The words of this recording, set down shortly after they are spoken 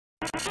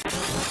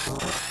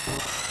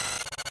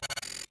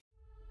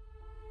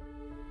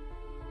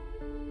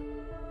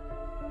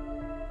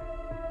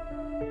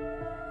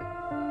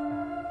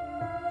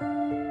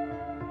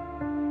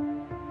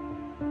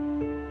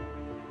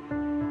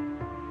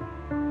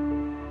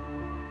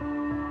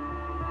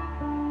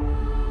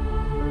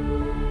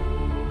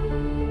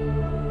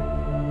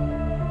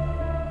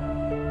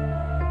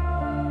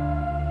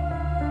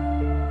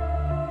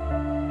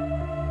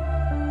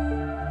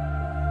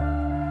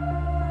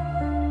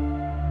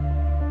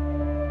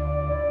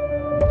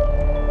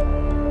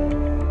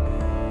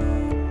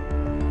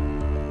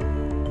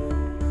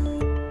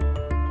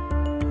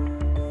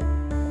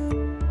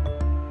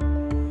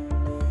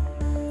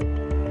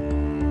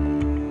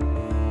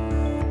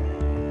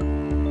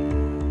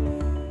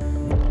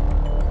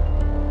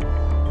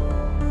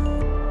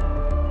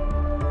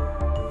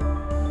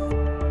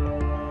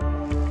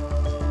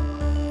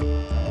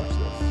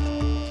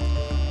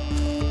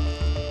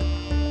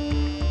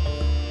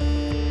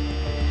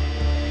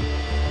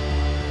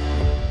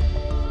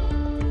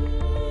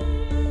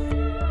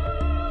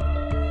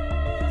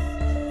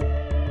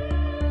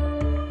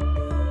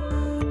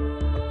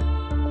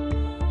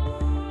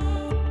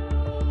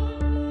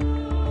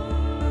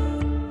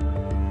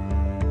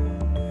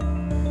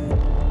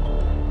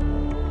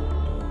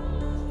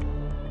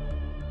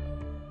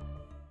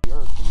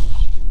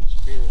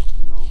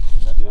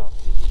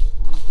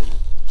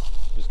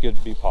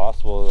Could be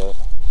possible that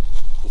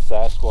the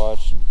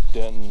Sasquatch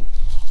didn't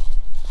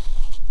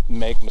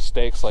make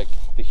mistakes like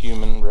the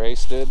human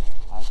race did,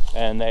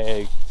 and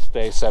they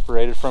stay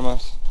separated from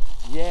us.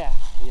 Yeah,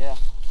 yeah.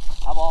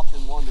 I've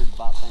often wondered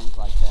about things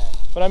like that.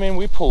 But I mean,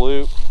 we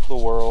pollute the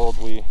world,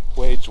 we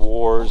wage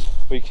wars,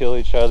 we kill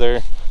each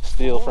other,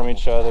 steal from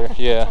each other.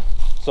 Yeah.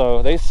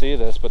 So they see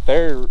this, but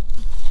their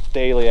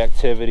daily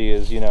activity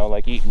is, you know,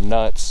 like eating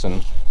nuts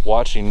and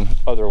watching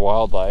other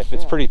wildlife.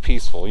 It's pretty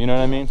peaceful, you know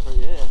what I mean?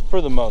 For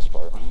the most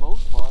part. For the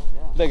most part,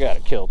 yeah. They gotta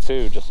kill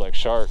too, just like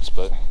sharks,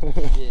 but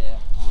yeah,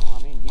 well,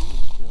 I mean,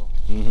 humans kill.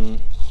 Mm-hmm.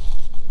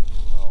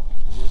 So,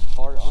 and it's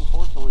part,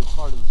 unfortunately, it's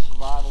part of the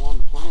survival on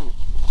the planet.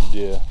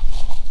 Yeah.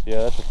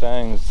 Yeah, that's the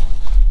thing, is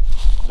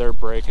they're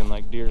breaking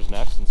like deer's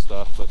necks and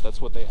stuff, but that's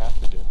what they have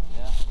to do.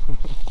 Yeah.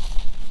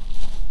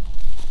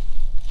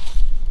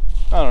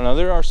 I don't know,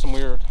 there are some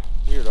weird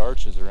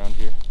arches around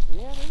here.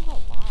 Yeah, there's a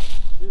lot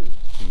too.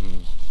 Mm-hmm.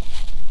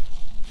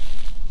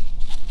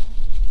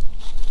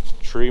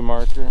 Tree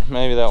marker.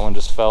 Maybe that one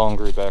just fell and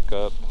grew back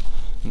up.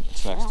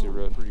 It's next to the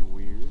road. Pretty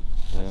weird.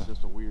 Yeah. That's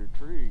just a weird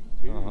tree.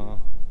 Period.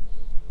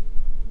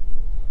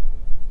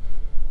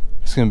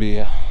 It's gonna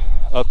be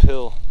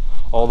uphill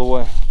all the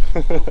way.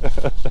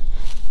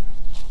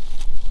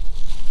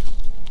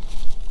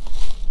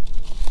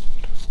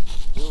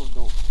 Hills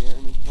don't scare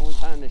me. The only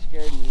time they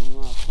scared me was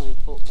when I was playing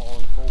football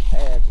in full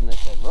pads and they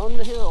said, "Run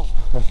the hill."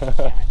 Damn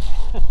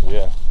it.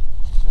 Yeah.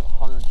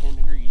 110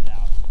 degrees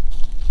out.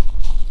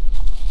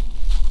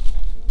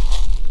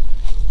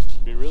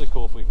 It'd be really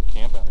cool if we could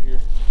camp out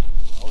here.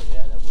 Oh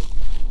yeah, that would be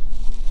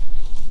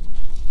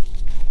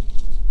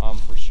cool.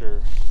 For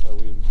sure that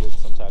we would get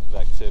some type of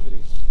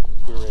activity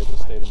if we were able to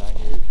stay the night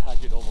here. I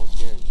could almost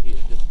guarantee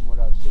it just from what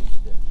I've seen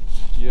today.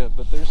 Yeah,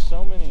 but there's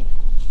so many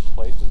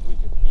places we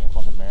could camp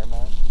on the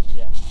Meramec.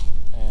 Yeah.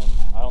 And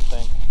I don't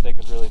think they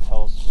could really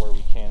tell us where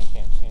we can and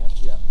can't camp.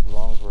 Yeah. As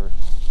long as we're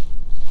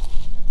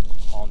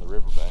on the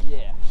riverbank.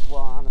 Yeah.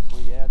 Well,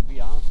 honestly, yeah, to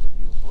be honest with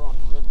you, if we're on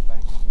the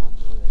riverbank, there's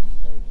nothing really they can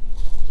say.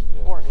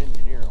 Yeah. Or an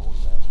engineer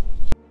owns that.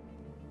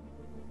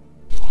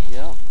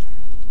 Yep.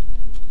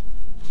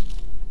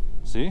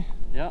 See?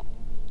 Yep.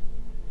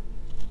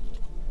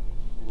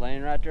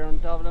 Laying right there on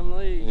top of them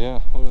leaves. Yeah,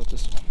 what about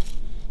this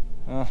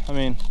one? I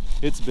mean,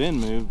 it's been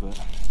moved, but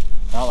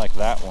not like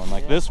that one.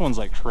 Like this one's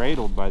like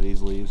cradled by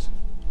these leaves.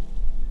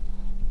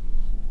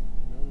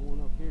 Another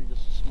one up here,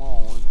 just a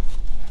small one.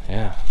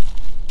 Yeah.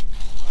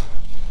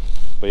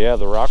 But yeah,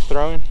 the rock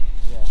throwing,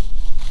 Yeah.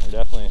 they're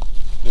definitely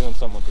doing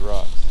something with the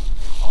rocks.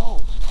 Oh,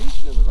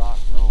 speaking of the rock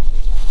throwing,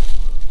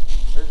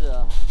 there's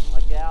a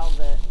gal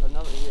that,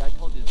 I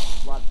told you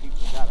a lot of people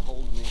got a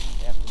hold of me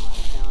after my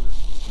encounter.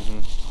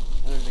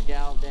 Mm-hmm. And there's a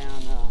gal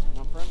down, and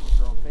I'm friends with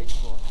her on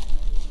Facebook.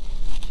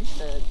 She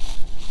said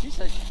she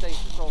thinks they're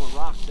throwing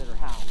rocks at her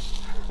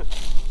house,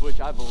 which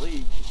I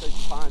believe. She said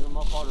she finds them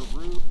up on her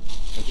roof.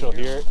 And she'll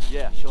hear it?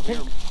 Yeah, she'll hear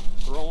them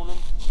throwing them.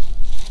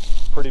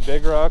 Pretty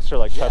big rocks or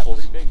like Yeah,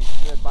 pebbles? pretty big.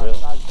 She said about the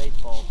size of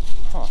baseballs.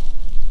 Huh.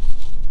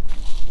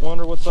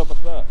 Wonder what's up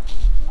with that.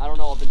 I don't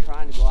know. I've been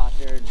trying to go out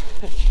there and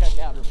check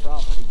out her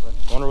property, but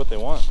Wonder what they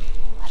want.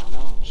 I don't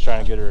know. Just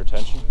trying to get her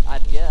attention. I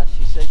guess.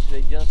 She said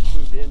they just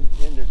moved in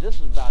there. This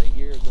was about a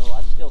year ago.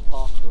 I still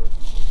talk to her,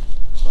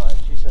 but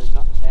she said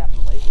nothing's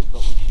happened lately.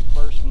 But when she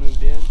first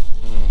moved in,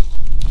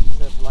 she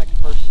said for like the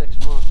first 6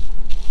 months,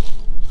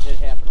 it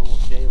happened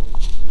almost daily.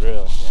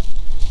 Really? Yeah.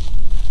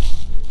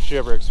 She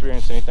ever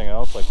experienced anything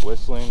else, like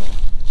whistling? Or?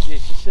 Yeah,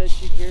 she said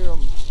she'd hear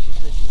them. She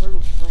said she heard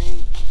them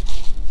scream.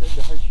 She said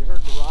to her she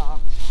heard the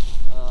rocks,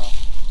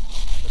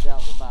 but that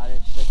was about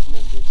it. She said she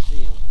never did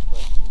see them,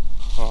 but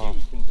she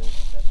was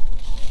convinced that's what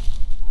it was.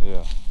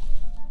 Yeah.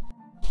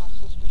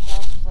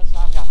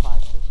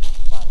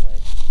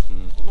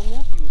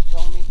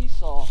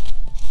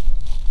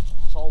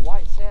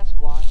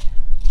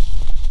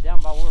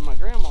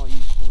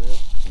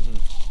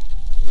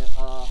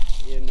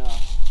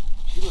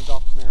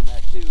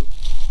 Meramec too,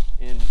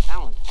 in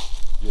Allentown.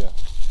 Yeah.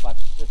 By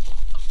Pacific.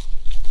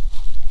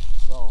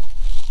 So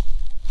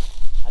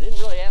I didn't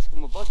really ask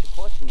him a bunch of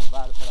questions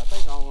about it, but I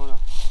think I want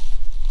to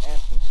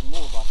ask him some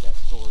more about that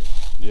story.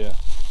 Yeah.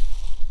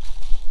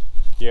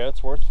 Yeah,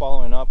 it's worth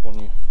following up when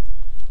you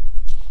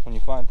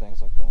find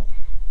things like that.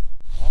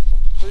 That's a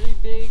pretty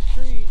big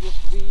tree just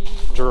to be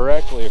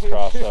Directly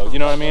across though. You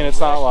know what I mean? It's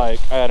not like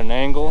at an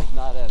angle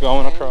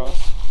going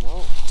across.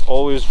 No. It's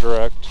always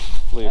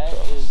directly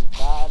across. That is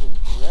about as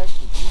direct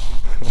as you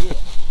can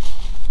get.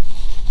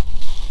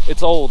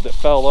 It's old that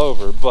fell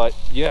over, but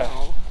yeah.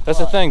 No, that's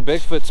the thing.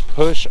 Bigfoots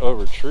push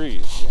over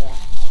trees. Yeah.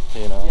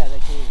 You know? Yeah, they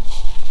can.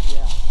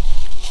 Yeah.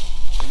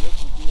 And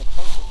this would be a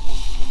perfect one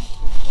for them to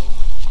push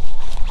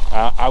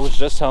over. I was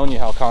just telling you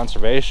how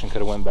conservation could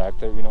have went back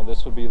there. You know,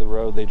 this would be the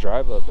road they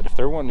drive up. But if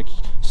they're wanting to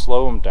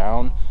slow them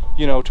down,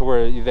 you know, to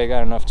where they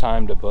got enough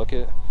time to book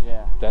it,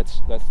 yeah,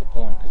 that's the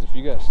point. Because if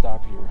you got to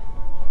stop your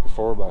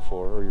 4x4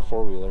 or your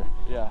 4-wheeler,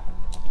 yeah,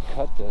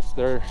 cut this.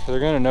 They're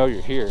gonna know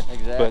you're here.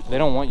 Exactly. But they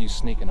don't want you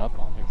sneaking up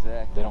on them.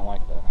 Exactly. They don't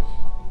like that.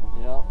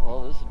 Yeah.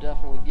 Well, this will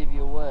definitely give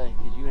you away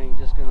because you ain't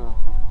just gonna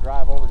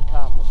drive over the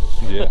top of it.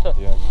 Yeah.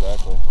 Yeah.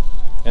 Exactly.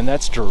 And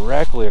that's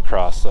directly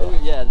across though.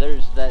 Yeah.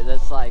 There's that.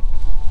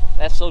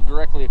 That's so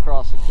directly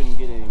across it couldn't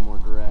get any more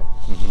direct.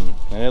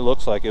 And it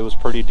looks like it was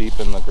pretty deep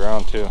in the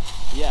ground too.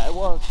 Yeah, it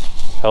was.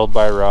 Held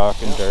by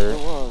rock and dirt. It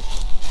was.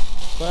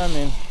 But I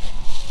mean,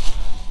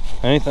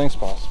 anything's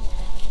possible.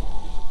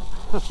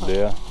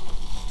 Yeah.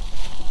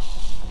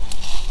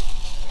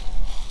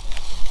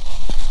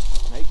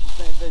 Makes you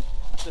think.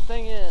 But the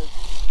thing is,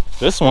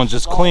 this one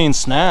just clean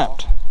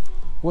snapped.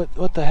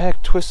 What the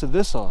heck twisted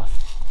this off?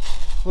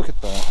 Look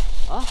at that.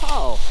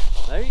 Oh,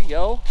 there you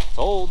go. It's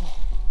old.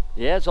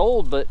 Yeah, it's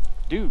old, but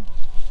dude,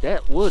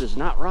 that wood is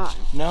not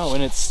rotten. No,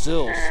 and it's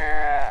still.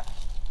 Yeah.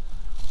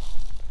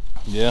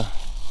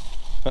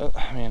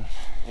 I mean,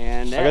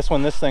 and I guess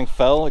when this thing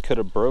fell, it could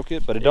have broke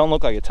it, but it don't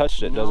look like it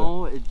touched it, does it?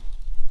 No, it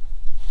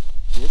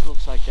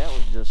looks like that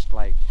was just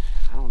like,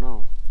 I don't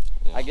know.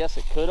 Yeah. I guess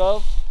it could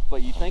have,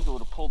 but you think it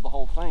would have pulled the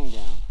whole thing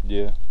down.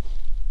 Yeah.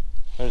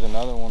 There's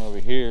another one over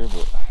here,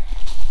 but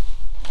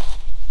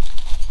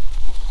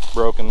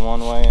broken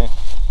one way,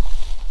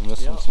 and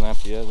this one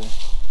snapped the other.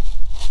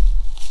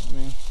 I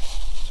mean,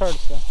 it's hard to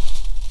say.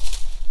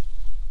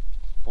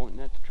 Pointing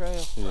at the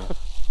trail. Yeah.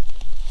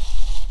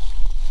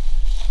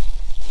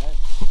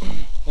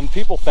 And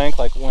people think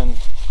like when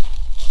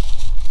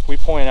we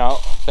point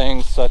out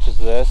things such as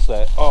this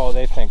that, oh,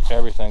 they think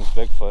everything's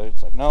Bigfoot.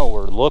 It's like, no,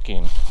 we're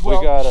looking. Well,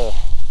 we gotta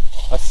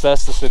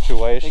assess the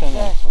situation.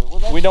 Exactly.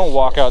 Well, we don't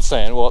walk out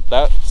saying, well,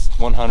 that's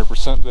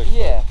 100% Bigfoot.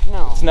 Yeah,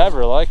 no. It's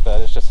never like that.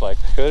 It's just like,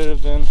 could it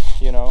have been,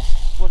 you know?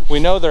 We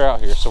know they're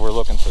out here, so we're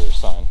looking for their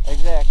sign.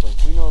 Exactly.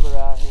 We know they're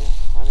out here.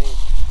 I mean,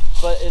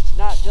 but it's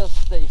not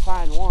just that you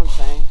find one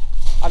thing.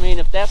 I mean,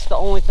 if that's the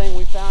only thing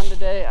we found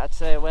today, I'd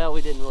say, well,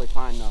 we didn't really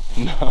find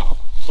nothing. No.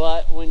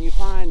 But when you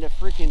find a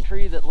freaking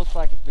tree that looks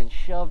like it's been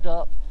shoved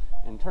up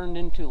and turned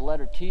into the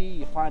letter T,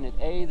 you find an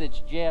A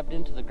that's jabbed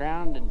into the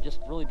ground and just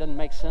really doesn't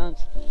make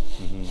sense.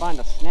 You find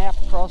a snap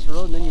across the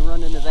road, and then you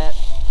run into that.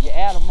 You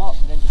add them up,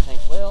 and then you think,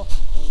 well,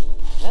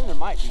 then there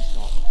might be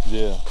something.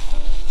 Yeah.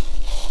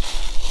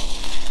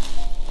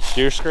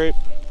 Deer scrape?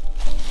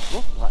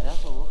 Looks like,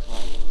 that's what it looks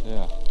like.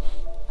 Yeah.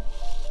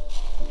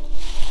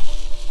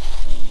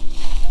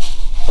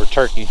 Or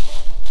turkey.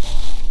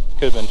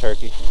 Could have been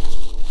turkey.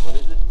 What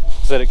is it?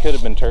 Said it could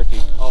have been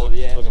turkey. Oh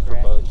yeah. Looking for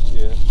bugs.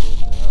 Yeah.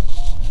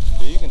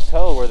 But you can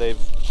tell where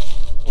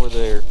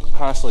they're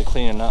constantly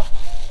cleaning up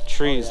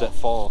trees that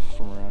fall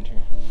from around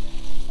here.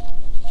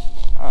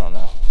 I don't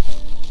know.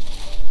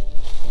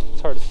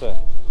 It's hard to say.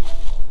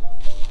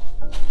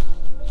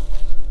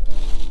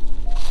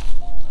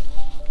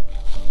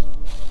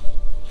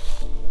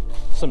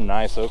 Some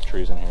nice oak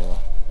trees in here though.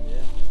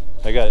 Yeah.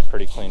 They got it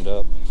pretty cleaned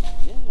up.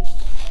 Yeah.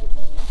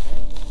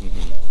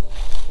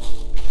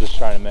 Just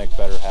trying to make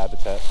better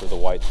habitat for the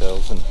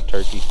whitetails and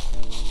turkey.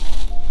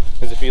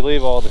 Because if you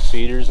leave all the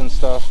cedars and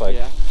stuff, like,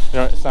 you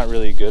know, it's not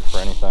really good for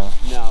anything.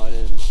 No, it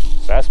isn't.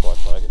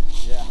 Sasquatch like it.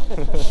 Yeah.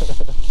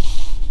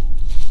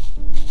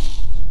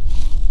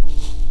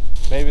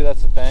 Maybe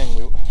that's the thing.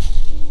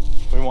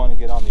 We want to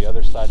get on the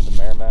other side of the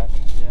Meramec.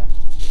 Yeah.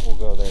 We'll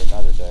go there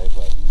another day,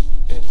 but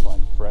it's like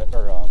old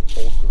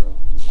growth.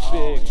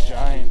 Big,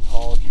 giant,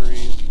 tall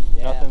trees.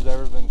 Yeah. Nothing's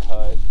ever been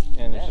cut,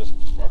 and it's just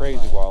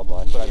crazy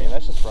wildlife. But I mean,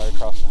 that's just right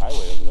across the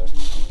highway over there.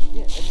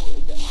 Yeah.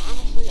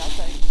 Honestly, I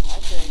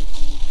think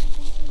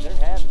their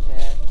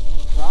habitat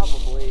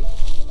probably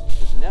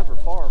is never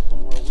far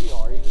from where we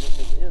are, even if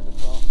it is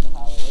across the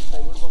highway. Let's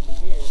say we're looking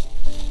here,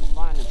 we're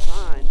finding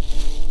signs,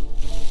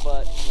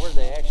 but where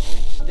they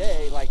actually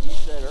stay, like you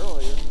said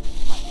earlier,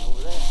 might be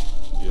over there.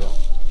 Yeah.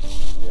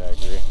 Yeah, I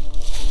agree.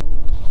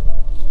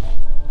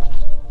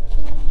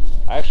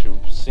 I actually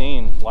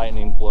seen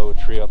lightning blow a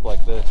tree up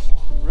like this.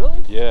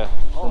 Really? Yeah,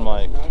 from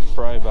like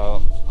probably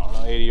about, I don't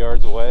know, 80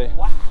 yards away.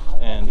 Wow.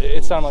 And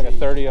it sounded like a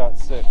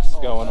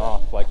 30-06 going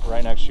off, like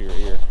right next to your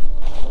ear.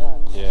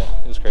 Yeah,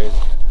 it was crazy.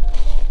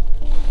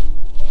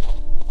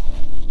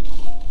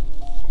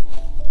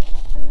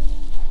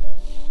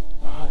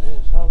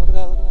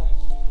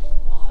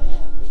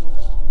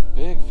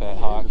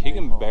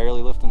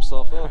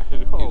 himself up. He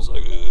was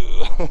like,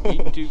 ugh.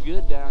 Eating too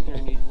good down here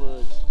in these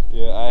woods.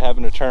 Yeah, I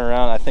happened to turn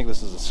around. I think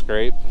this is a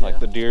scrape. Yeah. Like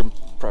the deer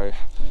probably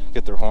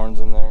get their horns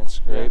in there and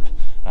scrape.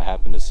 Yeah. I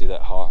happened to see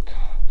that hawk.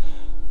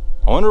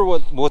 I wonder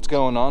what's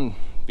going on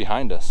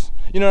behind us.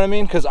 You know what I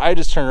mean? Because I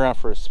just turned around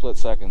for a split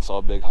second, saw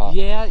a big hawk.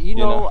 Yeah, you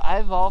know,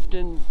 I've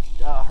often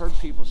heard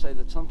people say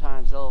that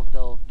sometimes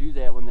they'll do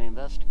that when they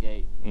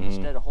investigate.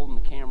 Instead of holding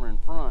the camera in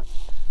front.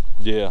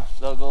 Yeah.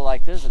 They'll go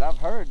like this, and I've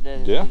heard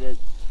that, that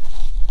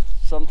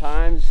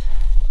sometimes,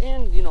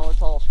 and you know,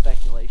 it's all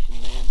speculation,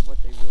 man, what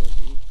they really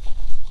do.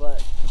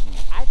 But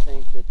I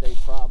think that they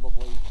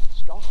probably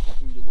stalk you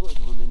through the woods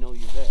when they know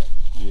you're there.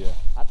 Yeah.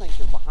 I think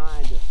they're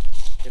behind us.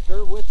 If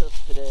they're with us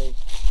today,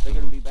 they're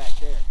going to be back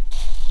there.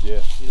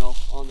 Yeah. You know,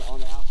 on the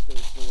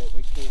outskirts so that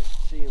we can't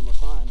see them or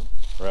find them.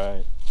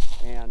 Right.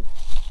 And,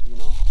 you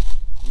know,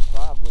 there's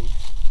probably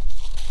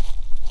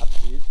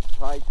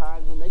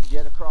times when they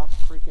jet across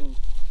the freaking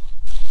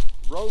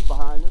road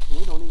behind us and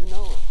we don't even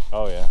know it.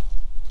 Oh yeah,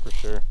 for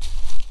sure.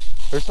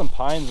 There's some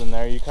pines in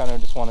there. You kind of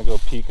just want to go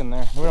peek in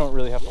there. We don't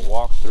really have to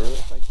walk through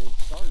it. Like they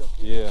start up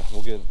here. Yeah,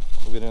 we'll get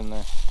in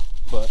there.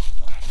 But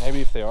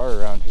maybe if they are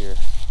around here,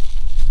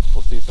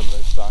 we'll see some of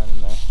their sign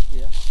in there.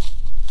 Yeah.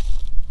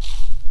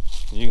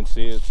 You can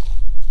see it's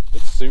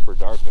super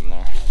dark in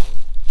there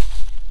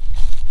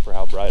for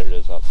how bright it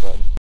is outside.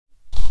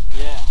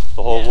 Yeah.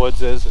 The whole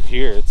woods is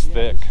here. It's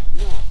thick.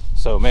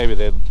 So maybe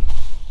they'd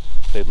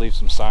leave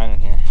some sign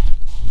in here.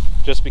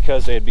 Just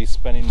because they'd be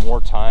spending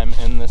more time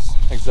in this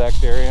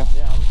exact area.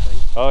 Yeah, I would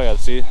think. Oh yeah,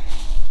 see,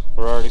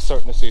 we're already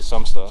starting to see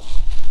some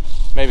stuff.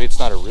 Maybe it's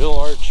not a real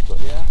arch, but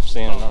I'm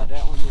seeing an arch.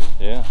 That one,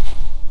 yeah.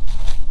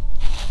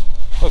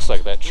 Looks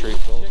like that tree.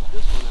 Check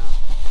this one out.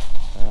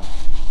 Yeah.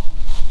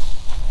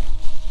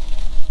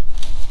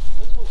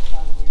 This one's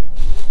kind of weird,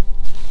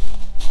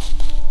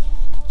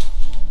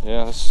 dude.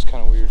 Yeah, this is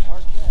kind of weird.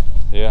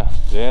 Archette.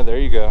 Yeah, there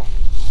you go.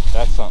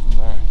 That's something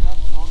there. There's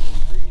nothing on them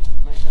trees to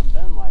make them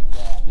bend like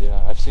that.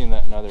 Yeah, I've seen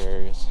that in other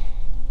areas.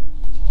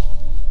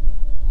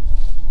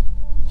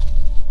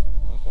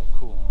 Okay,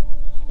 cool.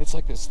 It's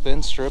like this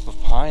thin strip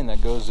of pine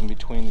that goes in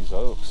between these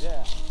oaks.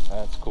 Yeah.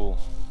 That's cool.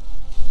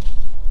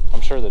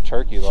 I'm sure the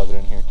turkey love it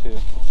in here too.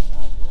 God,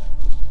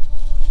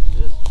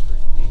 yeah. This is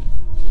pretty neat.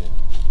 Yeah.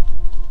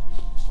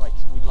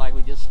 Like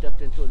we just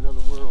stepped into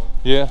another world.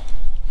 Yeah,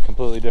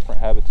 completely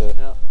different habitat.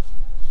 Yep.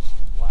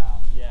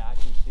 Wow. Yeah, I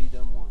can see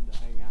them wanting to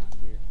hang out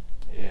here.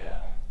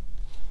 Yeah.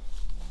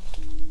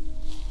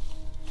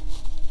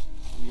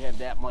 You have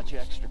that much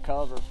extra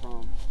cover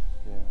from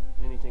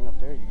anything up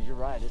there. You're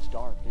right. It's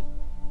dark. It's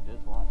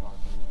a lot darker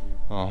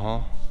in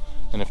here.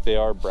 And if they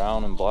are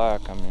brown and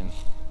black, I mean.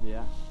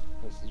 Yeah.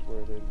 This is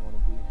where they'd want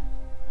to be.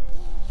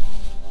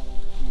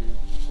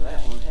 So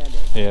that one had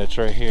that. Yeah, it's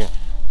right here.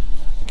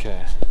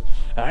 Okay.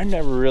 I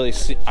never really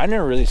see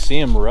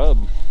them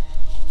rub.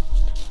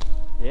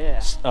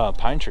 Yeah.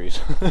 Pine trees.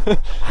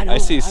 I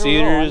see I've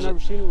cedars, never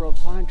seen a rub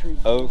pine tree.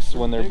 oaks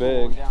when they're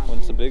big. When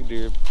it's a big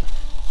deer.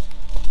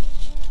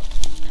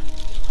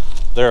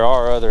 There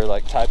are other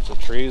like types of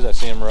trees I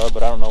see them rub,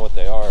 but I don't know what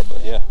they are.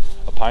 But yeah,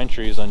 a pine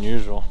tree is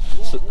unusual.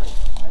 Yeah, so,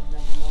 I've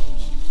never known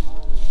to be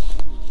pine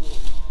or wood.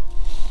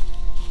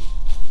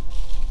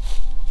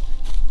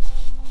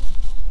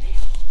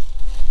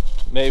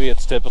 Maybe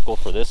it's typical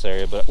for this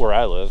area, but where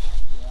I live,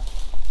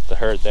 the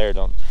herd there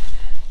don't.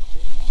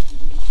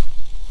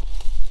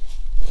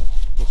 Yeah.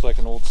 Looks like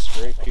an old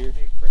scrape here.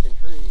 Big freaking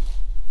tree.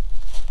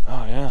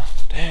 Oh yeah,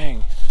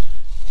 dang.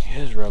 He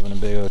is rubbing a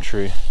big old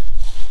tree.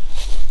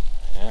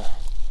 Yeah.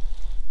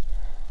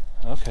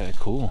 Okay,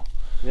 cool.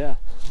 Yeah.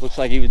 Looks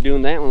like he was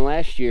doing that one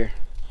last year.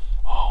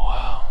 Oh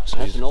wow. So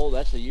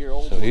That's a year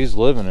old. So he's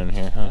living in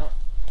here, huh? Yep.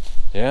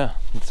 Yeah,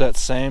 it's that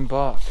same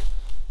buck.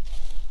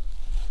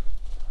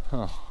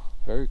 Huh.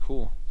 Very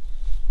cool.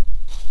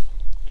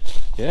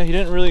 Yeah, he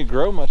didn't really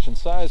grow much in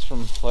size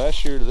from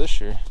last year to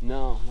this year.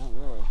 No, not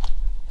really.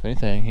 If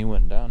anything, he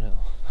went downhill.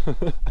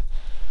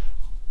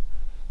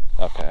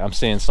 Okay, I'm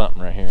seeing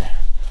something right here.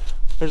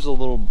 There's a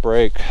little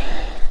break.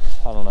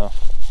 I don't know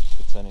if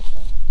it's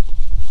anything.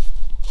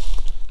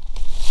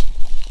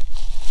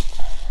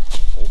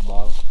 Old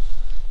bottle.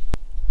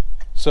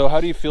 So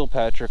how do you feel,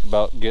 Patrick,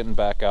 about getting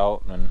back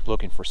out and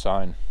looking for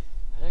sign?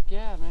 Heck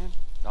yeah, man.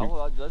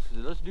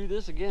 Let's do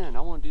this again.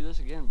 I want to do this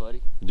again,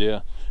 buddy.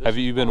 Yeah. Have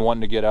you been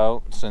wanting to get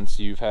out since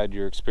you've had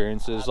your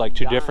experiences, like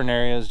to different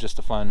areas, just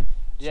to find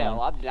Yeah, sign?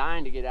 well, I'm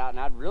dying to get out, and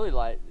I'd really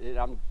like it.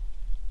 I'm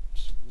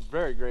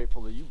very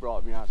grateful that you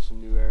brought me out to some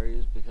new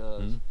areas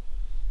because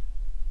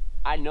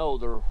I know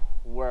they're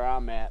where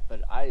I'm at,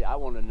 but I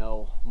want to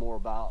know more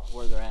about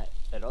where they're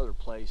at other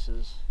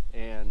places.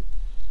 And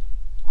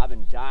I've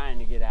been dying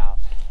to get out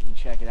and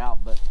check it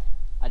out, but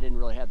I didn't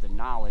really have the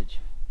knowledge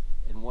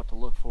and what to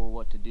look for,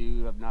 what to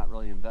do. I've not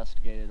really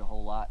investigated a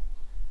whole lot.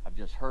 I've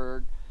just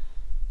heard.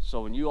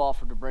 So when you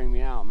offered to bring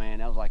me out, man,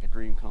 that was like a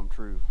dream come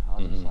true. I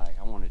was just like,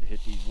 I wanted to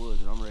hit these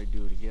woods, and I'm ready to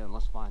do it again.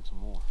 Let's find some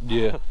more.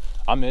 Yeah.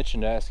 I'm itching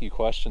to ask you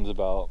questions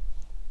about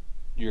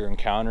your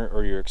encounter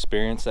or your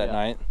experience that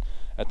night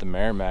at the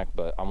Meramec,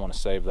 but I want to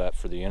save that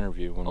for the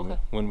interview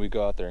when we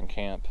go out there and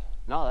camp.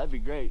 No, that'd be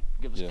great.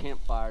 Give us a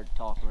campfire to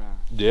talk around.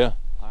 Yeah.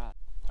 All right.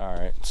 All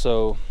right.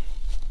 So,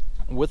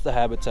 with the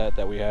habitat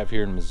that we have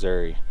here in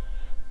Missouri,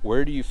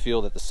 where do you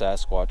feel that the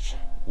Sasquatch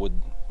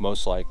would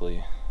most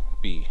likely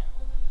be?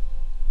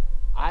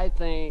 I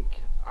think,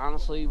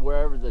 honestly,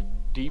 wherever the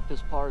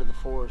deepest part of the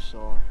forests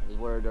are is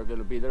where they're going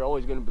to be. They're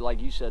always going to be, like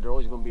you said, they're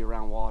always going to be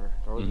around water.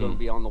 They're always going to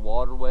be on the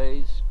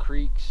waterways,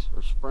 creeks,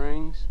 or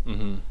springs.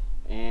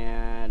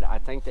 And I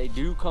think they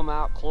do come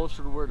out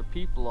closer to where the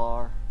people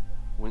are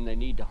when they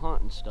need to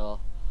hunt and stuff.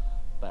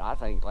 But I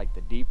think like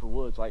the deeper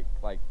woods, like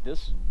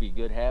this would be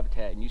good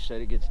habitat. And you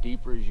said it gets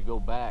deeper as you go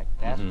back.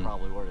 That's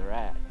probably where they're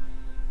at.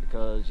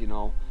 Because, you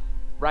know,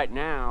 right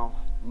now,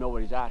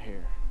 nobody's out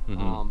here.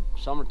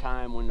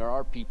 Summertime, when there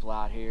are people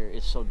out here,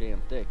 it's so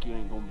damn thick, you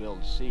ain't gonna be able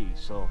to see.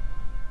 So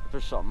if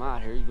there's something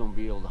out here, you're gonna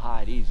be able to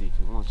hide easy if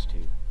he wants to.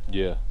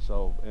 Yeah.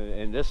 So,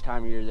 and this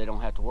time of year, they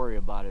don't have to worry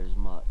about it as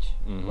much.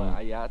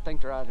 But yeah, I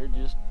think they're out here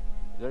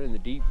they're in the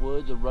deep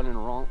woods, they're running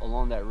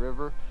along that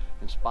river,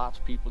 and spots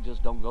people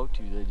just don't go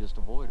to, they just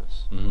avoid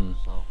us.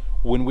 So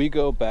when we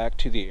go back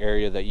to the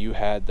area that you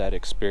had that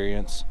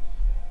experience,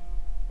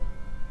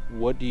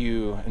 what do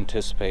you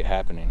anticipate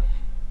happening?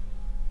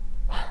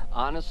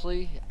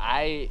 Honestly,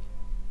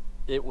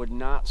 it would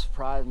not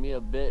surprise me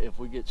a bit if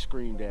we get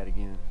screamed at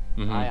again.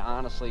 I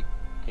honestly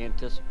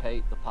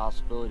anticipate the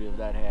possibility of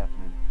that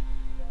happening.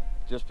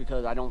 Just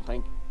because I don't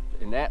think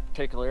in that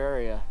particular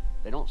area,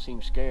 they don't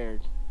seem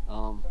scared.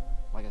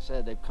 Like I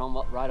said, they've come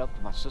up right up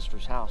to my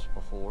sister's house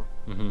before.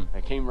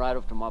 They came right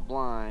up to my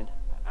blind.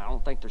 I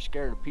don't think they're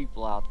scared of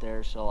people out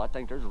there, so I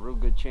think there's a real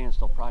good chance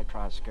they'll probably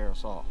try to scare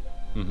us off.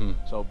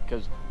 So,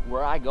 because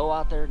where I go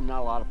out there,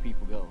 not a lot of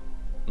people go.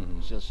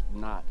 It's just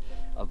not.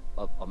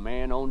 A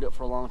man owned it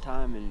for a long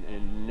time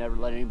and never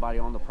let anybody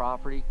on the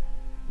property.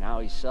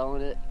 Now he's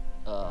selling it.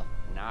 Now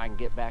I can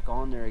get back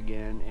on there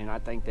again, and I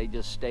think they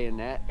just stay in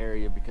that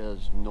area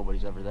because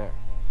nobody's ever there.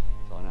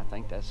 So, and I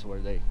think that's where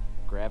they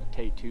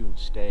gravitate to and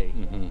stay.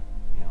 You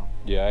know.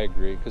 Yeah, I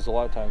agree. Because a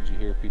lot of times you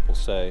hear people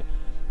say,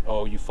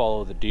 "Oh, you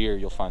follow the deer,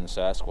 you'll find the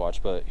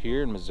Sasquatch." But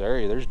here in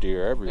Missouri, there's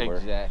deer everywhere.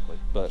 Exactly.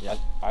 But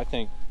I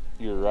think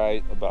you're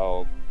right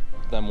about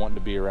them wanting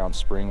to be around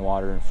spring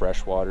water and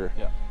fresh water.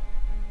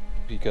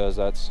 Because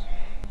that's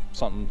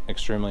something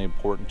extremely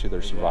important to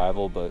their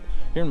survival. But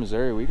here in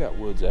Missouri, we got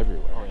woods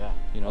everywhere.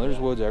 You know, there's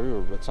woods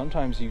everywhere, but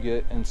sometimes you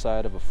get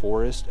inside of a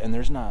forest and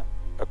there's not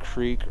a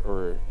creek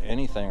or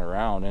anything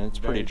around, and it's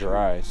pretty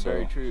dry. So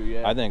very true.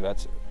 Yeah, I think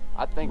that's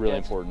really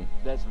important.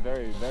 That's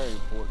very, very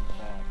important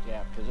fact.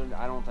 Yeah, because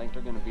I don't think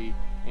they're going to be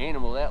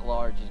animal that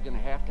large is going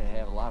to have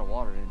a lot of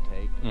water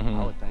intake.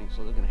 I would think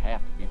so. They're going to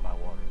have to be by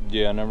water.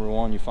 Yeah, number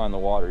one, you find the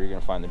water, you're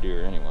going to find the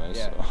deer anyways.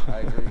 Yeah, so. I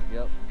agree.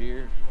 Yep,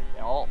 deer,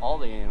 all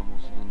the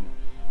animals. And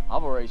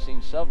I've already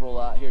seen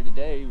several out here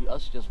today,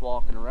 us just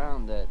walking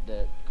around,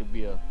 that could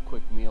be a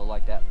quick meal,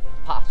 like that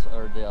possum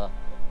or the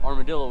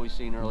armadillo we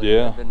seen earlier.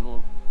 Yeah. Been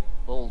a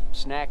little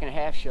snack and a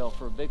half shell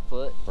for a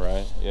Bigfoot.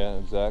 Right. Yeah.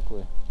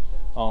 Exactly.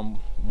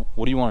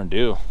 What do you want to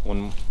do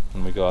when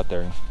we go out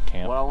there and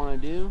camp? What I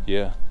want to do?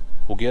 Yeah.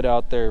 We'll get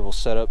out there. We'll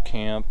set up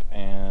camp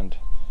and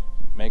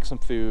make some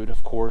food,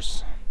 of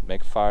course.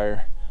 Make a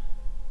fire.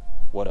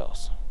 What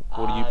else?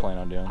 What do you plan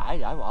on doing?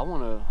 I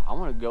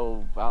want to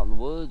go out in the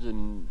woods,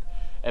 and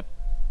at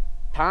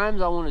times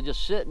I want to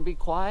just sit and be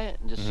quiet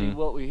and just see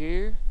what we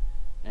hear.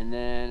 And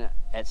then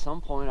at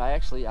some point, I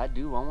want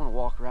to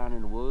walk around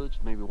in the woods,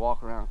 maybe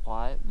walk around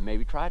quiet,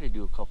 maybe try to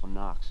do a couple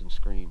knocks and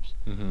screams,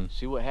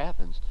 see what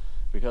happens,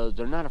 because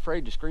they're not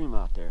afraid to scream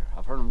out there.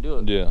 I've heard them do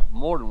it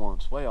more than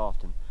once, way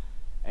often.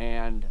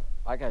 And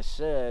like I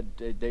said,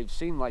 they've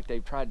seemed like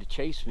they've tried to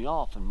chase me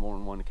off on more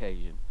than one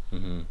occasion.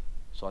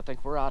 So I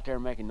think we're out there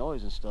making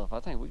noise and stuff. I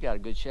think we got a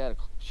good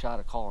shot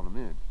of calling them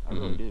in. I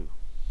really do.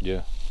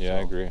 Yeah, I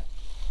agree.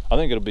 I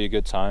think it'll be a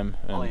good time.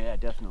 And oh yeah,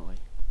 definitely.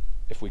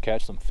 If we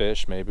catch some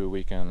fish, maybe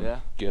we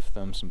can gift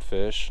them some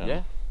fish.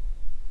 And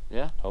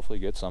hopefully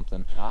get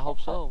something. I hope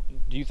so.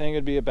 Do you think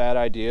it'd be a bad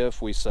idea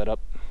if we set up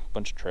a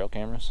bunch of trail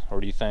cameras? Or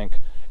do you think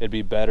it'd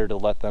be better to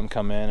let them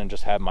come in and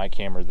just have my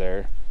camera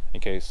there in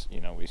case,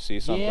 you know, we see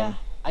something? Yeah,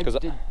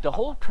 the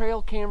whole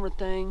trail camera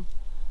thing,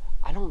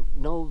 I don't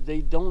know,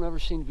 they don't ever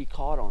seem to be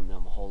caught on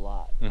them a whole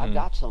lot. I've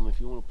got some if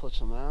you want to put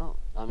some out.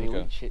 I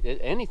mean,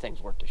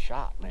 anything's worth a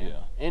shot, man. Yeah.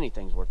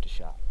 Anything's worth a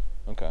shot.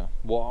 Okay.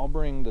 Well, I'll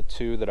bring the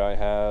two that I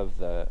have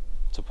that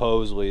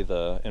supposedly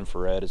the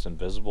infrared is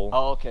invisible.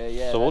 Oh, okay,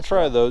 yeah. So we'll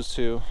try those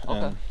two.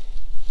 And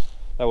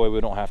that way we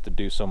don't have to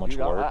do so much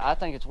work. I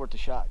think it's worth a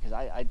shot, because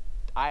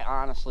I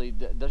honestly,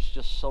 there's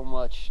just so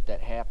much that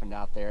happened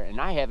out there,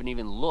 and I haven't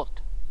even looked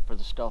for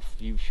the stuff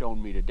you've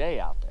shown me today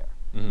out there.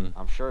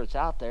 I'm sure it's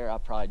out there.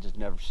 I've probably just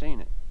never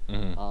seen it.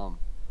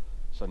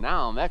 So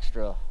now I'm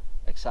extra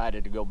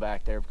excited to go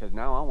back there, because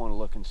now I want to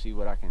look and see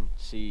what I can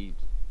see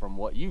from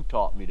what you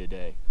taught me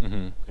today,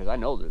 because I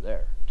know they're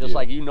there. Just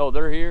like you know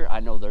they're here, I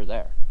know they're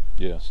there.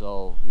 Yeah.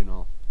 So, you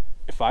know.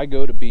 If I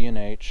go to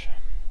B&H,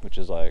 which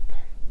is like,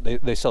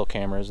 they sell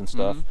cameras and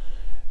stuff,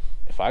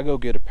 if I go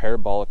get a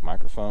parabolic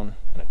microphone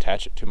and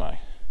attach it to my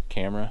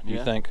camera, do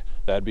you think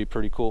that'd be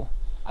pretty cool?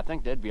 I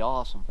think that'd be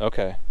awesome.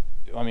 Okay.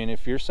 I mean,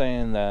 if you're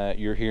saying that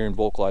you're hearing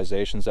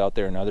vocalizations out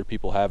there and other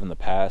people have in the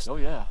past, Oh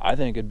yeah. I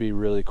think it'd be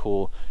really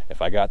cool if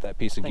I got that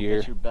piece of I think gear.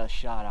 that's your best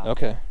shot out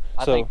Okay. there.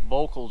 I think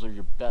vocals are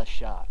your best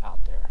shot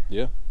out there.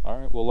 Yeah. All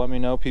right. Well, let me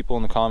know, people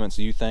in the comments,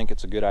 do you think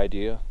it's a good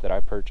idea that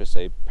I purchase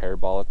a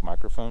parabolic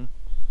microphone?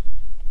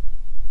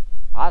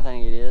 I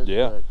think it is.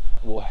 Yeah. But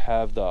We'll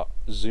have the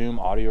Zoom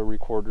audio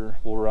recorder.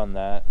 We'll run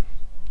that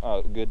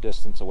a good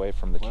distance away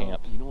from the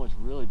camp. You know what's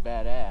really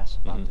badass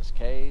about this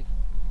cave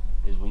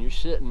is when you're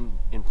sitting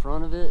in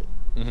front of it,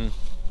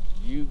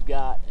 you've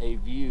got a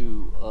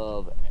view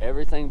of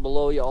everything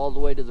below you all the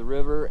way to the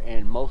river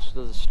and most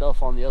of the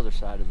stuff on the other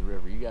side of the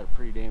river. You got a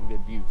pretty damn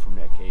good view from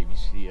that cave. You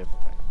see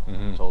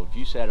everything. So if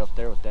you sat up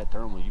there with that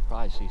thermal, you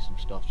probably see some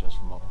stuff just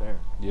from up there.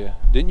 Yeah.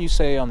 Didn't you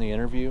say on the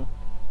interview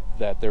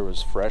that there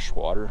was fresh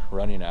water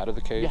running out of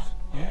the cave? Yeah.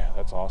 Yeah,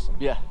 that's awesome.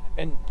 Yeah.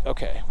 And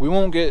okay, we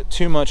won't get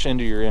too much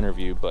into your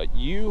interview, but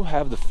you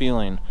have the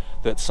feeling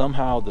that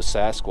somehow the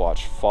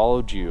Sasquatch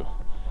followed you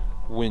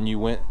when you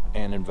went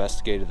and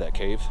investigated that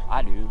cave?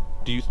 I do.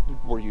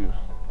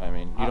 I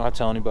mean, you don't have to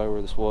tell anybody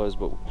where this was,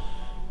 but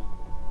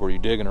were you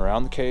digging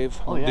around the cave?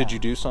 Oh, yeah. Did you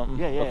do something?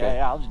 Yeah, Okay.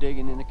 I was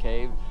digging in the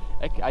cave.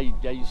 I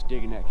used to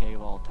dig in that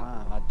cave all the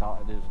time. I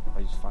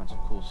used to find some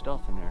cool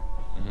stuff in there.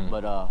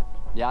 But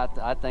yeah,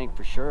 I think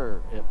for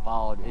sure it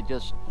followed. It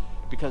just,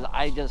 because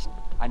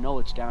I know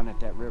it's down at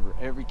that river.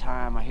 Every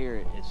time I hear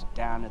it, it's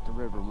down at the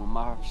river. When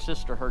my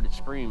sister heard it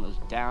scream, it was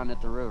down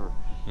at the river.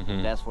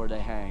 That's where they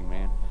hang,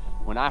 man.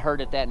 When I heard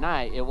it that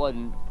night, I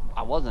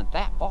wasn't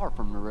that far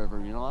from the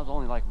river, you know. I was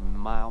only like a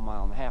mile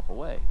and a half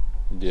away.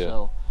 Yeah.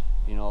 So,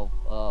 you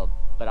know,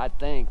 but I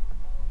think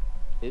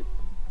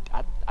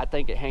I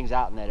think it hangs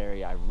out in that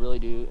area. I really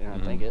do, and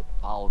I think it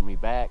followed me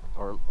back,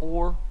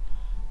 or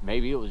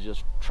maybe it was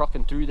just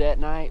trucking through that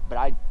night.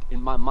 But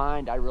in my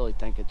mind, I really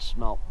think it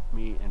smelt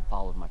me and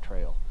followed my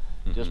trail,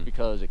 just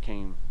because it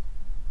came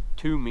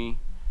to me.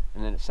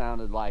 And then it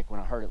sounded like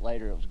when I heard it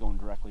later, it was going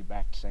directly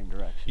back the same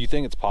direction. You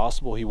think it's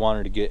possible he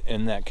wanted to get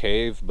in that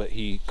cave, but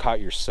he caught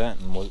your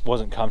scent and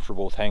wasn't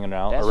comfortable with hanging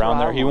out around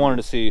there? He wanted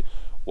to see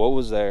what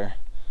was there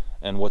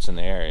and what's in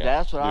the area.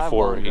 That's what I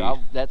wonder.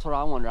 That's what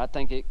I wonder. I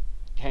think it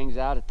hangs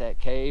out at that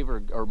cave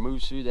or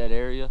moves through that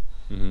area,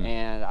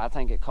 and I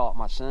think it caught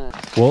my scent.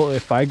 Well,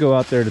 if I go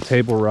out there to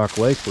Table Rock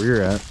Lake where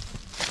you're at,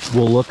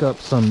 we'll look up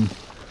some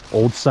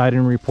old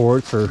sighting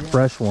reports or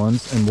fresh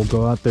ones, and we'll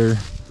go out there.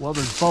 Well,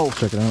 there's both.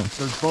 Check it out.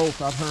 There's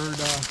both.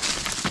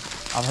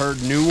 I've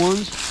heard new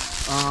ones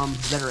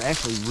that are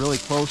actually really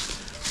close,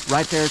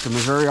 right there at the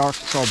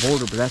Missouri-Arkansas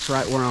border, but that's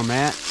right where I'm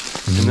at.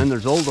 And then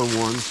there's older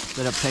ones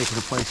that have taken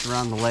a place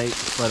around the lake.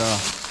 But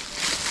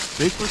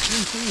Bigfoot's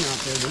been seen out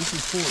there. There's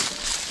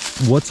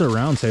reports. What's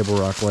around Table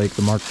Rock Lake?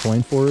 The Mark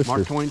Twain Forest?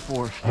 Mark Twain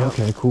Forest. Yep.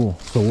 Okay, cool.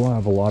 So we'll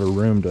have a lot of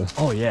room to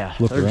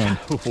look around.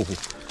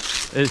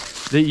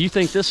 You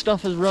think this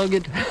stuff is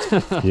rugged?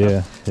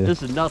 Yeah.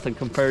 This is nothing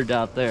compared to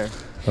out there.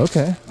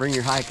 Okay. Bring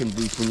your hiking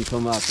boots when you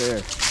come out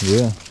there.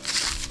 Yeah.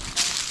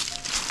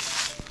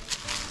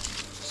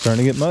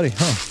 Starting to get muddy,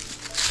 huh?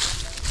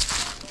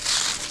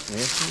 Yeah,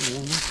 it's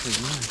warm up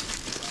pretty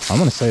nice. I'm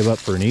gonna save up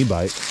for an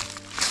e-bike.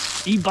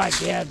 E-bike,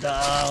 yeah.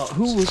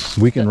 Who was?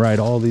 We can ride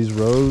all these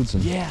roads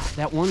and. Yeah,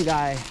 that one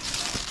guy.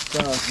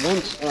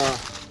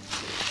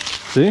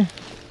 See?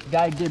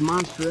 Guy did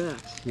Monster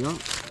X. You know.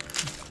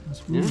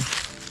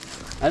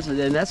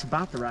 That's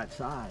about the right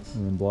size.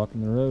 And then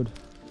blocking the road.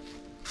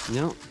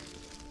 Yep.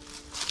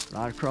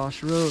 Right across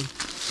the road.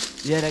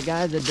 Yeah, that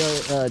guy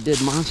that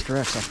did Monster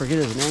X, I forget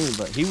his name,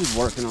 but he was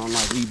working on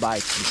like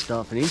e-bikes and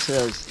stuff, and he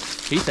says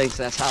he thinks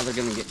that's how they're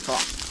gonna get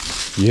caught.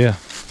 Yeah.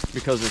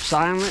 Because they're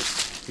silent,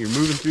 you're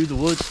moving through the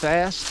woods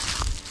fast,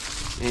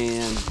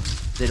 and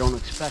they don't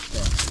expect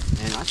that.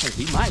 And I think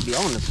he might be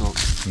on to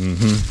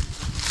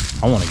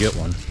something. I want to get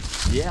one.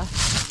 Yeah.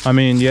 I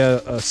mean, yeah,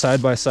 a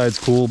side-by-side's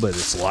cool, but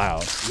it's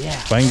loud. Yeah.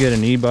 If I can get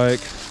an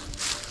e-bike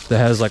that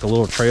has like a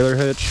little trailer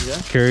hitch,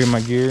 carry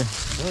my gear,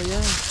 oh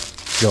yeah,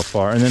 go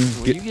far. And then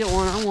when you get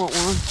one, I want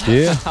one.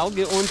 Yeah. I'll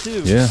get one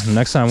too. Yeah,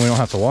 next time we don't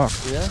have to walk.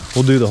 Yeah.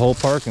 We'll do the whole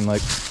park in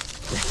like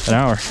an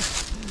hour.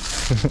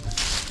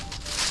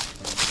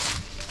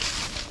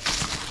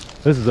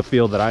 This is a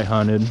field that I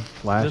hunted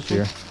last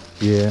year.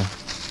 Yeah.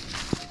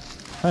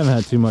 I haven't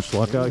had too much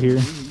luck out here.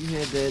 You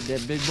had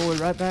that big boy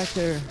right back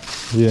there.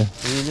 Yeah.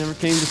 And you never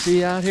came to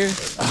see out here?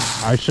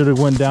 I should have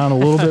went down a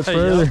little bit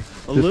further. Yeah,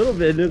 a little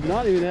bit, it's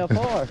not even that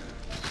far.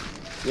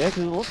 Yeah,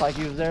 because it looked like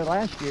he was there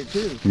last year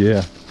too.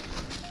 Yeah.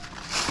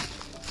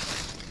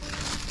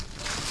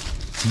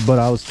 But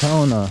I was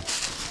telling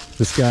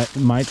this guy,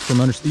 Mike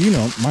from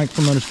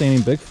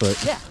Understanding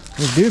Bigfoot. Yeah.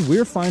 Well, dude, we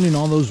were finding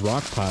all those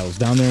rock piles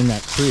down there in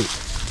that creek.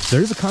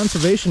 There's a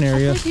conservation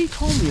area. I think he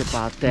told me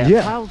about that.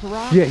 Yeah. Piles of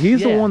rocks. Yeah,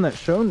 he's the one that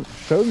showed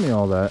me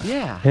all that.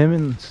 Yeah. Him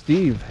and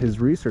Steve, his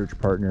research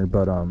partner.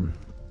 But I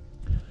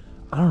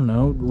don't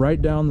know. Right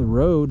down the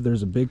road,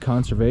 there's a big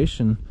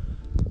conservation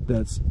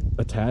that's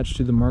attached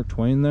to the Mark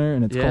Twain there,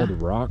 and it's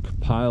called Rock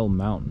Pile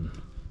Mountain.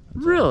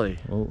 Really?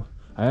 Well,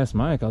 I asked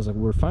Mike, I was like,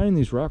 we're finding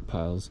these rock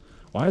piles.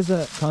 Why is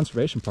that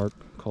conservation park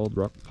called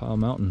Rock Pile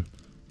Mountain?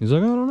 He's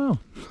like, I don't know.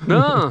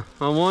 Huh,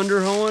 I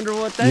wonder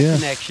what that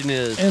connection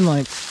is. And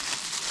like,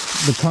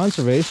 the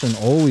conservation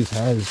always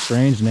has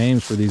strange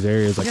names for these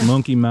areas, like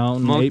Monkey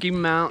Mountain,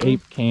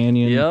 Ape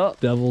Canyon,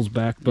 Devil's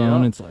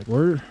Backbone. It's like,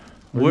 where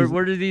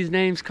do these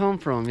names come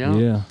from?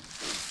 Yeah,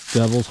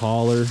 Devil's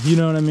Holler. You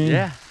know what I mean?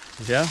 Yeah.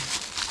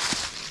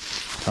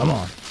 Come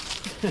on,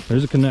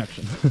 there's a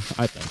connection.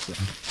 I think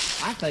so.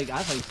 I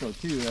think so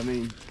too. I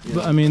mean,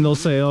 but I mean, they'll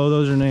say, "Oh,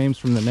 those are names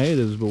from the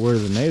natives," but where do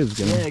the natives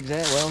get them? Yeah,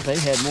 exactly. Well, they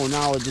had more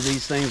knowledge of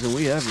these things than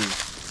we ever.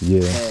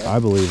 Yeah, had. I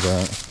believe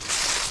that.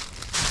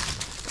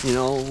 You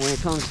know, when it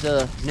comes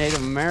to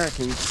Native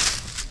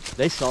Americans,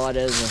 they saw it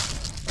as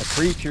a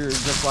creature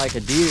just like a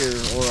deer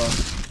or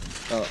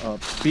a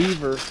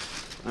beaver.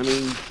 I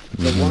mean,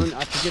 the one,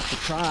 I forget the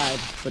tribe,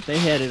 but they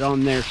had it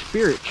on their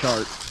spirit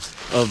chart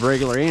of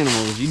regular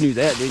animals. You knew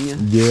that, didn't you?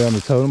 Yeah, on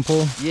the totem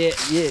pole? Yeah.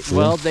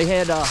 Well, they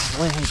had,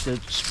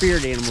 the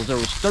spirit animals. There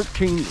was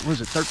 13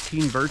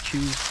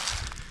 virtues?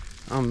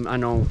 I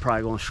know I'm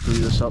probably going to screw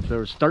this up. There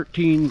was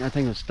 13, I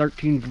think it was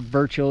 13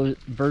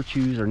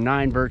 virtues or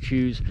 9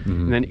 virtues.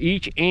 And then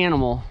each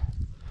animal,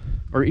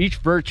 or each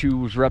virtue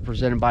was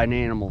represented by an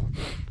animal.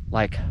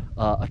 Like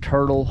a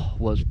turtle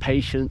was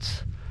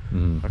patience,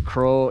 a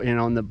crow,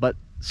 but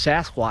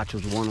Sasquatch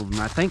was one of them.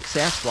 I think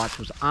Sasquatch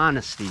was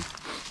honesty.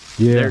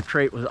 Yeah. Their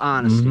trait was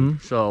honesty.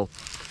 So,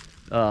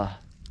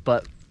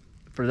 but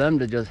for them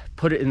to just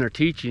put it in their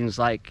teachings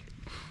like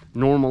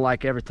normal,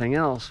 like everything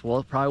else, well,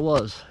 it probably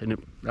was, and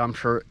I'm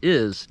sure it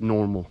is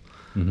normal.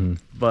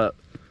 But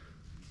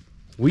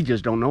we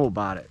just don't know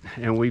about it,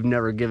 and we've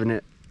never given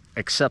it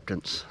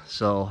acceptance.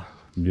 So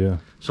yeah,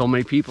 so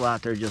many people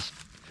out there just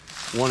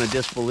want to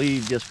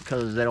disbelieve just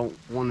because they don't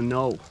want to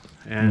know.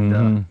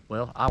 And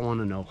well, I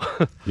want to know.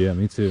 Yeah,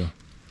 me too.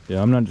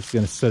 Yeah, I'm not just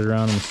gonna sit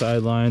around on the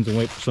sidelines and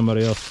wait for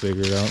somebody else to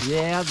figure it out.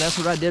 Yeah, that's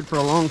what I did for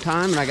a long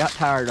time, and I got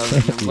tired of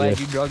it. I'm glad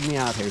you drugged me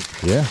out here.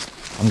 Yeah,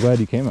 I'm glad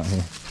you came out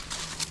here.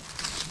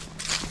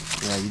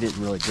 Yeah, you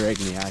didn't really drag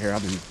me out here.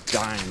 I've been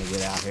dying to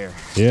get out here.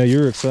 Yeah,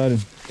 you were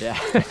excited. Yeah.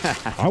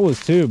 I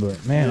was too,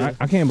 but man,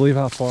 I can't believe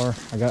how far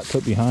I got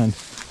put behind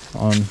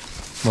on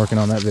working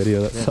on that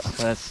video.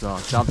 That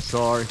sucks. I'm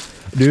sorry.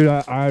 Dude,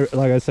 I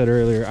like I said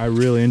earlier, I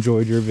really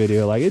enjoyed your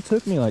video. Like, it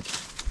took me like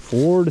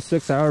 4 to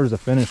 6 hours to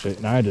finish it,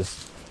 and I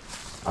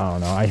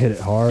don't know, I hit it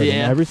hard,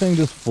 and everything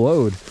just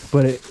flowed.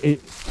 But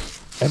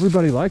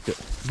everybody liked it.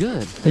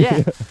 Good.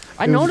 Yeah.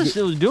 I noticed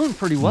it was doing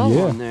pretty well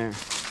on there.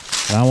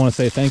 And I want to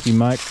say thank you,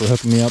 Mike, for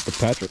hooking me up with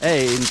Patrick.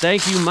 Hey, and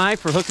thank you, Mike,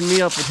 for hooking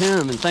me up with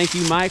him. And thank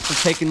you, Mike, for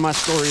taking my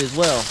story as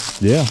well.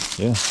 Yeah.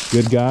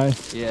 Good guy.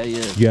 Yeah, he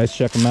is. You guys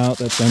check him out.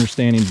 That's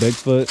Understanding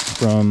Bigfoot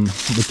from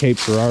the Cape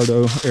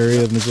Girardeau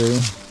area of Missouri.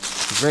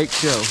 It's a great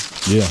show.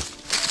 Yeah.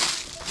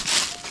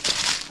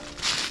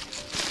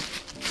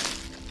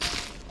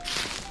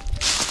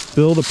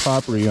 Phil, the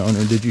property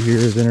owner, did you hear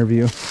his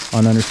interview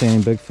on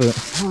Understanding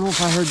Bigfoot? I don't know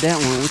if I heard that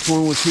one. Which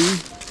one was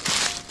he?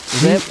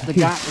 Is that the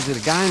guy? Is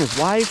it a guy and his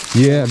wife?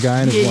 Yeah, a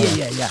guy and his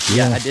wife.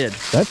 Yeah, I did.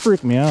 That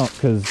freaked me out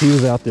because he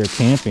was out there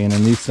camping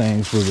and these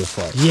things were just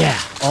like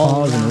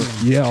all around him.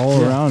 Yeah,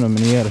 all around him,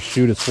 and he had to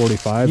shoot his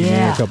 45 at me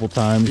a couple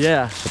times.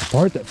 Yeah. But the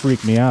part that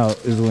freaked me out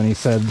is when he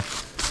said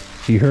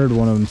he heard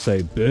one of them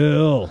say,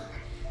 "Bill."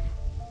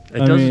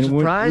 It doesn't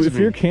surprise me. If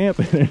you're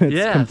camping and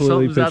it's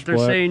completely pitch black. Out there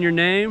saying your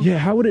name. Yeah,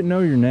 how would it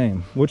know your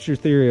name? What's your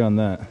theory on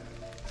that?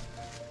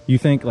 You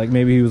think like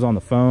maybe he was on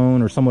the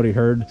phone or somebody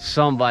heard?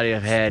 Somebody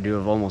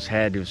almost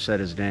had to have said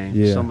his name.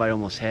 Yeah. Somebody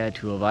almost had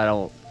to have. I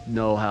don't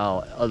know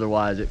how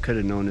otherwise it could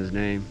have known his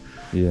name.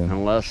 Yeah.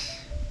 Unless,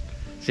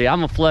 see,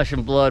 I'm a flesh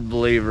and blood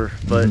believer,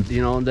 but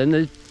you know,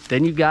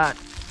 then you got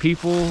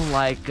people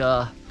like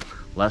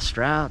Les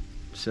Stroud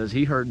says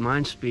he heard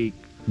mine speak.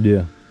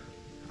 Yeah.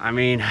 I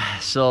mean,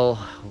 so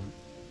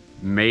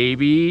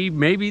maybe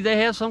they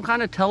have some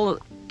kind of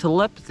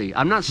telepathy.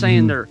 I'm not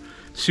saying they're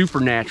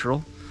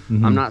supernatural.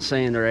 I'm not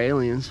saying they're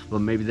aliens, but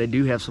maybe they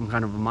do have some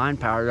kind of a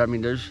mind power. I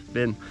mean, there's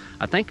been,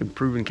 I think,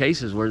 proven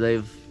cases where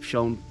they've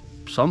shown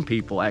some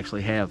people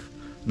actually have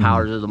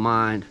powers of the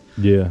mind.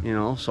 Yeah. You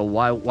know, so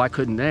why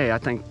couldn't they? I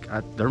think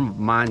their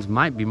minds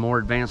might be more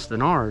advanced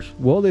than ours.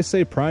 Well, they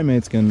say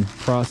primates can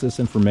process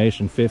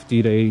information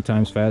 50 to 80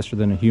 times faster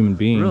than a human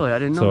being. Really? I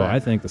didn't know that. So I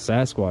think the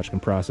Sasquatch can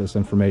process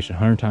information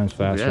 100 times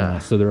faster than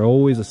us. So they're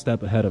always a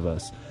step ahead of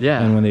us.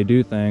 Yeah. And when they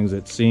do things,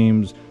 it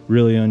seems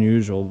really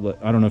unusual. But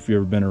I don't know if you've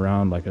ever been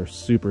around like a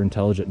super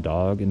intelligent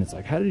dog, and it's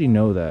like, how did he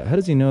know that? How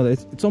does he know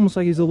that? It's almost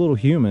like he's a little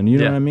human. You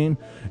know what I mean?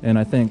 And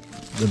I think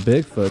the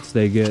Bigfoots,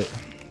 they get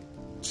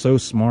so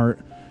smart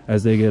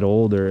as they get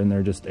older, and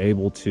they're just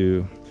able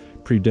to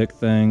predict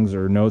things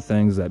or know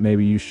things that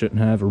maybe you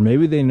shouldn't have, or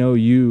maybe they know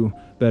you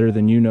better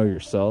than you know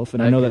yourself.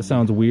 And I know that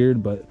sounds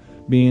weird, but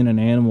being an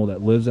animal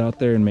that lives out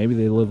there and maybe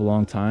they live a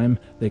long time,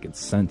 they can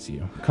sense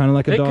you, kind of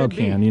like a dog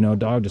can. You know, a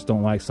dog just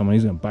don't like someone,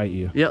 he's gonna bite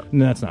you. Yep.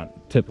 And that's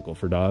not typical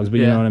for dogs, but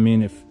you know what I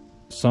mean? If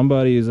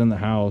somebody is in the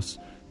house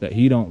that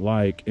he don't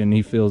like and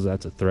he feels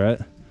that's a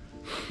threat,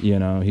 you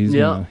know, he's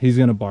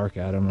gonna bark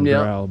at him or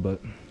growl.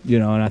 But you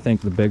know, and I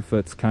think the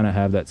Bigfoots kind of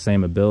have that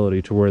same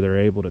ability to where they're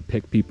able to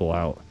pick people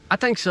out. I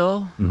think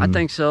so. I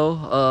think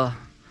so.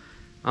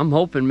 I'm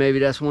hoping maybe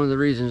that's one of the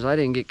reasons I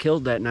didn't get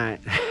killed that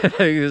night,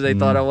 because they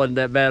thought I wasn't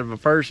that bad of a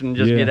person.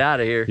 Just get out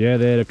of here. Yeah,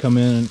 they had to come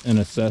in and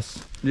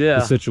assess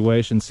the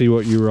situation, see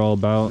what you were all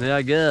about. Yeah,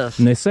 I guess.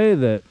 And they say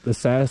that the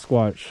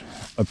Sasquatch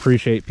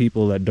appreciate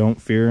people that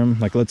don't fear him.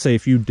 Like, let's say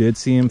if you did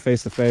see him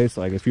face to face,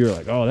 like if you're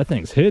like, oh, that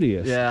thing's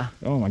hideous. Yeah.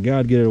 Oh my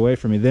God, get it away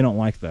from me. They don't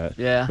like that.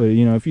 Yeah. But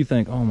you know, if you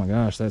think, oh my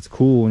gosh, that's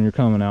cool, when you're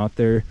coming out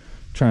there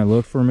trying to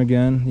look for him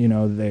again, you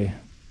know,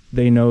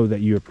 they know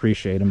that you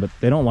appreciate them, but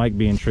they don't like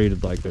being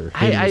treated like they're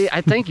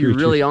I think you're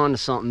really on to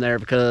something there,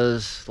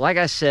 because like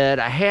I said,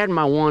 I had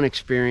my one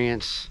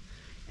experience,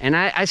 and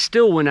I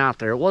still went out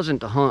there. It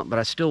wasn't to hunt, but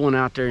I still went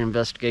out there and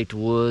investigate the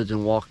woods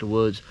and walk the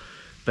woods.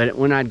 But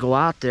when I'd go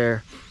out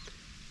there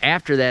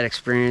after that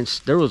experience,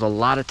 there was a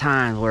lot of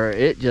times where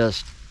it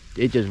just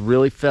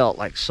really felt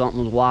like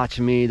something was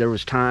watching me. There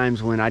was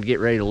times when I'd get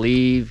ready to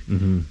leave,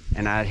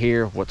 and I'd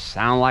hear what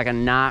sounded like a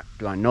knock.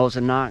 Do I know it's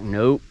a knock?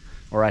 Nope.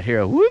 Or I'd hear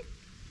a whoop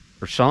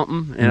or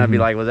something, and I'd be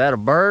like, was that a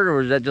bird, or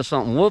was that just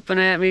something whooping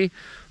at me?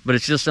 But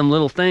it's just some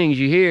little things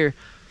you hear,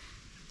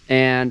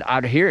 and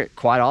I'd hear it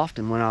quite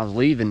often when I was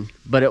leaving,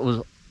 but it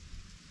was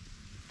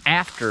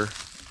after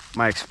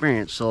my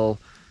experience. So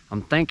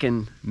I'm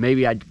thinking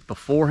maybe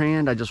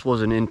beforehand I just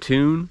wasn't in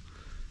tune.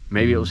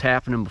 Maybe it was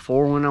happening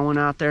before when I went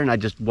out there and I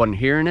just wasn't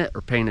hearing it or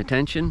paying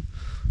attention.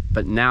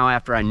 But now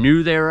after I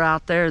knew they were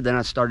out there, then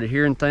I started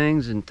hearing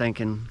things and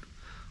thinking,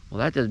 well,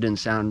 that just didn't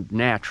sound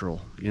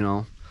natural, you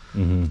know?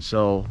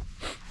 So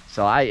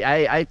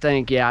I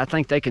think, I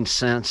think they can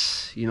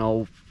sense, you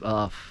know,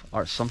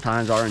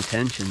 sometimes our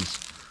intentions,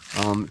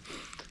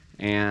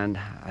 and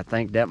I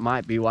think that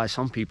might be why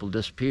some people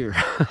disappear.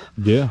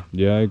 yeah,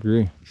 I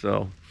agree.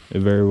 So it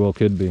very well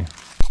could be.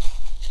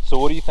 So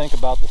what do you think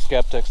about the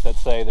skeptics that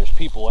say there's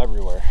people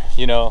everywhere?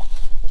 You know,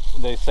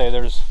 they say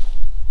there's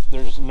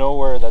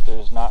nowhere that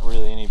there's not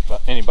really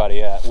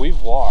anybody at. We've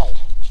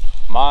walked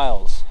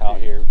miles out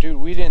here, dude.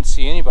 We didn't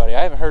see anybody.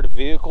 I haven't heard a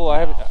vehicle.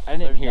 I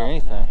didn't hear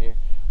anything.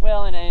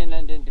 Well,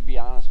 and to be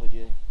honest with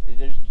you,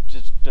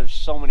 there's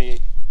so many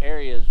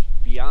areas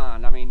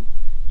beyond. I mean,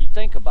 you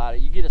think about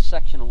it. You get a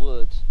section of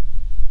woods.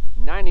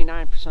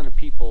 99% of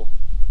people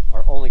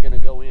are only going to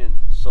go in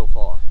so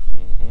far.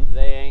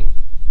 They ain't.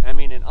 I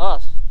mean, in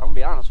us, I'm gonna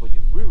be honest with you.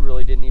 We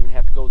really didn't even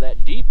have to go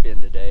that deep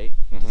in today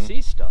to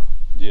see stuff.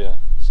 Yeah.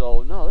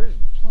 So no, there's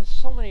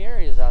so many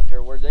areas out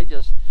there where they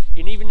just.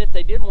 And even if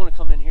they did want to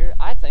come in here,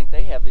 I think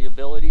they have the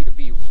ability to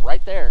be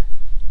right there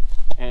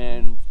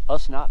and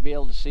us not be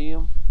able to see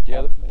them.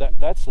 Yeah,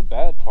 that's the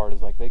bad part,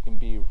 is like they can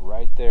be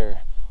right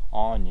there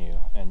on you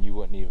and you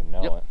wouldn't even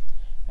know it.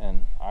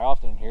 And I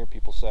often hear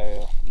people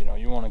say, you know,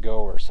 you want to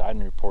go where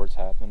sighting reports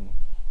happen.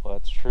 Well,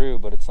 that's true,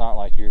 but it's not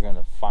like you're going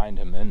to find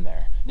him in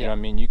there. You know what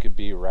I mean? You could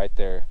be right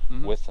there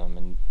with them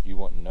and you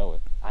wouldn't know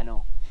it. I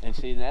know. And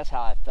see, that's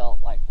how I felt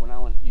like when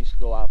I used to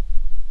go out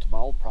to my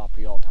old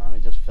property all the time.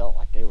 It just felt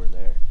like they were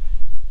there.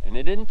 And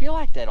it didn't feel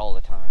like that all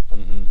the time, but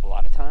a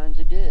lot of times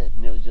it did.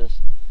 And it was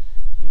just,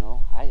 you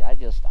know, I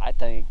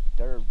think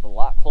they're a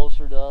lot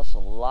closer to us a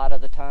lot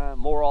of the time,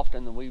 more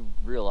often than we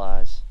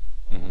realize,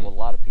 what a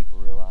lot of people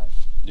realize.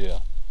 Yeah.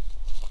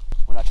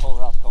 When I told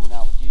her I was coming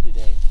out with you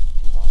today,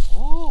 she was like,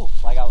 oh,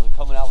 like I was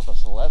coming out with a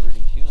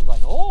celebrity. She was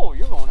like, oh,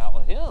 you're going out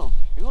with him.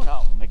 You're going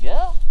out with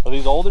Miguel. Are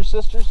these older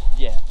sisters?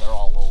 Yeah, they're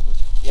all older.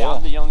 Yeah,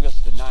 I'm the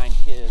youngest of 9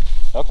 kids.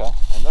 Okay.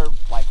 And they're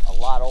like a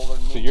lot older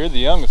than me. So you're the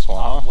youngest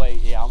one, huh? I'm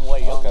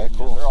way younger than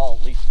them. They're all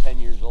at least 10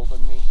 years older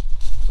than me.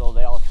 So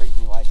they all treat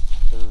me like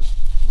their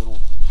little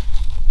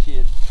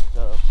kid,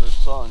 their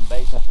son,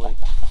 basically.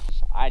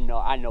 I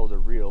know they're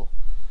real.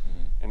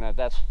 And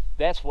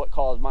that's what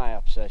caused my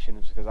obsession,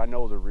 is because I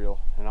know they're real,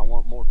 and I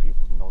want more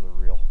people to know they're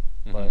real.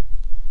 But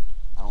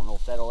I don't know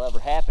if that'll ever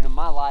happen in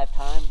my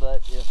lifetime,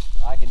 but if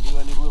I can do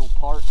any little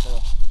part to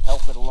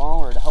help it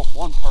along, or to help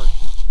one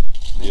person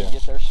maybe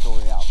get their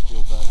story out,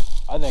 feel better.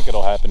 I think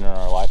it'll happen in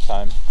our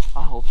lifetime.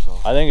 I hope so.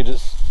 I think it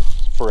just,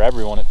 for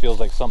everyone, it feels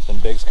like something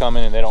big's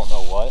coming and they don't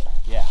know what.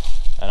 Yeah.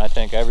 And I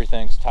think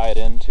everything's tied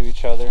into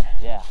each other.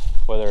 Yeah.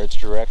 Whether it's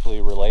directly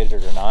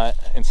related or not,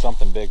 and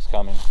something big's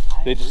coming.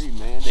 I agree,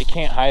 man. They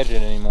can't hide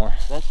it anymore.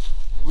 That's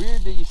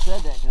weird that you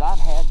said that, because I've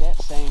had that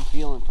same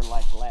feeling for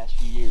like the last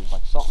few years,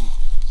 like something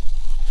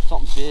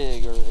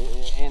big,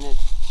 and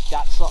it's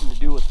got something to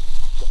do with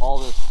all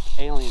this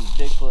alien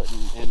Bigfoot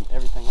and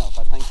everything else.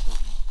 I think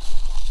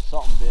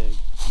something big.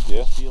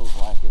 Yeah. It feels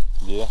like it.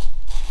 Yeah.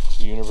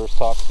 The universe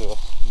talks to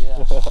us.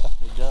 Yeah,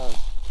 it does.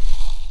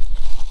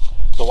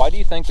 So why do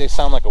you think they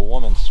sound like a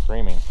woman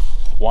screaming?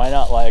 Why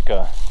not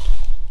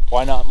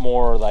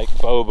more like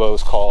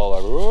Bobo's call?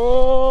 Like,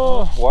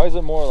 oh, why is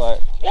it more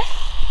like?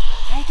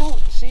 I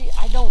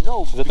don't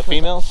know. Is it the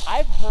females?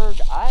 I've heard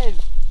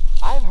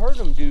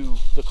them do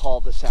the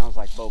call that sounds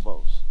like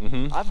Bobo's.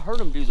 I've heard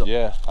them do the.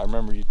 Yeah, I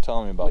remember you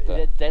telling me about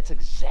that. That's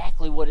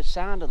exactly what it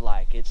sounded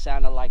like. It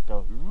sounded like the.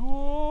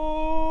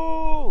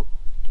 Whoa.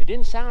 It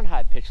didn't sound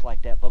high pitched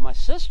like that, but my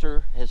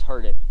sister has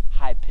heard it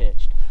high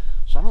pitched.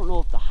 So I don't know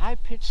if the high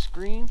pitched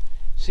scream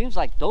seems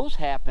like those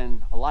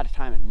happen a lot of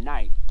time at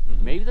night.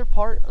 Maybe they're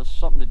part of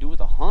something to do with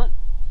a hunt,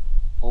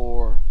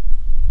 or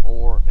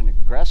an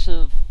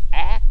aggressive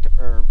act,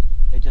 or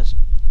it just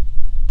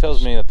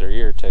tells me that they're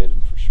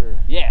irritated for sure.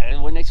 Yeah,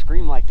 when they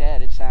scream like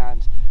that, it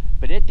sounds.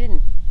 But it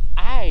didn't.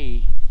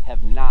 I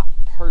have not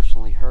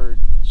personally heard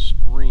a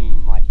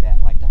scream like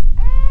that, like the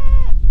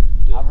ah.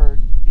 Yeah. I've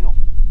heard, you know,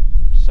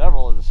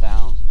 several of the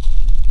sounds,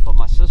 but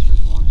my sister's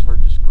one has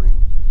heard the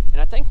scream. And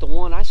I think the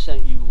one I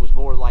sent you was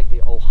more like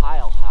the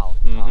Ohio howl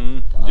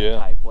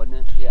type, wasn't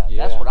it? Yeah,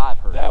 that's what I've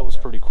heard. That was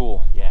pretty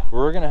cool. Yeah.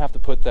 We're going to have to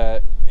put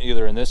that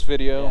either in this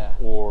video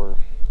or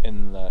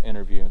in the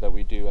interview that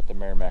we do at the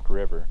Meramec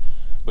River.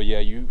 But yeah,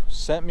 you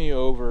sent me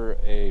over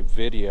a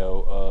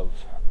video of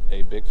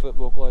a Bigfoot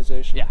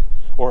vocalization. Yeah.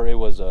 Or it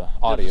was a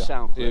audio. It was a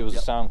sound clip. It was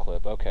a sound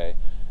clip, okay.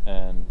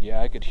 And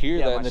yeah, I could hear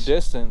that in the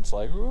distance,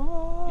 like.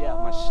 Yeah,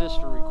 my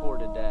sister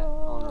recorded that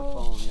on her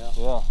phone,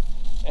 Yeah.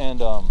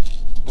 And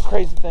the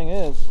crazy thing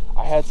is,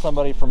 I had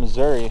somebody from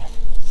Missouri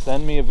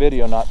send me a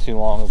video not too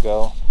long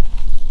ago.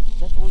 Is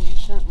that the one you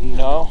sent me?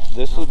 No,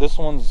 this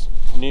one's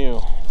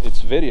new.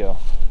 It's video,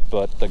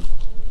 but the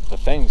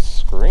thing's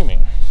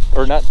screaming,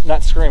 or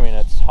not screaming.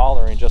 It's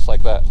hollering just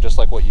like that, just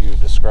like what you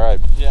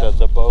described. Yeah.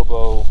 The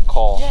Bobo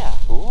call. Yeah.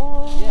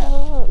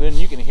 Yeah. Then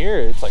you can hear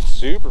it. It's like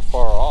super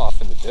far off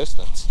in the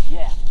distance.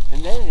 Yeah,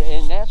 and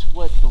that's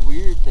what the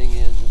weird thing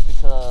is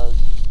because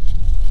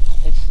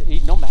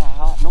it's no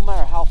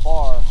matter how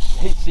far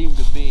they seem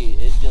to be,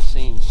 it just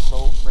seems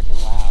so freaking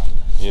loud.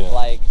 Yeah.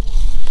 Like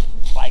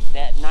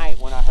that night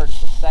when I heard it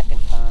the second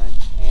time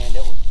and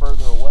it was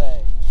further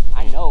away.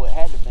 I know it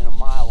had to have been a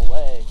mile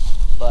away,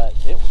 but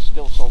it was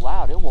still so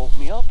loud it woke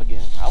me up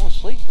again. I was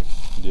sleeping.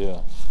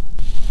 Yeah.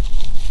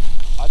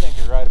 I think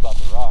you're right about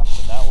the rocks,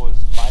 and that was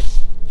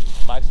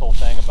Mike's whole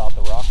thing about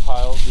the rock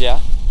piles. Yeah.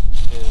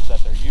 Is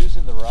that they're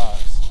using the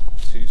rocks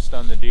to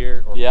stun the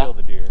deer or kill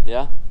the deer.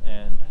 Yeah.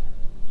 And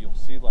you'll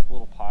see like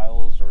little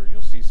piles, or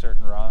you'll see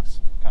certain rocks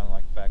kind of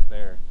like back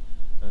there.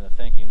 And the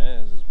thinking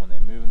is when they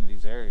move into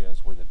these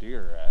areas where the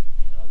deer are at,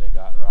 you know, they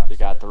got rocks. They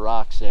got the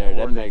rocks there.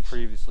 Or they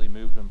previously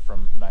moved them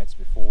from nights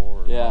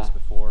before or months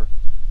before.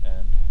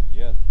 And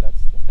yeah,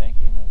 that's the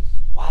thinking is.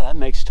 Wow, that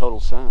makes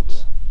total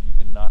sense. Yeah, you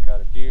can knock out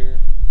a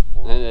deer.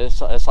 And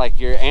it's like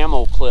your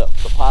ammo clip.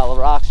 The pile of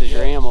rocks is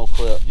your ammo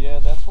clip. Yeah,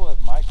 that's what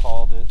Mike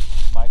called it.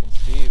 Mike and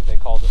Steve, they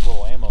called it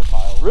little ammo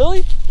piles.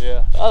 Really?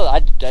 Yeah. Oh, I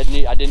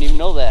didn't even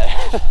know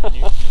that. And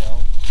you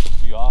know,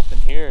 you often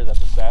hear that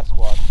the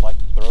Sasquatch like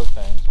to throw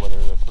things, whether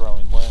they're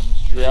throwing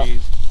limbs,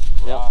 trees,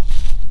 rocks.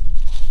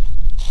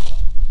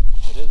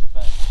 It is a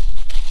thing.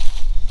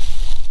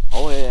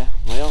 Oh yeah.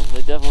 Well,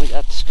 they definitely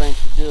got the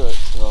strength to do it.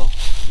 So.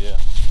 Yeah.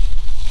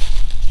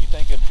 Do you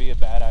think it'd be a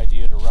bad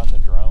idea to run the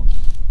drone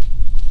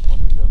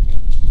when we go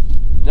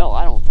camping? No,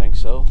 I don't think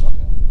so.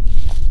 Okay.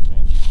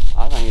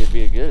 I think it'd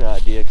be a good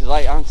idea because,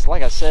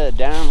 like I said,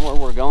 down where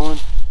we're going,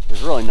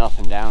 there's really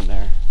nothing down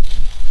there.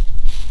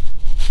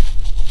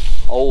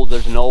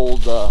 There's an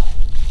old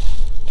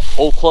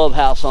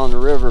clubhouse on the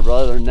river, but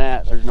other than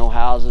that, there's no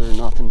houses or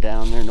nothing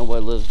down there.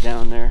 Nobody lives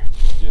down there.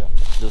 Yeah.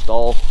 Just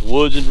all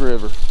woods and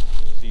river.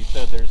 So you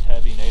said there's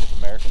heavy Native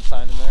American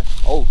sign in there?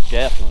 Oh,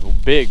 definitely.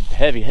 Big,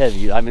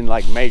 heavy. I mean,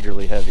 like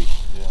majorly heavy.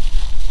 Yeah.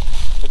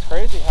 It's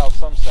crazy how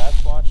some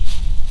Sasquatch,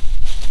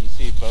 you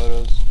see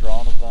photos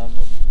drawn of them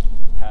with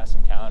past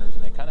encounters,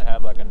 and they kind of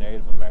have like a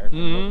Native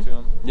American look to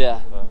them.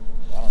 Yeah. But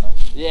I don't know.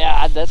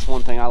 Yeah, that's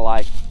one thing I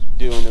like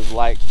doing, is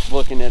like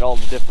looking at all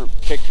the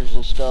different pictures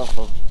and stuff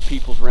of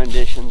people's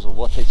renditions of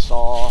what they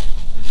saw.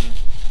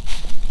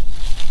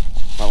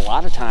 But a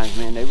lot of times,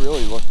 man, they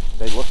look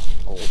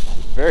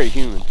very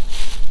human.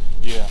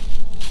 Yeah.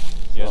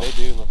 Yeah, they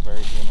do look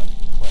very human.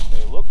 Like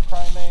they look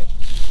primate,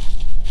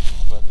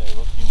 but they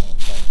look human at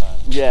the same time.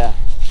 Yeah.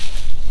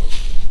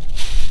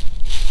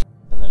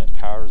 And then it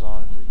powers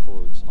on and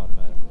records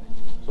automatically.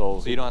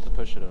 So you don't have to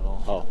push it at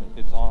all. Oh.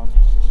 It's on.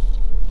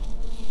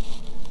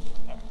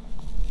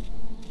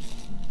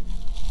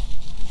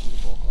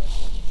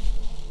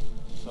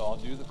 So I'll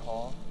do the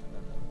call, and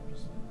then we'll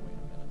just wait a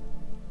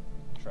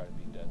minute. Try to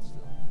be dead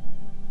still.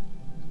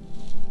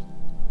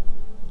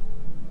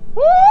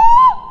 Woo!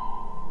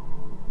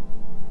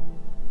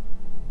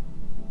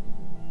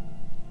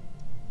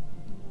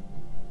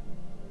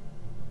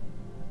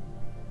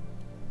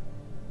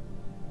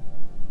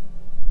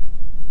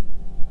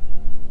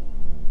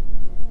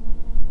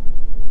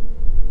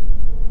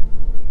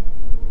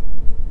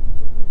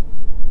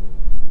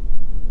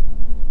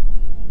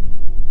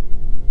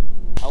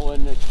 I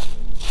wouldn't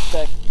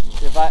expect,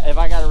 if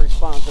I got a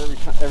response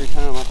every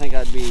time, I think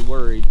I'd be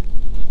worried.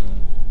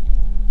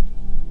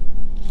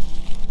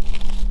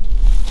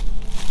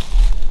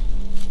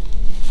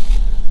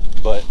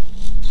 But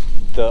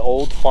the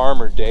old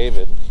farmer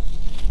David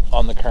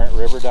on the Current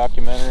River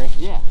documentary,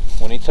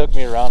 when he took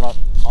me around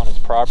on his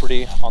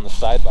property on the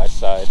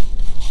side-by-side,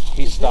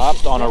 he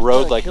stopped on a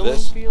road like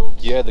this.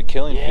 Yeah, the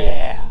killing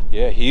field.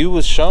 Yeah, he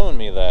was showing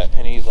me that,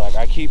 and he's like,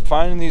 I keep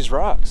finding these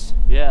rocks.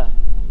 Yeah.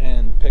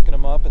 and picking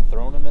them up and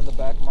throwing them in the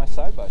back of my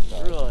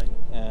side-by-side. Really?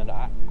 And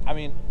I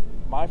mean,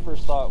 my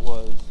first thought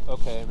was,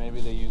 okay,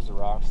 maybe they use the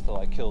rocks to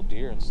like kill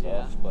deer and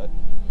stuff, but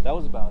that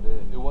was about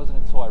it. It wasn't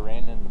until I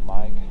ran into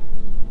Mike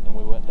and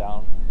we went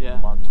down to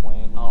Mark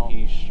Twain and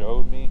he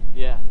showed me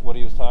what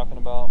he was talking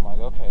about. I'm like,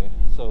 okay,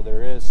 so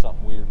there is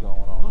something weird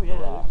going on with the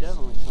rocks. There's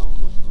definitely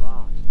something with the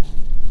rocks, man.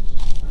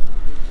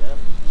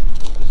 Definitely.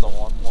 I just don't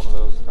want one of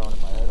those thrown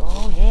at my head.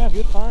 Oh yeah,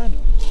 good find.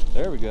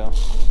 There we go.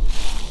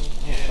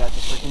 Yeah. It's like a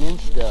freaking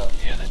instep.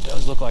 Yeah, that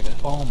does look like a,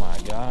 oh my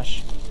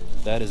gosh.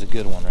 That is a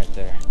good one right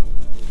there.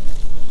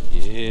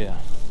 Yeah.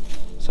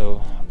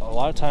 So a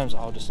lot of times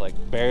I'll just like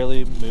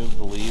barely move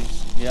the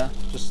leaves. Yeah.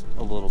 Just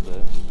a little bit.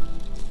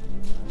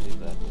 I'll leave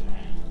that there.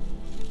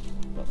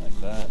 But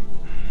like that.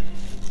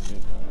 Do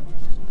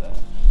that.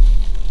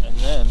 And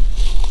then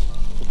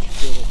put your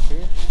foot up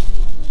here.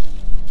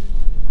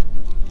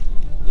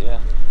 Yeah.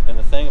 And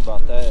the thing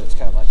about that, it's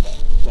kind of like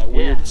that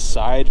weird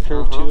side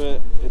curve to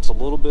it. It's a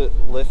little bit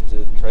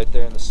lifted right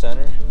there in the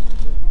center.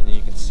 And then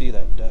you can see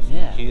that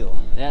definite heel.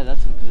 Yeah,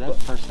 that's the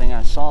first thing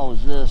I saw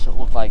was this. It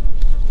looked like.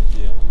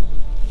 Yeah.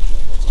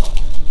 That's odd.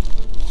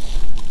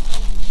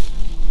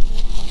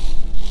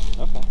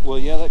 Okay. Well,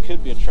 yeah, that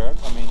could be a track.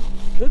 I mean.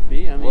 Could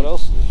be. I mean. What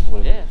else?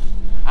 Yeah.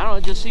 I don't know.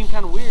 It just seemed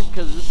kind of weird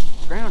because this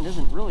ground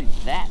isn't really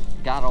that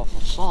god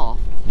awful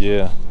soft.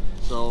 Yeah.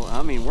 So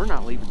I mean, we're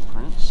not leaving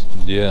prints.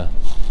 Yeah.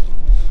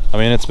 I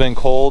mean, it's been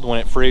cold when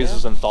it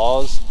freezes and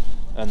thaws,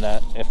 and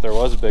that if there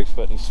was a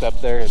Bigfoot and he stepped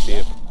there, it'd be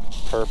a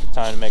perfect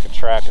time to make a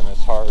track in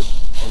this hard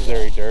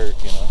Missouri dirt,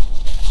 you know.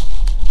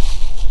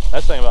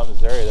 That's the thing about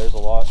Missouri, there's a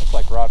lot, it's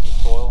like rocky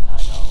soil.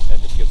 I know.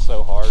 And it just gets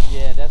so hard.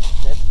 Yeah, that's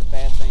the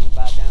bad thing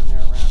about down there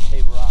around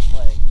Table Rock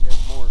Lake. There's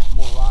more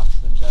rocks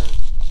than dirt.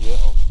 Yeah.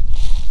 So,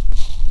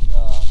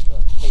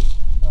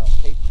 the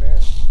Cape Fair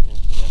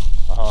incident.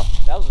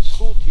 That was a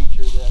school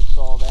teacher that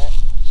saw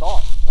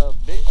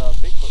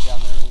Bigfoot down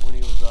there when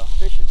he was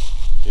fishing.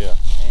 Yeah.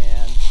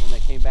 And when they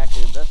came back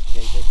to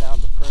investigate, they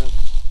found the prints.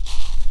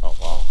 Oh,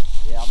 wow.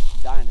 Yeah, I'm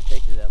dying to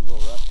take you to that little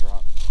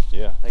restaurant.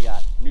 Yeah. They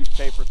got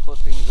newspaper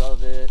clippings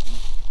of it, and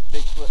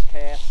Bigfoot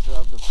casts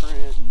of the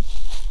print, and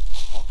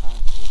all kinds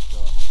of cool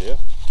stuff. Yeah.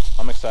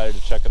 I'm excited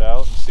to check it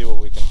out and see what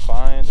we can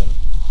find, and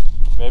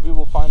maybe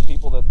we'll find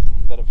people that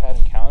have had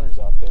encounters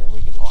out there, and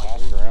we can just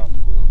ask around.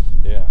 We will.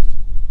 Yeah.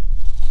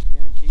 I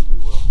guarantee we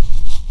will.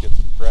 Get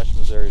some fresh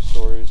Missouri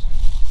stories.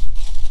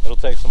 It'll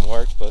take some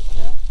work, but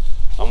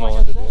I'm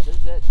willing to do it.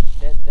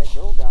 There's that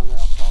girl down there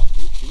I'll talk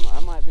to. I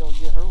might be able to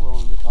get her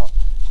willing to talk.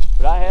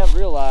 But I have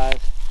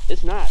realized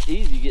it's not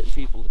easy getting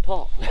people to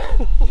talk.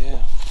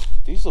 Yeah.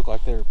 These look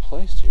like they were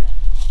placed here.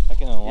 Like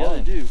in a line. Yeah,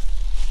 they do.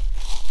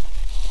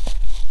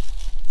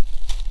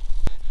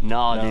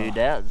 No, dude,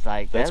 that's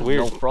like, that's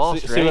weird. No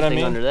frost or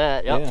anything under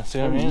that. Yep. Yeah, see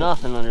what I mean?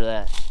 Nothing under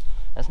that.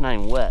 That's not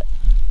even wet.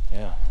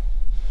 Yeah.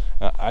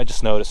 I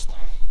just noticed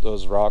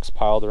those rocks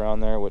piled around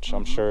there, which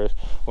I'm sure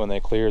when they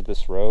cleared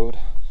this road.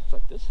 It's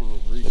like this thing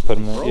was recently put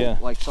them in,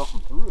 broke, like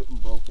something threw it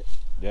and broke it.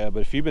 Yeah,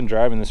 but if you've been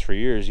driving this for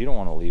years, you don't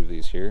want to leave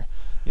these here.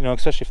 You know,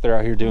 especially if they're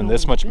out here doing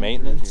this much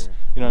maintenance.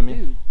 You know what I mean?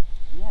 Dude,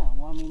 yeah,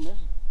 well, I mean, there's...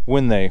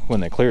 When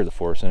they clear the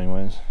forest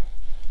anyways.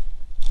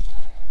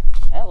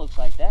 That looks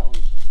like that looks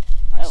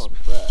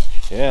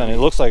fresh. Yeah, and it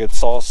looks like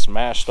it's all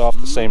smashed off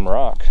the same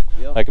rock.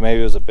 Yep. Like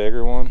maybe it was a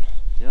bigger one.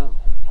 Yeah.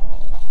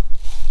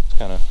 I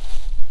don't know.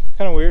 It's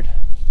kind of weird.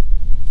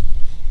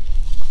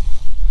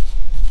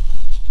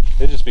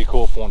 It'd just be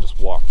cool if one just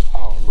walked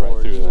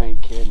right through you that.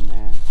 Ain't kidding,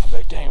 man. I'd be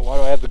like, dang it, why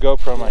do I have the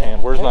GoPro in my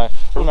hand? Where's my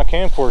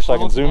camcorder so I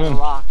can zoom in?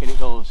 Rock and it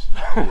goes.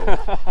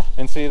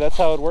 And see, that's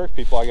how it worked,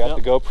 people. I got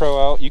the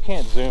GoPro out. You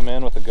can't zoom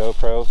in with the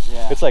GoPro.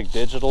 Yeah. It's like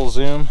digital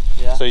zoom.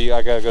 Yeah. So I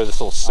gotta go to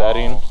this little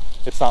setting.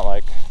 It's not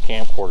like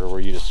camcorder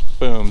where you just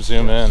boom,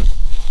 zoom in.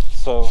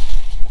 So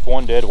if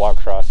one did walk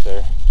across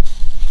there,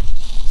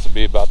 this would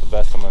be about the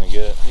best I'm gonna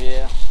get.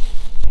 Yeah.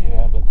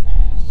 Yeah, but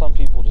some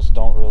people just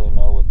don't really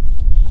know what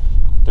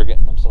they're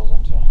getting themselves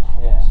into.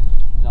 Yeah.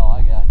 No,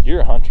 I got you.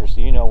 You're a hunter, so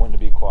you know when to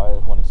be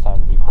quiet, when it's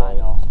time to be quiet. I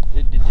know.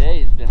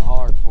 Today has been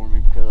hard for me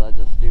because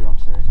I'm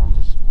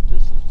serious.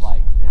 This is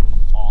like been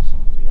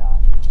awesome to be out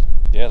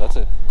here. Yeah, that's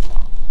it.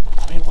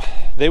 I mean,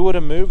 they would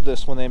have moved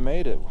this when they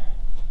made it.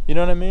 You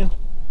know what I mean?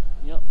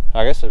 Yep.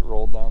 I guess it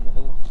rolled down the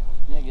hill.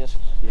 Yeah, I guess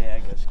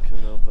it could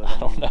have, but I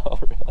don't know,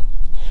 really.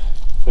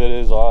 It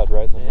is odd,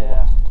 right in the middle.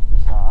 Yeah,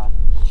 it's odd.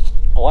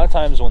 A lot of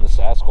times when the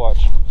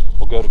Sasquatch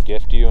will go to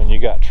gift you and you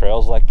got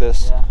trails like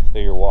this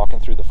that you're walking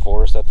through the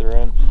forest that they're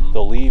in,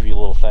 they'll leave you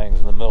little things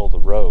in the middle of the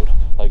road,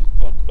 like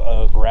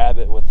a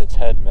rabbit with its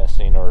head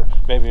missing, or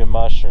maybe a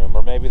mushroom,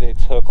 or maybe they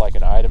took like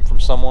an item from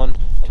someone.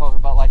 Talking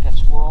about like that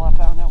squirrel I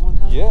found that one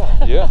time?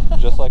 Yeah,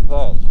 just like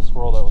that, the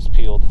squirrel that was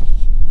peeled.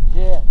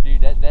 Yeah,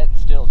 dude, that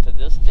still, to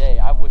this day,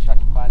 I wish I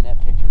could find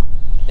that picture.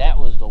 That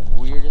was the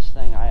weirdest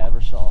thing I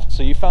ever saw.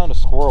 So you found a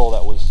squirrel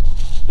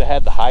that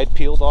had the hide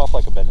peeled off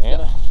like a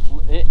banana?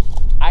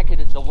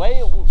 The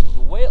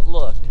way it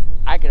looked,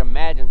 I could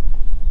imagine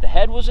the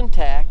head was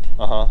intact.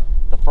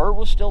 The fur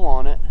was still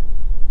on it,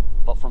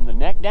 but from the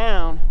neck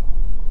down,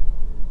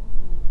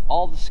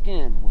 all the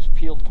skin was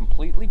peeled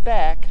completely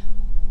back,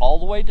 all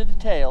the way to the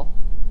tail,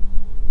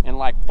 and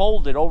like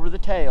folded over the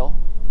tail.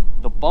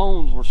 The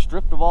bones were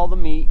stripped of all the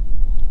meat,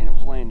 and it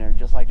was laying there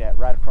just like that,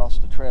 right across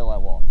the trail I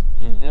walked.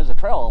 And it was a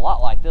trail a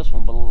lot like this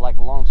one, but like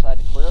alongside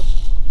the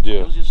cliffs. Yeah.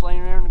 It was just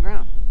laying there on the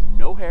ground.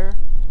 No hair,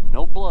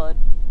 no blood,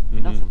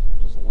 nothing.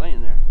 Just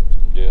laying there.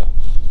 Yeah.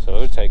 So it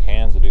would take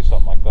hands to do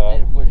something like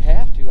that. It would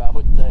have to, I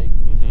would think.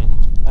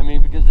 I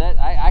mean, because that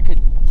I could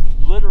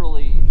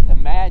literally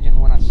imagine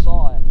when I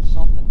saw it,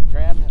 something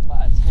grabbing it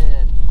by its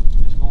head,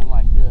 just going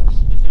like this,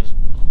 just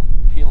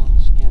peeling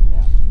the skin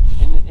down.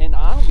 And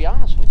I'm gonna be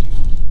honest with you,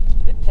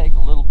 it'd take a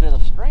little bit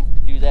of strength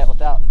to do that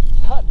without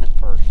cutting it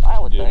first, I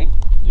would think.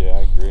 Yeah, I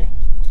agree.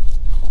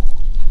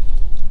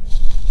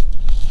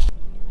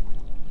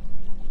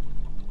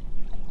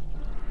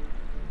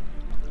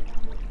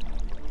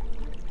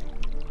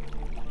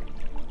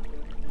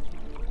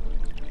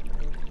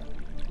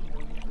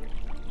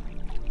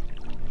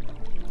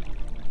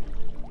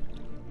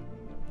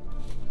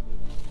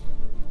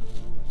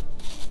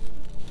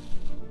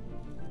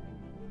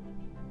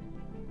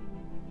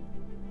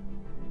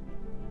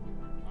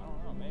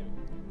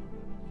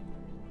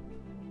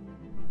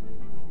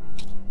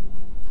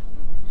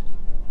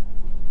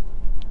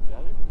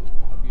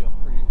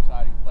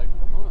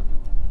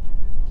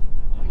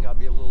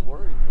 Be a little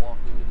worried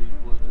walking into these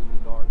woods in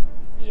the dark.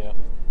 Yeah.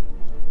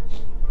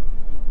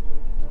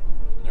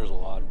 There's a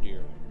lot of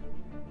deer.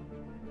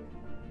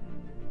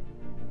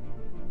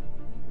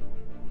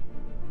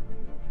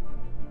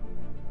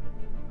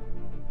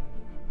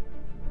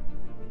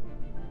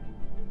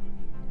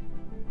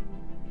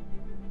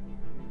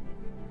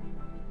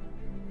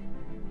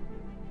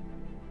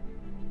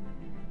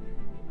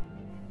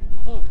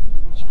 Look,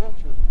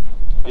 structure.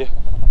 Yeah.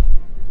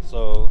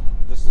 So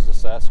this is a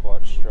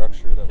Sasquatch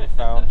structure that we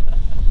found,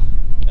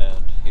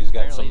 and he's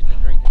got Apparently he's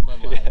been drinking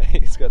Bud Light. Yeah,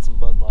 he's got some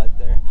Bud Light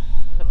there.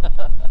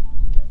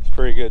 It's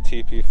pretty good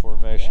TP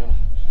formation.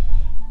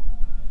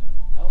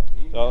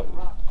 Yeah.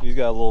 He's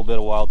got a little bit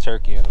of wild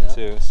turkey in him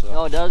too. So.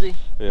 Oh, does he?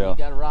 Yeah. He's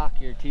got a rock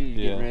here too. He's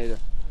getting ready to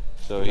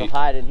so he'll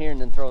hide in here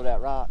and then throw that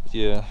rock.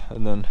 Yeah,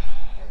 and then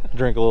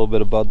drink a little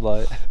bit of Bud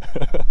Light.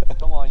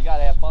 Come on, you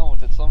gotta have fun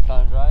with it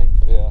sometimes, right?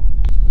 Yeah.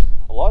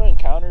 A lot of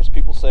encounters,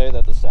 people say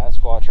that the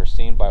Sasquatch are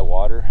seen by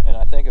water, and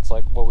I think it's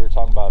like what we were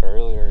talking about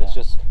earlier. It's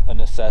just a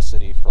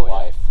necessity for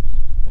life.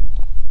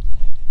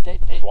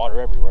 There's water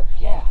everywhere.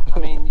 Yeah, I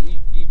mean,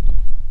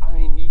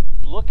 you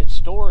look at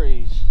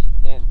stories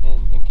and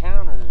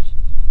encounters,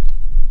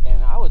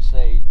 and I would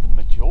say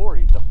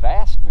the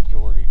vast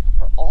majority,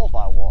 are all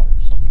by water,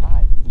 some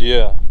type.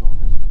 Yeah.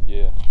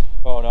 Yeah.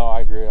 Oh no,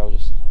 I agree. I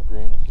was just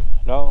agreeing with you.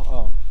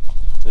 No,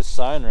 this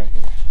sign right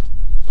here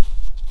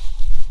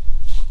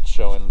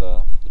showing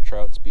the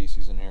trout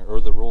species in here, or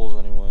the rules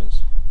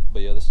anyways.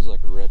 But yeah, this is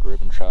like a red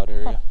ribbon trout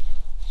area.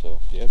 So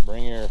yeah,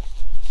 bring your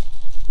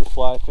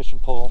fly fishing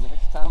pole.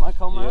 Next time I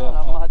come out,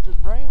 I might just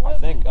bring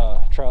with me. I think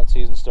trout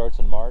season starts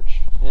in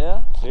March.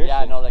 Yeah? Seriously. Yeah,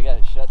 I know they got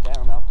it shut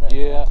down out there.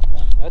 Yeah,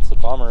 that's the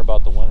bummer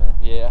about the winter.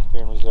 Yeah.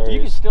 Here in Missouri.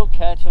 You can still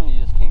catch them,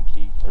 you just can't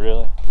keep them.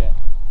 Really? Yeah.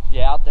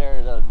 Yeah, out there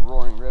at the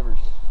roaring rivers,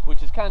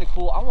 which is kind of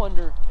cool. I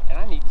wonder, and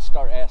I need to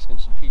start asking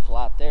some people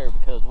out there,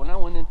 because when I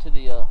went into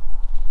the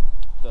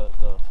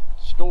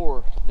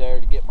store there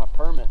to get my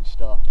permit and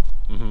stuff,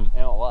 and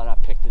I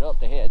picked it up,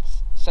 they had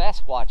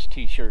Sasquatch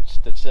t-shirts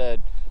that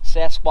said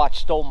Sasquatch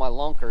stole my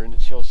lunker, and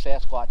it shows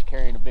Sasquatch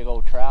carrying a big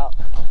old trout.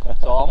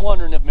 So I'm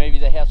wondering if maybe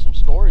they have some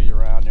stories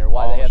around there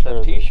why they have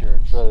them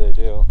t-shirts. I'm sure they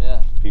do.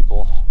 Yeah.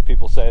 People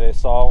say they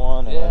saw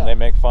one, and then they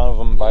make fun of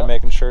them by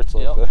making shirts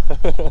like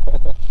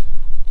that.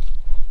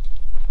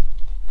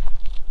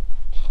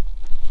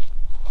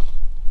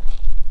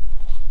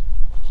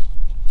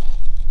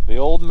 The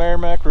old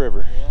Meramec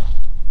River. Yeah.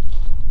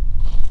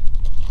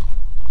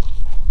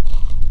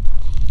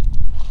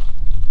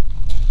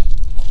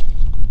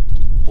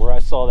 Where I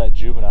saw that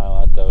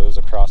juvenile at, though, it was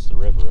across the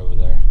river over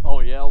there. Oh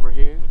yeah, over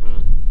here?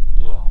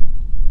 Yeah.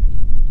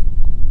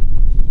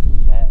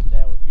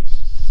 That would be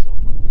so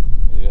cool.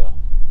 Yeah.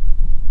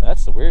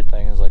 That's the weird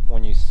thing, is like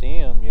when you see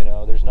them, you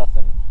know, there's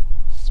nothing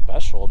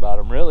special about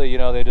them really. You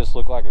know, they just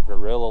look like a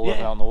gorilla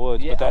living out in the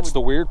woods. But that's the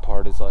weird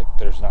part, is like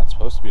there's not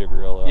supposed to be a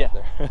gorilla out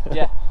there.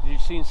 Yeah,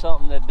 you've seen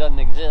something that doesn't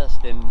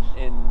exist and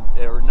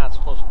or not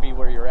supposed to be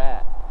where you're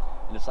at,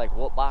 and it's like,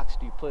 what box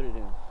do you put it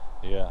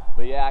in? Yeah.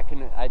 But yeah,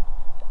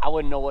 I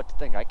wouldn't know what to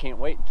think. I can't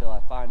wait until I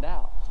find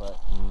out. But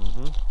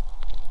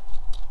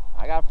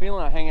I got a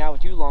feeling I hang out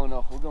with you long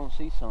enough, we're gonna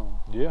see something.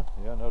 Yeah,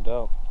 no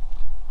doubt.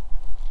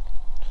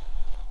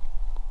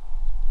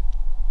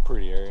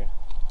 Pretty area.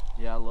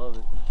 Yeah, I love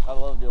it. I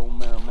love the old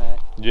Meramec.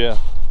 Yeah.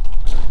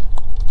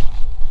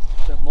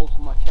 Spent most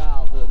of my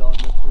childhood on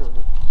this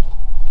river.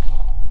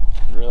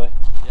 Really?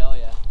 Yeah, oh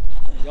yeah.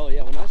 Oh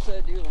yeah, when I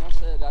said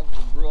I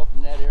grew up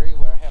in that area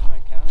where I had my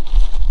encounter,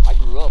 I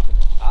grew up in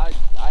it.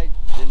 I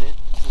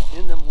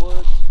in them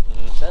woods,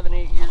 7,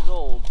 8 years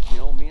old. You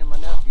know, me and my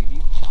nephew,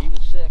 he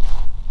was 6.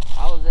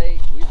 I was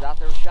 8. We was out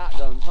there with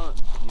shotguns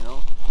hunting, you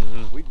know.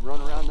 We'd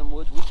run around them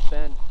woods. We'd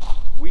spend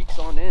weeks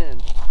on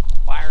end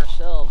by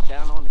ourselves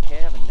down on the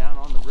cabin, down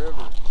on the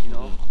river, you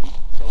know.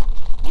 So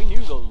we knew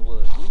those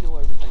woods. We knew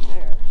everything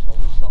there. So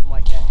when something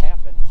like that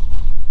happened,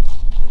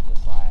 they're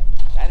just like,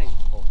 that ain't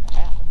supposed to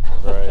happen.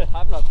 Right.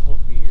 I'm not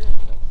supposed to be hearing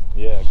this.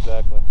 Yeah,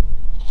 exactly.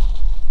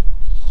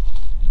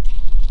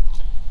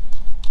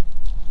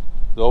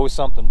 There's always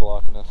something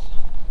blocking us.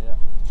 Yeah.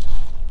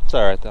 It's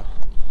all right though.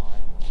 Oh, I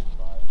ain't worried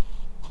about it.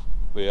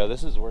 But yeah,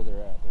 this is where they're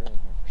at. They're in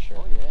here for sure.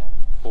 Oh yeah.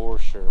 For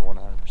sure,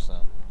 100%.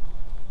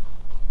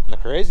 And the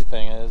crazy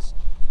thing is,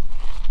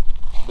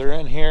 they're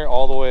in here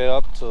all the way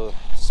up to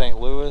St.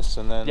 Louis,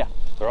 and then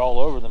they're all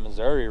over the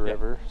Missouri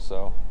River.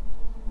 So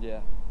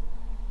Yeah.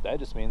 that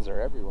just means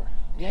they're everywhere.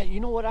 Yeah, you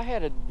know what? I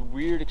had a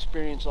weird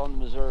experience on the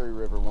Missouri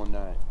River one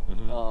night.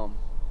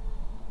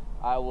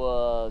 I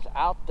was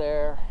out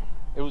there.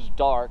 It was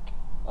dark.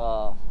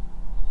 I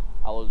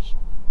was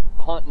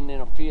hunting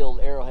in a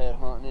field, arrowhead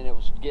hunting, and it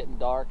was getting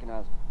dark, and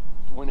I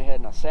went ahead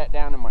and I sat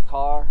down in my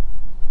car,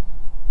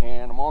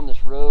 and I'm on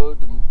this road.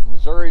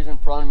 Missouri's in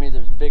front of me.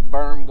 There's a big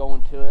berm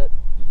going to it,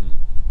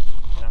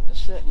 and I'm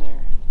just sitting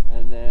there.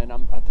 And then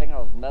I think I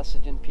was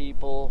messaging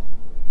people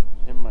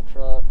in my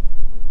truck,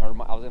 or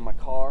I was in my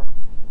car,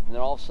 and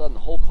then all of a sudden the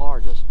whole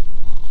car just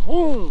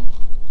boom,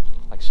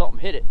 like something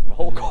hit it. The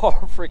whole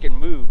car freaking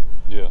moved.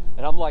 Yeah.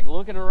 And I'm like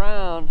looking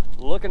around.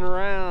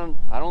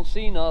 I don't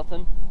see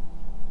nothing.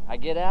 I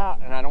get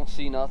out and I don't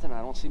see nothing.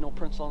 I don't see no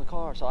prints on the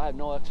car, so I have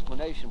no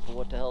explanation for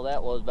what the hell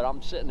that was. But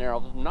I'm sitting there. I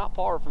was not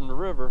far from the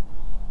river,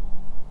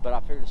 but I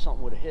figured if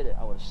something would have hit it,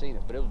 I would have seen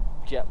it. But it was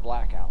jet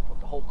black out.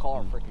 But the whole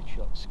car freaking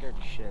shook. Scared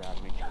the shit out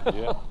of me.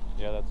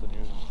 Yeah, that's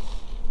unusual.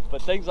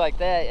 But things like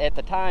that, at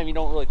the time, you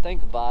don't really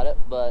think about it.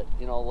 But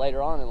you know,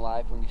 later on in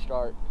life, when you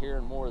start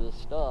hearing more of this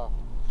stuff,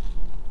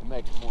 it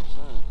makes more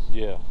sense.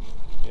 Yeah,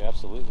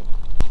 absolutely.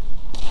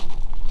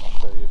 I'll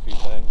show you a few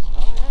things.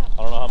 Oh yeah.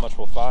 I don't know how much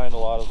we'll find. A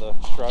lot of the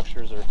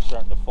structures are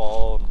starting to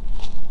fall and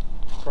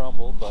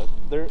crumble, but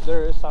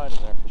there is sign in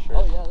there for sure.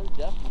 Oh yeah, there's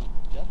definitely.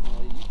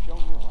 You've shown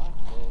me a lot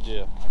today.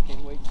 Yeah. I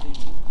can't wait to see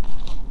you.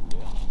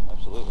 Yeah,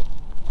 absolutely.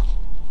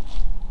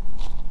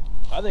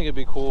 I think it'd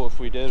be cool if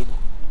we did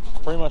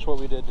pretty much what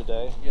we did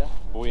today. Yeah.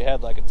 But we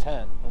had like a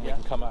tent, and we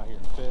can come out here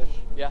and fish.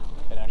 Yeah.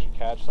 And actually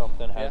catch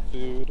something, have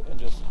food, and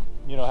just,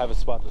 you know, have a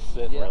spot to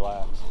sit and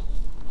relax.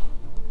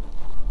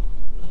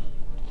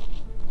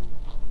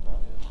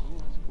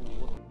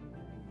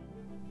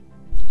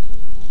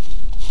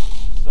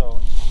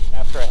 So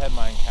after I had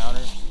my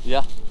encounters,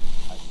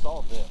 I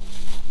saw this.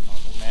 I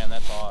was like, man,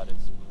 that's odd.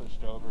 It's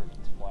pushed over and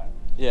it's flat.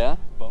 Yeah.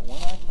 But when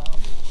I found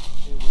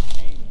it, it was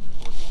aiming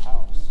towards the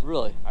house.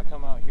 Really? I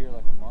come out here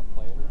like a month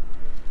later,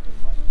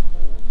 it's like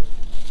cold,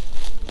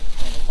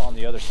 and it's on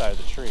the other side of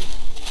the tree.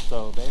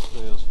 So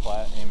basically it was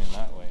flat aiming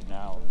that way.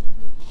 Now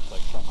it's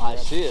like something. I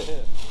see it.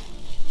 Tip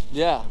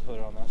Yeah. and put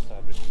it on that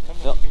side. But if you come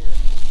over here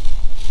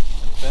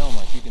and film,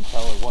 like you can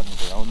tell it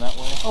wasn't grown that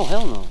way. Oh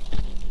hell no.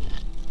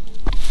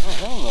 Oh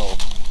hell no.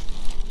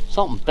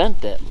 Something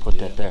bent that and put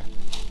that there.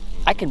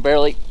 I can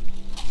barely.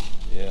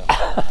 Yeah.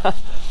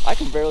 I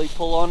can barely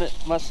pull on it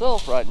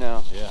myself right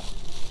now. Yeah.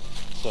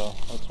 So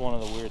that's one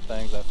of the weird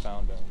things I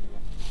found out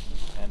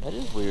here. And that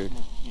is weird.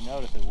 You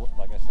notice it,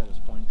 like I said, it's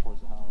pointing towards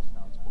the house.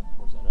 Now it's pointing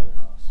towards that other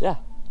house. Yeah.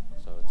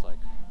 So it's like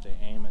they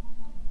aim it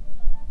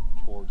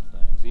towards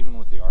things, even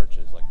with the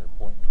arches, like they're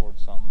pointing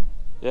towards something.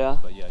 Yeah.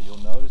 But yeah,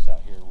 you'll notice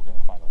out here we're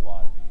gonna find a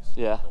lot of these.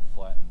 Yeah. They'll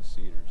flatten the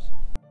cedars.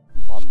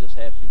 I'm just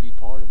happy to be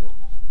part of it.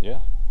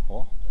 Yeah.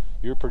 Well,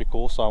 you were pretty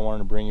cool, so I wanted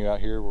to bring you out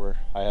here where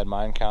I had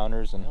my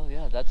encounters. And oh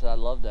yeah, I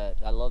love that.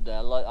 I love that.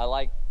 I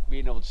like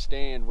being able to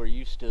stand where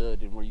you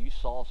stood and where you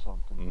saw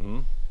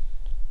something.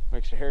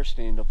 Makes the hair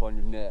stand up on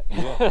your neck.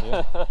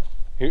 Yeah.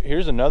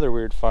 Here's another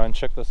weird find.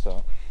 Check this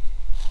out.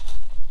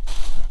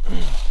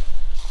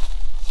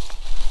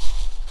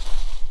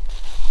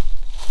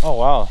 Oh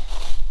wow,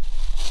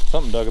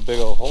 something dug a big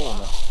old hole in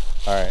there.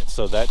 All right,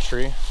 so that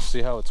tree,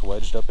 see how it's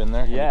wedged up in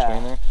there, in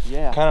between there?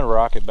 Yeah. Kind of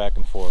rock it back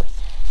and forth.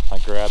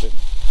 Like grab it.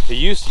 It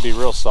used to be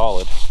real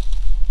solid.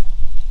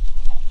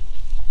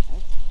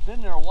 It's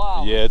been there a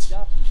while. Yeah, it's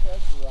got some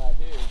pressure right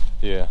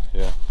here.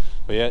 Yeah.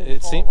 But yeah,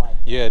 it seems.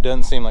 Yeah, it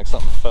doesn't seem like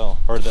something fell,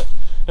 or that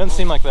it doesn't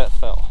seem like that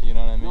fell. You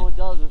know what I mean? No, it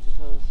doesn't,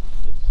 because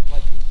it's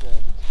like you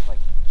said, it's like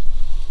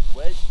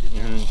wedged in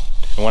there.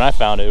 And when I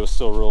found it, it was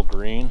still real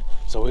green,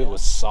 so it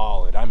was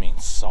solid. I mean,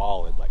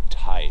 solid, like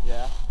tight.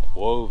 Yeah. Like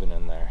woven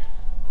in there.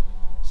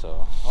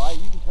 So. Well,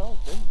 you can tell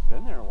it's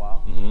been there a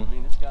while. I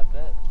mean, it's got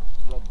that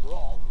rubbed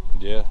raw.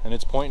 Yeah, and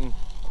it's pointing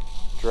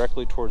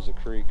directly towards the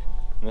creek,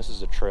 and this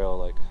is a trail,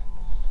 like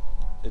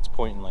it's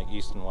pointing like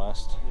east and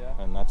west.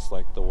 Yeah. And that's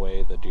like the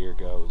way the deer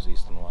goes,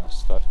 east and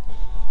west.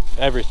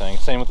 Everything.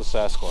 Same with the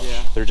Sasquatch.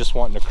 Yeah. They're just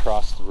wanting to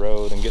cross the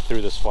road and get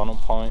through this funnel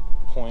point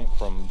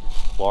from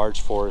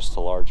large forest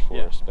to large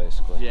forest,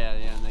 basically. Yeah,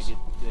 and they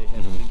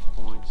have pinch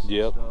points.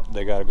 Yep. And stuff.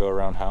 They got to go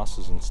around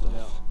houses and stuff.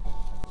 Yeah.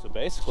 So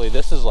basically,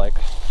 this is like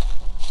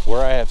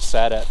where I have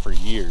sat at for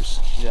years.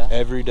 Yeah.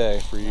 Every day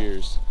for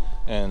years.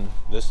 And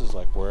this is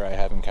like where I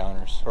have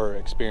encounters or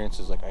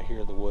experiences. Like I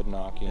hear the wood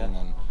knocking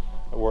and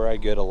where I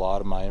get a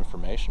lot of my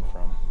information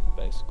from.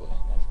 basically.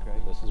 That's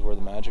crazy. This is where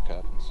the magic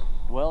happens.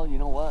 Well, you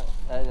know what?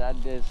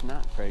 It's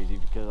not crazy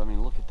because, I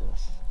mean, look at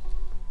this.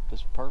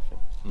 This is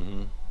perfect.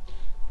 Mm-hmm.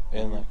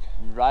 And like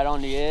right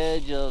on the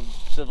edge of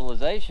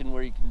civilization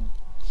where you can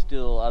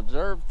still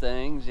observe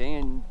things,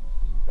 and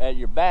at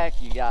your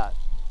back you got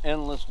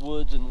endless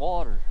woods and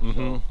water.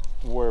 mm-hmm.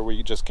 Where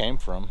we just came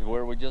from.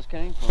 Where we just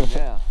came from,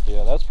 yeah.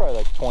 Yeah, that's probably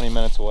like 20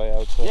 minutes away, I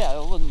would say. Yeah,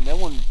 that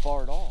wasn't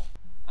far at all.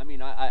 I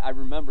mean, I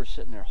remember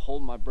sitting there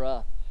holding my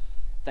breath,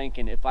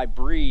 thinking if I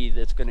breathe,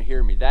 it's going to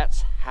hear me.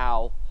 That's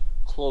how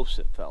close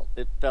it felt.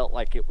 It felt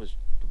like it was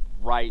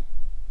right,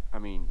 I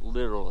mean,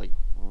 literally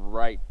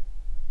right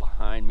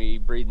behind me,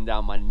 breathing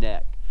down my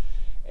neck.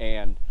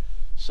 And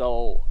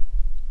so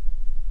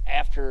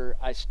after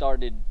I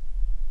started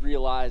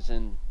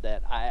realizing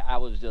that I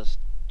was just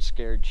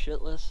scared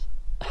shitless,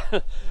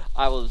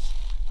 I was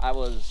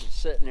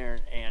sitting there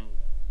and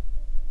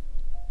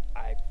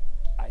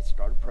I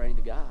started praying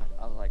to God.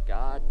 I was like,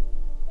 God,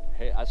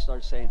 hey, I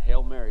started saying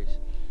Hail Marys.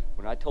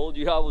 When I told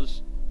you I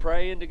was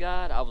praying to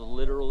God, I was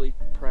literally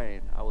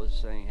praying. I was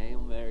saying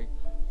Hail Mary,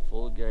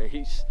 full of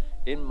grace,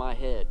 in my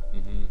head,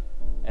 mm-hmm.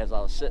 as I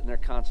was sitting there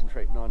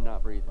concentrating on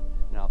not breathing.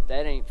 Now, if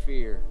that ain't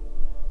fear,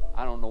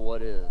 I don't know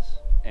what is.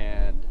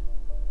 And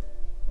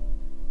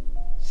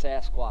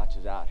Sasquatch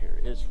is out here.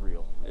 It's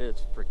real.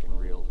 It's freaking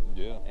real.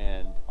 Yeah.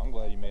 And I'm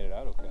glad you made it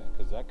out okay,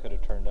 because that could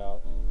have turned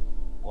out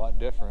a lot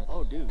different.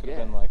 oh, dude, could have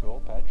yeah. been like, well,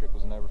 Patrick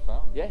was never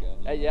found Yeah, again.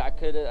 You know? yeah. I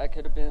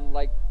could have been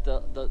like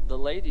the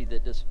lady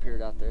that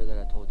disappeared out there that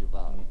I told you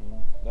about.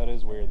 Mm-hmm. That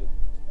is weird that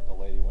the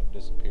lady went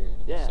disappearing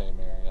in Yeah. the same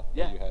area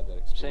Yeah. that you had that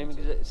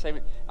experience. Same.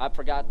 I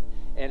forgot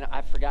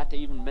to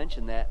even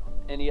mention that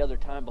any other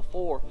time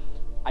before.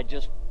 I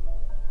just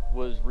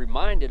was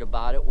reminded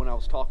about it when I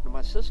was talking to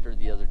my sister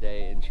the other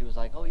day, and she was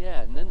like, "Oh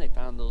yeah," and then they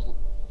found those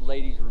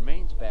ladies'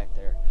 remains back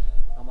there.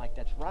 I'm like,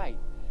 "That's right,"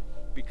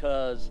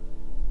 because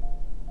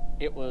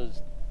it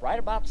was right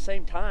about the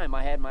same time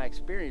I had my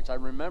experience. I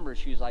remember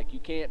she was like, "You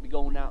can't be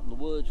going out in the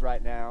woods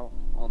right now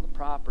on the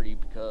property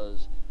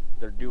because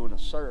they're doing a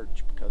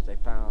search because they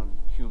found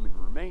human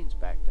remains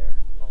back there."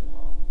 Oh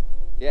wow.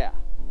 Yeah,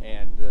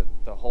 and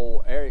the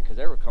whole area, because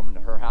they were coming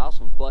to her house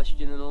and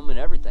questioning them and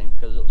everything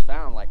because it was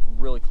found like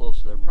really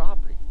close to their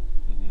property.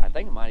 Mm-hmm. I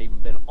think it might have even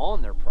been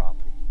on their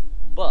property,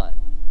 but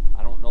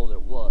I don't know that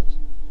it was.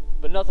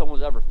 But nothing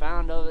was ever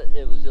found of it.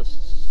 It was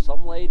just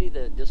some lady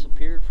that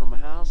disappeared from a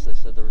house. They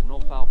said there was no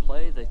foul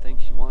play. They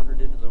think she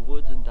wandered into the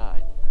woods and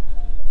died.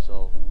 Mm-hmm.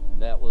 So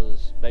that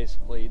was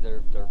basically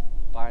their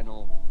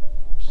final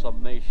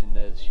summation,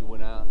 as she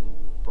went out and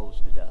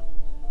froze to death,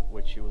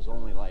 which she was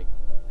only like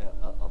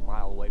a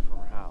mile away from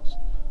her house.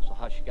 So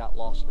how she got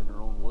lost in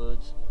her own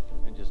woods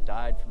and just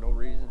died for no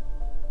reason,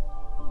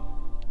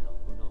 you know,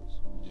 who knows?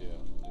 Yeah,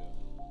 yeah.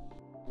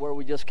 Where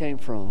we just came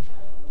from.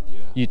 Yeah.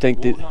 You think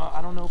well, that? No,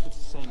 I don't know if it's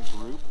the same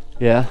group.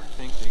 Yeah. I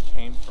think they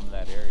came from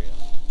that area.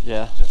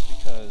 Yeah. Just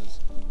because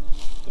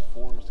the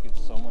forest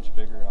gets so much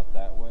bigger out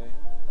that way.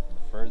 And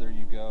the further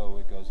you go,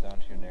 it goes down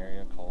to an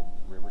area called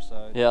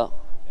Riverside. Yeah.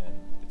 And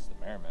it's the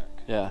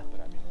Meramec. Yeah.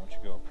 But I mean, once you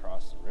go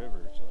across the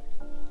river, it's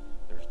like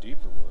there's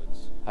deeper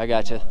woods. I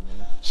gotcha. You know what I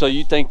mean? So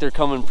you think they're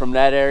coming from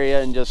that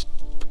area, and just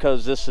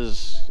because this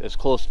is as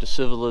close to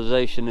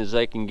civilization as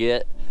they can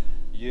get?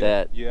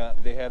 Yeah, yeah,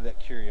 they have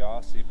that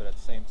curiosity, but at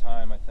the same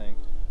time, I think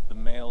the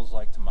males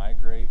like to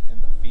migrate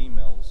and the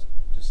females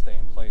just stay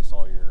in place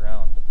all year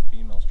round. But the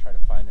females try to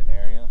find an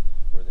area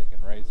where they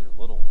can raise their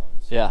little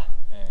ones. Yeah.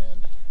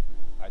 And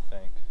I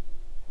think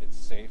it's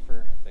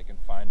safer if they can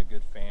find a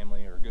good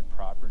family or a good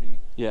property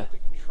that they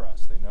can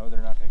trust. They know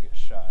they're not going to get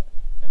shot,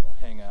 and they'll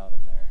hang out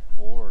in there.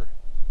 Or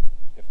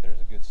if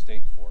there's a good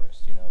state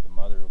forest, you know, the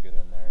mother will get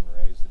in there and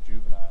raise the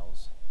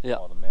juveniles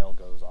while the male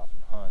goes off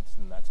and hunts.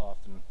 And that's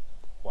often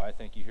why I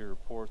think you hear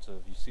reports of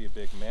you see a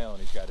big male and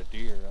he's got a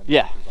deer under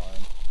his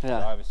arm.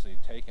 They're obviously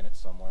taking it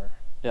somewhere.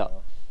 Yeah. You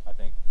know? I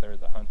think they're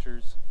the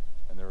hunters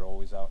and they're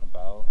always out and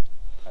about.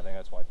 I think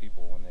that's why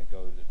people, when they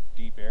go to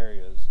deep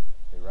areas,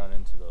 they run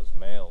into those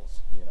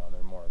males, you know, and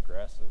they're more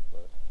aggressive.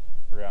 But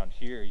around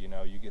here, you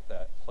know, you get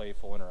that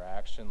playful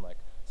interaction, like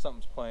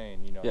something's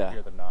playing, you know, you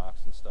hear the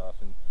knocks and stuff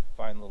and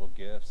find little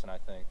gifts. And I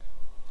think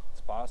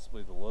it's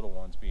possibly the little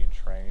ones being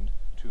trained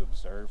to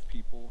observe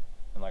people.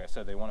 And like I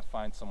said, they want to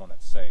find someone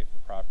that's safe,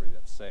 a property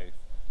that's safe,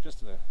 just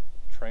to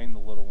train the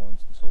little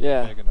ones until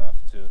they're big enough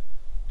to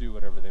do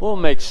whatever they want. Well,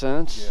 it makes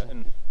sense. Yeah,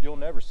 and you'll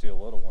never see a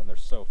little one. They're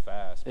so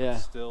fast, but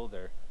still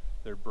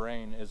their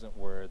brain isn't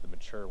where the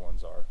mature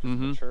ones are. The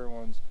mature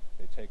ones,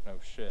 they take no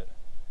shit.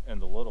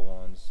 And the little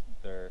ones,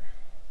 they're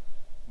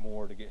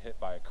more to get hit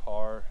by a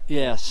car.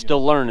 Yeah,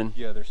 still learning.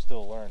 Yeah, they're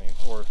still learning.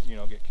 Or, you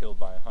know, get killed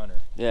by a hunter.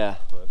 Yeah.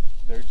 But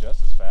they're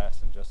just as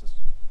fast and just as,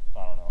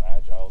 I don't know,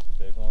 agile as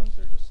the big ones.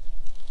 They're just,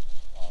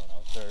 I don't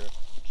know, their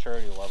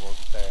maturity level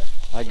isn't there.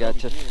 I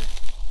gotcha.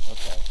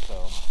 Okay,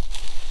 so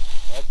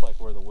that's like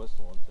where the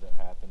whistle incident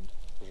happened.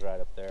 It was right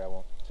up there. I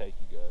won't take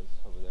you guys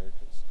over there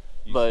because.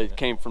 But it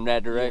came from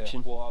that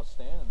direction? Yeah. Well, I was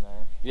standing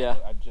there. Yeah.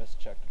 I just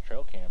checked the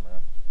trail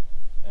camera,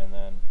 and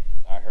then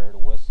I heard a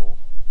whistle,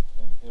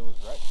 and it was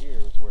right here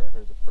is where I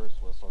heard the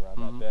first whistle around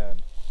that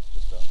bend,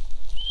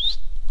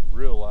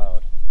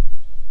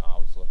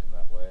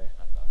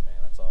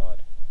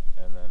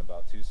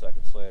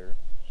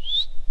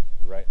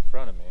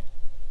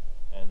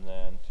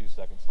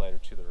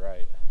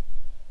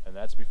 And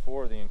that's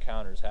before the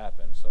encounters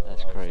happen. So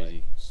that's I was crazy.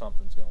 like,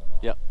 something's going on.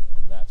 Yep.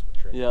 And that's what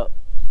triggered it.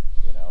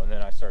 You know, and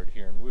then I started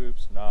hearing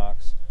whoops,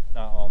 knocks,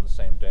 not all on the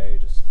same day,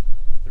 just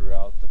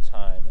throughout the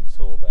time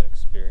until that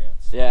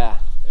experience. Yeah,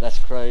 that's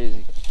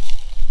crazy. This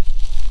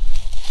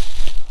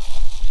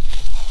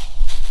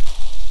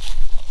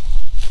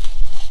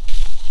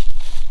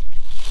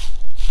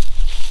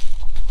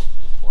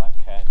black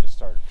cat just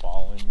started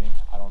following me.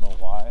 I don't know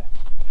why.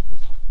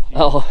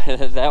 Oh,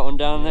 is that one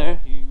down there?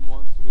 He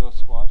wants to go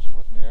squatching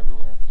with me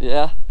everywhere.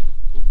 Yeah.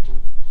 He's cool.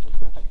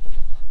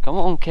 Come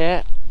on,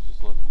 cat. He's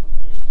just looking for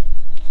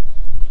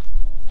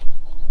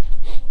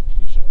food.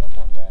 He showed up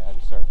one day. I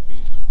just started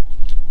feeding him.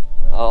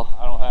 Oh.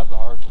 I don't have the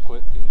heart to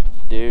quit feeding him.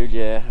 Dude,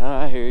 yeah,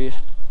 I hear you.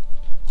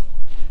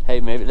 Hey,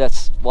 maybe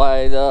that's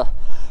why the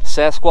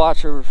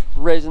Sasquatch are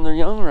raising their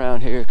young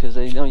around here, because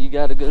they know you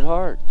got a good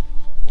heart.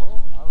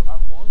 Well,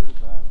 I've wondered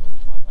that, but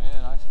it's like,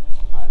 man, I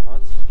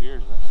hunt some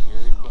deers around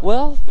here.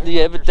 Well,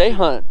 yeah, but they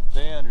hunt.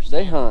 They understand.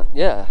 They hunt,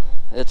 yeah.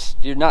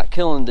 You're not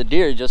killing the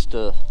deer just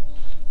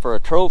for a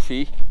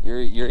trophy.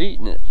 You're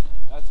eating it.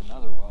 That's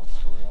another wild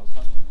story. I was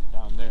hunting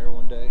down there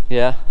one day.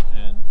 Yeah.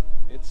 And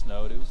it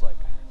snowed. It was like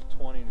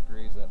 20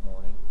 degrees that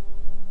morning,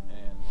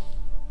 and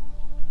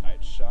I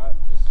had shot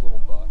this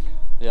little buck.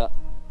 Yeah.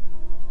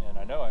 And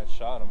I know I had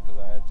shot him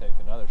because I had to take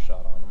another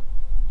shot on him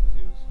because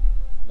he was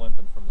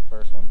limping from the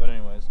first one. But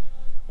anyways,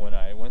 when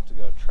I went to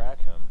go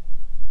track him,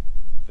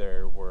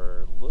 there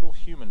were little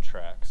human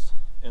tracks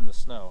in the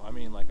snow. I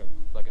mean, like a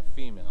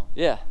female.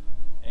 Yeah.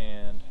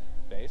 And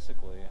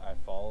basically, I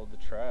followed the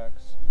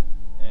tracks,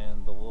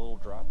 and the little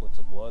droplets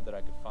of blood that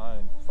I could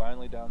find,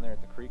 finally down there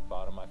at the creek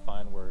bottom, I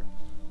find where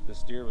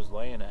this deer was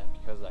laying at,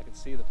 because I could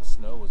see that the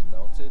snow was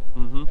melted,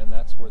 and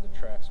that's where the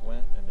tracks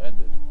went and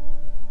ended.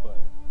 But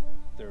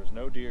there was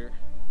no deer,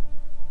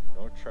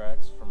 no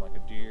tracks from like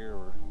a deer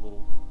or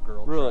little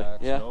girl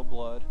tracks, no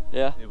blood.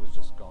 Yeah. It was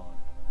just gone.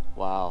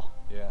 Wow.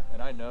 Yeah,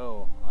 and I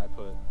know I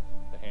put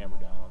the hammer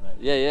down on that.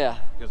 Yeah, yeah.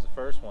 Because the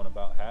first one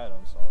about had him,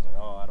 so I was like,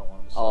 oh, I don't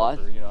want him to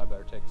suffer. You know, I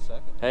better take a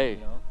second. Hey,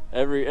 you know?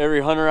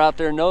 every hunter out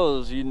there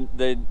knows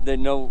they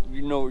know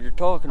what you're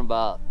talking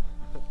about.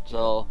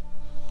 So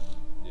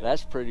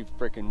that's pretty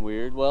freaking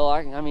weird. Well,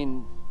 I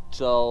mean,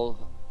 so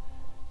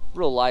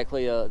real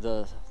likely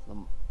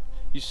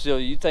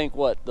you think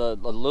what the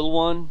little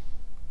one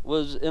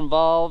was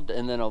involved,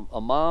 and then a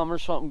mom or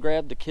something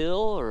grabbed the kill,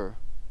 or?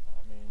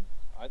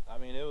 I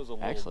mean, it was a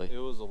little. Actually, it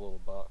was a little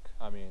buck.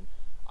 I mean,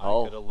 I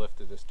could have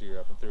lifted this deer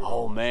up and threw it.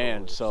 Oh on my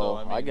man,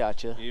 shoulder. so I mean,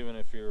 got you. Even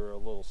if you're a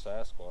little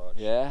Sasquatch,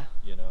 yeah,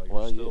 you know,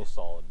 you're still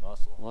solid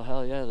muscle. Well,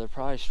 hell yeah, they're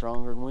probably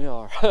stronger than we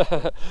are.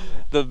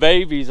 The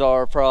babies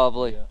are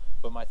probably. Yeah.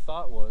 But my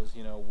thought was,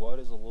 you know, what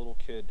is a little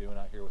kid doing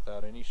out here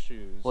without any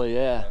shoes? Well,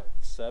 yeah. At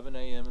 7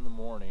 a.m. in the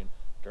morning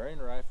during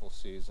rifle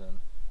season,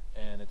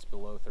 and it's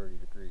below 30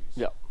 degrees.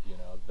 Yep. You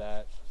know,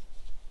 that's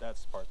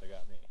the part that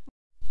got me.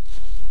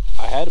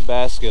 I had a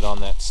basket on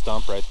that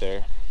stump right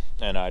there,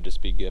 and I'd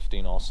just be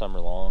gifting all summer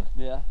long.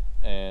 Yeah.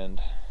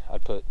 And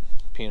I'd put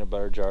peanut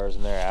butter jars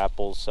in there,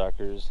 apples,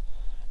 suckers,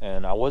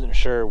 and I wasn't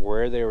sure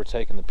where they were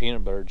taking the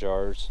peanut butter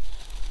jars,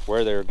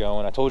 where they were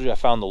going. I told you I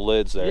found the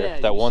lids there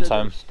that one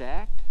time.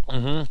 They're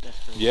stacked?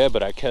 Yeah,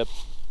 but I kept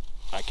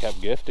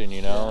gifting,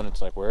 you know, and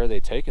it's like, where are they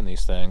taking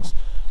these things?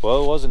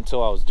 Well, it wasn't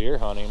until I was deer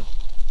hunting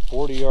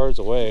 40 yards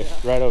away,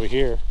 right over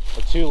here,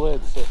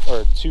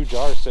 two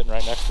jars sitting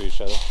right next to each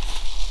other.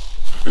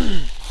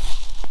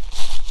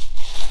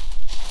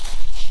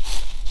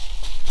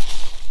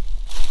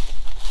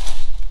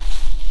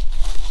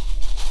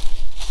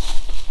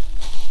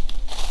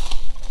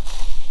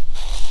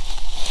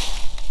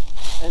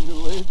 And the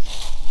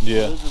lids?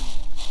 Yeah. The lids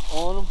are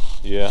on them?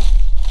 Yeah.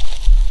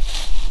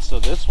 So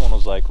this one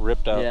was like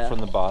ripped out from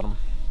the bottom,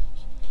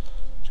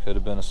 which could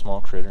have been a small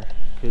critter.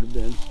 Could have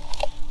been.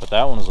 But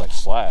that one was like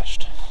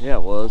slashed. Yeah,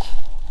 it was.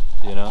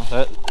 You know,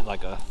 that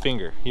like a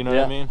finger. You know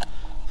what I mean?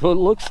 That's what it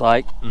looks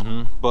like.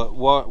 But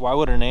why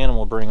would an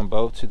animal bring them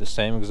both to the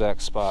same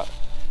exact spot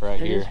right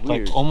here?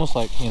 Like almost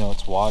like, you know,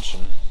 it's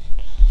watching.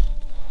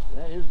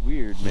 That is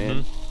weird,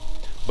 man.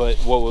 But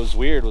what was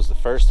weird was the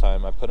first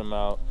time I put them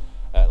out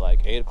at like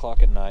 8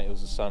 o'clock at night. It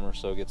was the summer,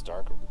 so it gets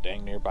dark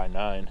dang near by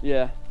 9.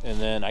 Yeah. And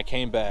then I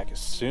came back as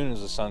soon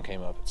as the sun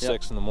came up at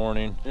 6 in the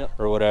morning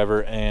or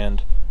whatever,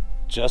 and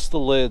just the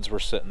lids were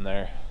sitting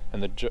there,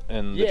 and the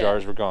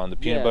jars were gone. The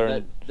peanut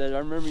butter. I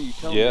remember you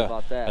telling me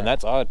about that. And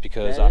that's odd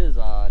because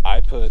I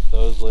put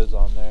those lids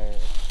on there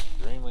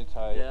extremely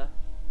tight. Yeah.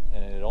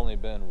 And it had only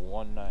been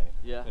one night.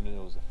 Yeah. And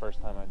it was the first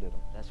time I did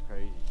them. That's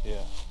crazy.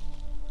 Yeah.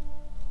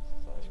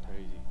 That's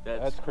crazy.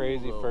 That's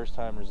crazy cool, first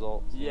time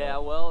results. Yeah,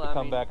 well, I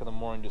come back in the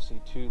morning to see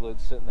 2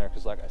 lids sitting there,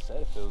 because like I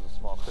said, if it was a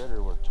small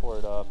critter, would have tore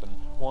it up, and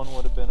one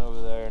would have been over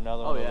there,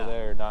 another one over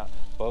there, not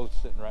both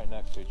sitting right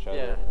next to each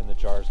other, and the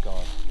jar's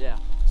gone. Yeah.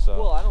 So.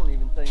 Well, I don't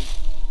even think,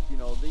 you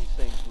know, these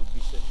things would be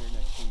sitting here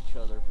next to each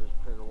other if it was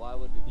a critter. Why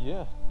would it?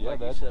 Yeah,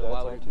 like you said,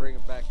 why would it bring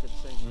it back to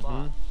the same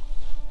spot?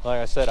 Like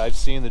I said, I've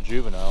seen the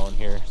juvenile in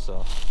here,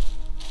 so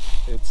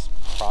it's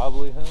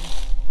probably him.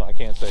 I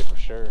can't say for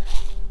sure.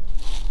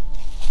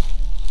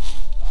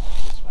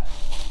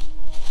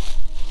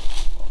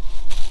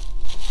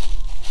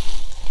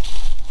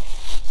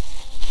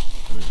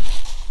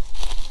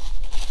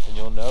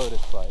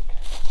 notice, like,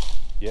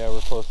 yeah, we're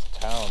close to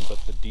town,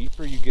 but the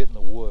deeper you get in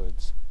the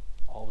woods,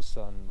 all of a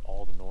sudden,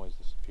 all the noise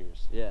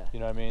disappears. Yeah. You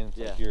know what I mean? It's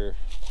Yeah. like you're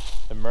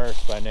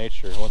immersed by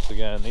nature once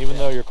again, even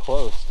though you're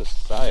close to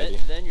society.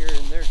 Then you're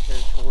in their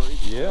territory.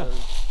 Yeah.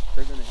 Because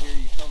they're gonna hear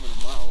you coming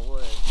a mile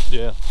away.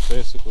 Yeah,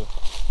 basically.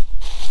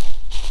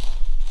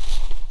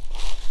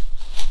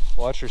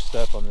 Watch your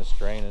step on this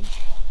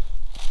drainage.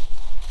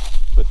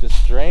 But this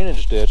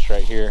drainage ditch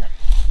right here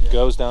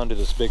goes down to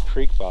this big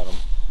creek bottom,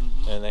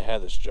 and they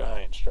had this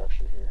giant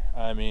structure here.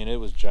 I mean, it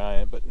was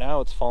giant, but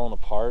now it's fallen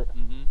apart.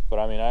 But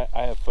I mean, I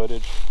have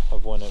footage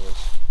of when it was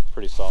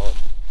pretty solid.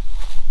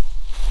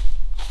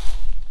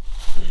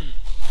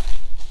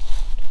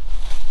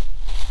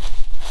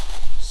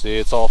 See,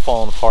 it's all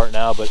falling apart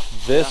now, but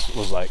this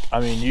was like, I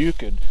mean,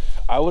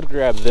 I would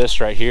grab this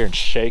right here and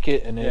shake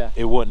it, and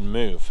it wouldn't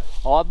move.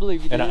 Oh, I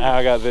believe you did. And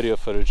I got video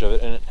footage of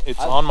it, and it's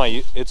on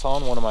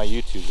one of my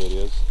YouTube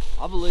videos.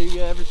 I believe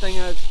everything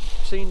I've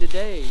seen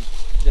today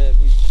that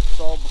we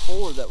saw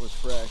before that was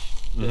fresh,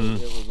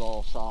 it was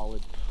all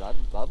solid. I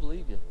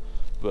believe you.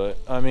 But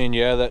I mean,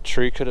 yeah, that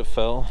tree could have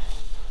fell,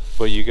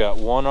 but you got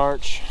one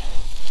arch,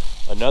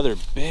 another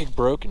big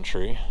broken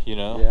tree, you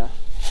know? Yeah.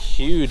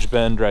 Huge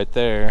bend right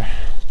there.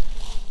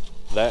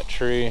 That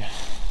tree,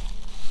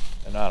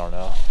 and I don't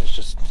know. It's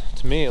just,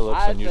 to me, it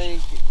looks unusual.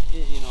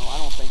 I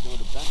don't think it would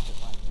have bent it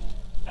like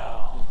that.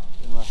 No.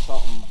 Unless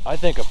something. I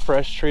think a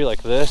fresh tree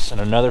like this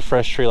and another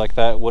fresh tree like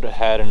that would have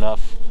had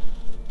enough,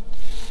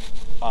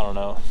 I don't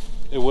know,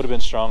 it would have been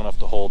strong enough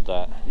to hold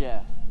that.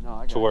 Yeah, no,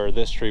 I got to where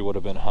this tree would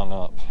have been hung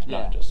up,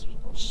 not just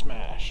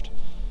smashed.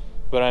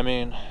 But I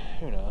mean,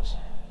 who knows?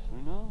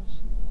 Who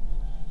knows?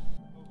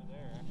 Over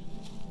there,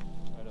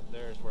 actually, right up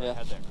there is where I Yeah.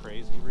 had that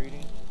crazy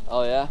reading.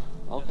 Oh yeah?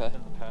 Okay. In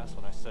the past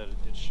when I said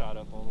it shot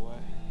up all the way.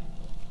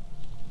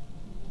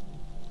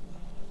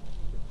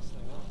 Get this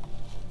thing up.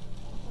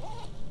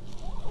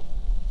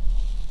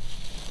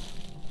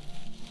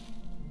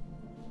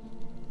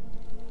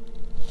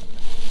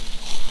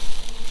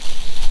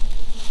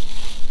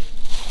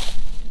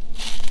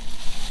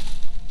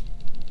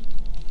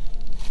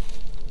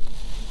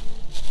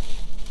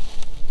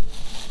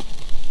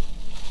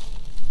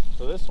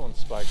 So this one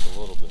spiked a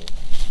little bit.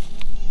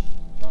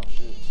 Oh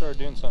shoot, it started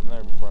doing something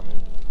there before I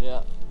moved.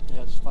 Yeah,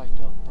 it spiked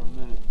up for a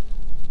minute.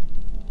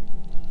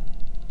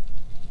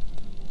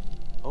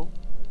 Oh.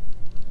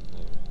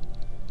 Maybe.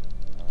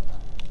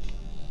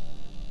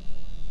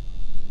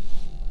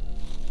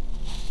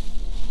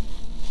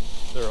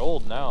 They're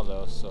old now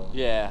though, so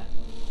Yeah.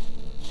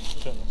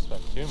 shouldn't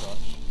expect too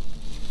much.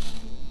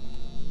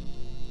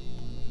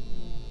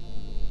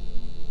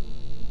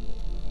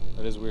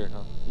 That is weird,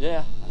 huh?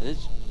 Yeah,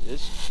 it's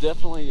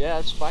definitely,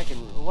 it's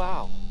spiking.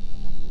 Wow.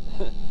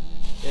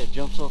 Yeah, it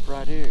jumps up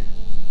right here.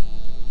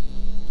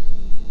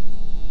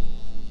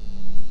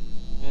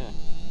 Yeah.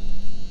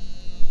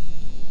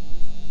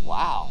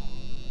 Wow.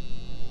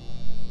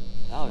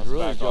 That was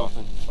really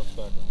jumping. Let's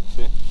back off.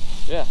 See?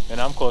 Yeah.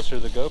 And I'm closer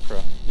to the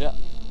GoPro. Yeah.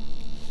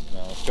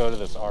 Now let's go to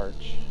this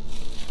arch.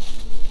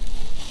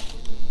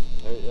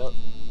 There, yep.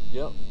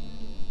 Yep.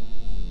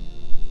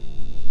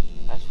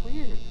 That's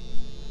weird.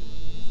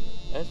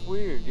 That's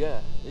weird, yeah.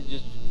 It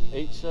just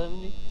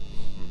 870.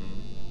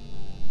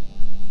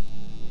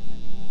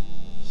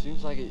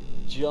 Seems like it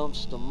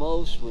jumps the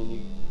most when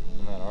you.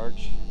 In that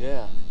arch?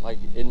 Yeah, like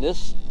in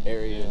this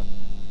area.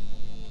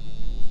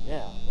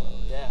 Yeah, well,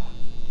 yeah.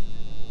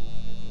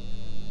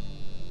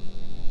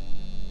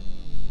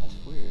 That's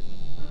weird.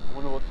 I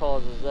wonder what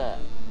causes that.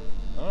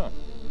 Huh.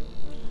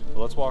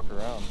 Well, let's walk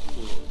around.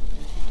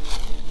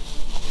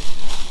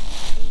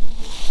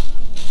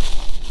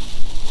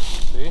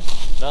 See?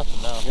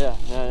 Nothing now.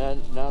 Yeah,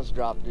 now it's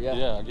dropped. Yeah.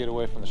 Yeah, get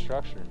away from the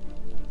structure.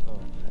 Oh.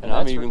 And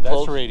I'm even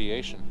close. That's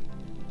radiation.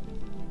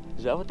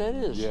 Is that what that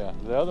is? Yeah.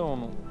 The other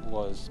one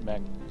was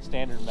standard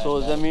magnetic. So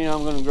does that mean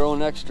I'm going to grow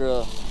an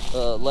extra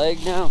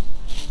leg now?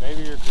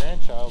 Maybe your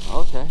grandchild.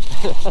 Okay.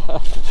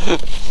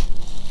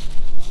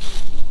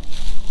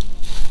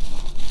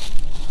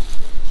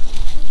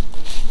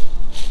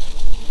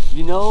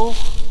 You know,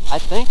 I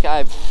think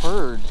I've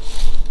heard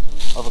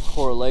of a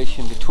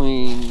correlation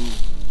between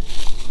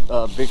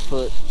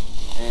Bigfoot,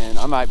 and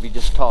I might be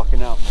just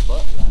talking out my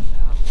butt right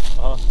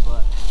now,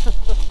 but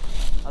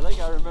I think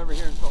I remember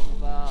hearing something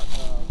about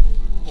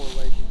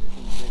correlation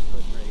between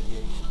Bigfoot and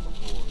radiation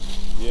before.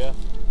 Yeah.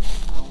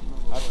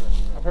 I don't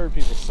remember. I've heard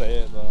people say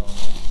it, but I don't know.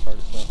 It's hard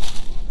to say.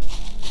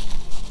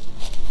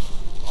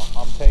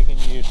 I'm taking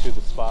you to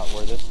the spot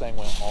where this thing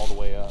went all the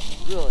way up.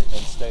 Really?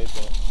 And stayed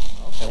there.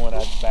 Okay. And when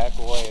I back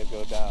away and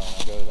go down,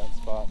 I go to that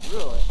spot.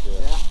 Really?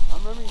 Yeah. I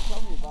remember you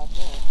telling me about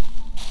that.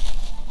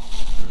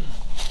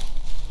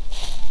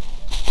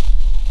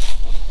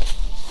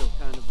 Still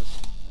kind of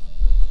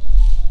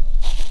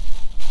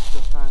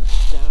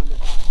astounded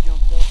how I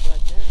jumped up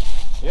right there.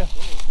 Yeah.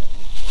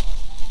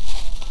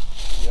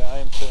 Yeah, I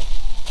am too.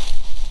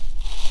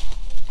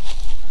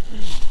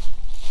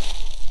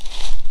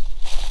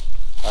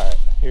 Alright,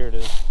 here it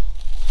is.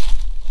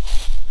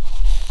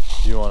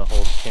 You want to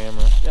hold the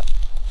camera? Yep.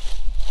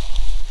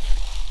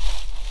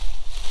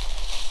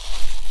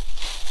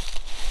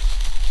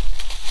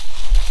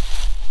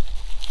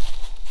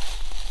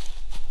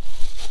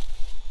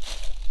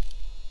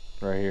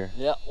 here.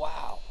 Yeah,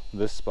 wow.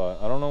 This spot.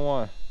 I don't know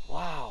why.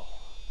 Wow.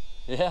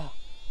 Yeah.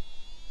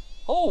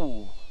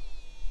 Oh.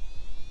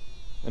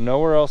 And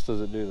nowhere else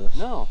does it do this.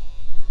 No.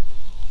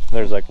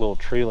 There's like little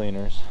tree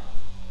leaners.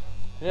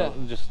 Yeah.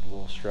 Just a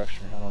little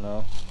structure. I don't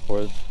know.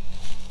 Or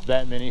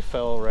that many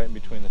fell right in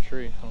between the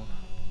tree. I don't know.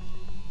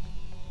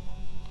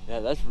 Yeah,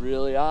 that's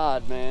really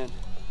odd, man.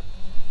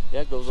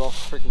 Yeah, it goes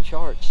off the freaking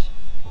charts.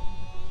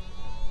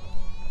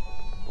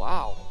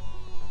 Wow.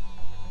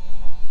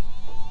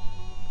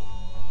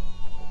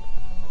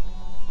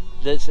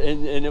 That's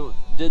and it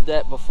did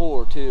that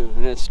before too,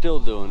 and it's still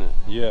doing it.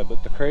 Yeah,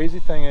 but the crazy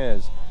thing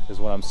is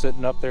when I'm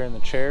sitting up there in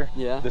the chair,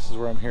 Yeah. this is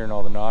where I'm hearing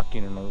all the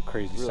knocking and all the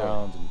crazy Really?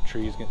 sounds and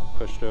trees getting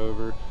pushed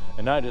over,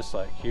 and not just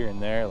like here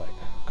and there, like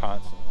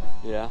constantly.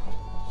 Yeah.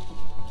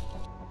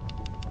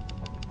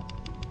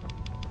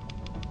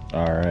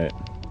 All right.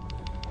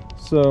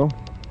 So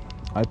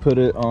I put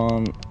it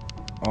on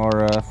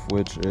RF,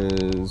 which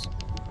is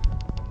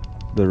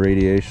the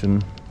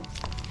radiation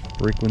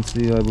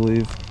frequency, I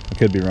believe. I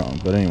could be wrong,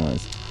 but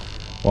anyways,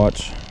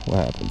 watch what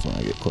happens when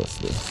I get close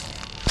to this.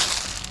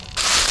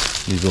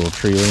 These little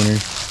tree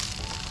leaners.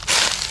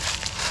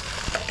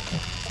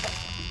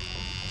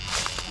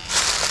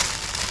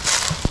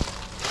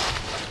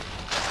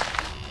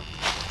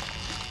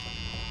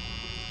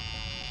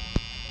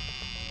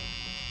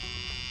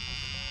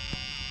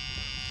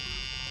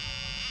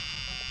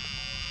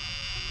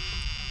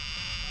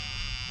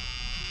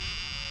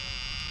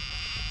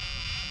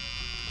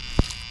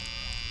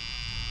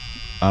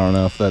 I don't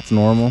know if that's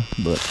normal,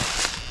 but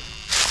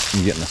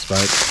I'm getting a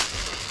spike.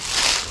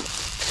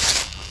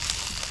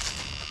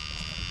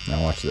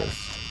 Now watch this.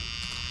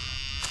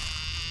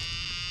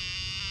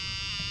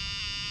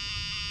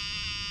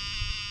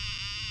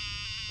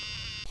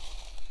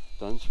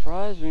 Doesn't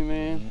surprise me,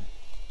 man. Mm-hmm.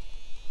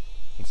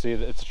 And see,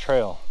 it's a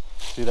trail.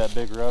 See that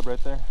big rub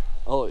right there?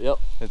 Oh, yep.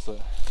 It's a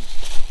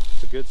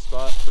good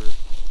spot for.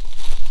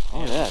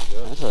 Oh, yeah. to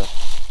go. That's a.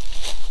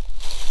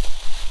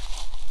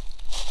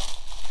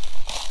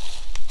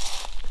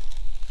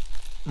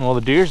 Well,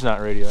 the deer's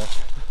not radioactive.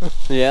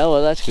 Yeah,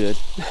 well, that's good.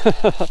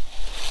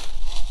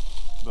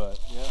 But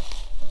yeah,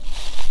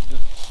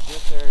 just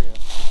this area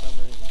for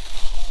some reason.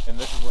 And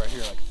this is where I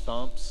hear like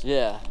thumps.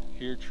 Yeah.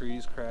 Hear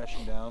trees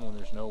crashing down when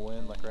there's no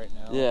wind, like right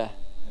now. Yeah.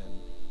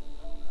 And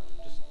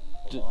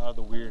just a lot of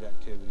the weird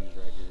activities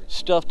right here.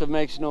 Stuff that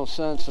makes no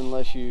sense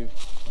unless you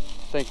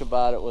think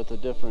about it with a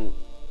different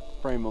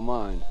frame of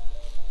mind.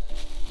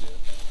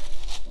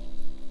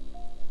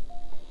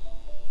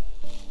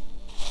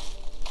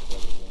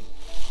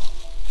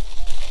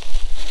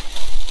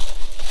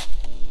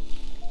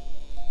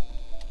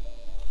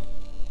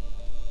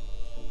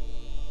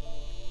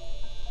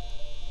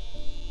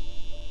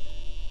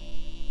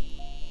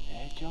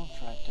 Jumps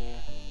right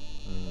there.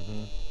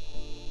 Mm-hmm.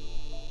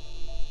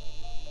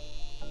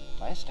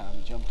 Last time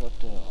he jumped up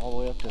to all the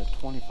way up to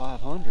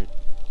 2,500.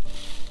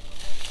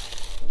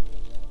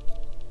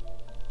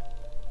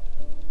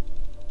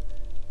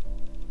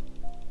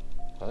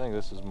 I think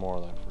this is more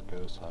like for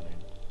ghost hunting.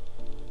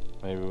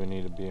 Maybe we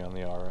need to be on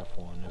the RF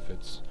one if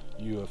it's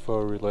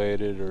UFO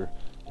related or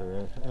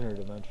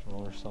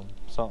interdimensional or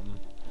something.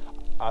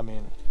 I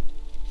mean,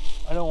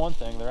 I know one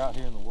thing, they're out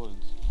here in the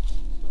woods.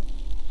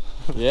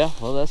 Yeah,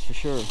 well, that's for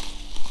sure.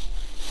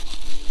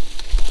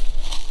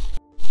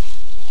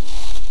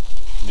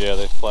 Yeah,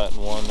 they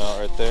flattened one out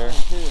right there.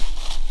 You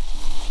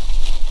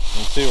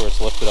can see where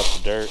it's lifted up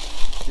the dirt.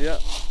 Yeah.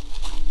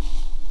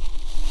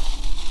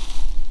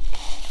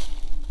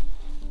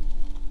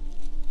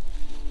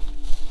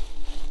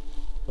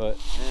 But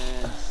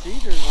And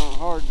cedars aren't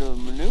hard to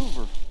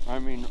maneuver. I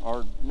mean,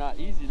 are not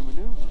easy to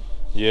maneuver.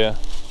 yeah,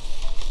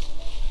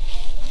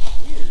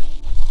 Weird.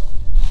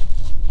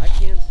 I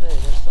can't say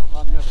that's something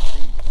I've never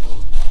seen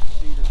before.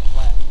 Cedars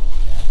flat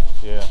like that.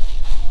 yeah.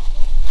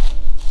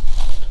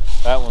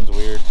 That one's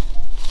weird.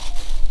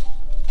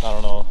 I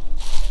don't know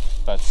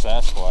if that's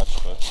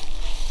Sasquatch, but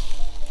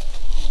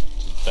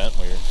it's bent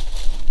weird.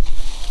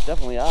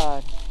 Definitely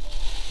odd.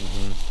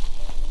 Mm-hmm.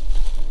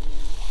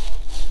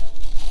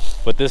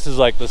 But this is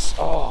like this.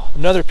 Oh,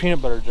 another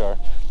peanut butter jar.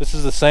 This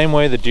is the same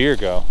way the deer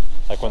go,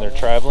 like when they're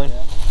traveling.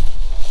 Yeah.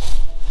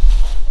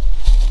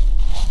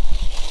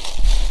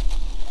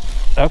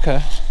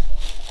 Okay.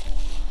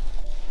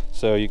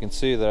 So you can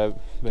see that I've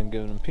been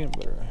giving them peanut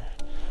butter.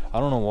 I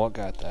don't know what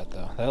got that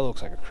though. That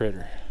looks like a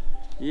critter.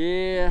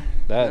 Yeah.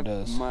 That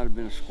does. Might have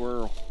been a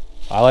squirrel.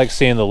 I like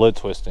seeing the lid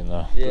twisting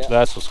though. Yeah.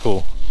 That's what's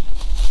cool.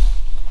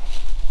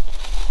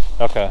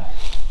 Okay.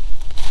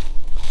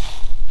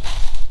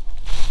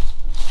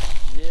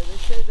 Yeah, they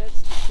say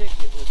that's the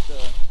ticket with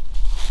them.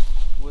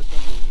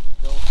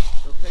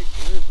 They'll take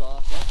the lids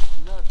off. That's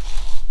nuts.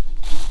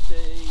 You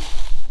say,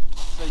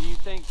 so you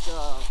think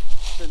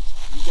since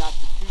you got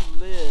the two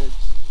lids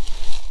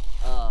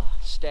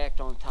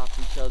stacked on top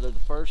of each other the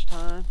first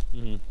time,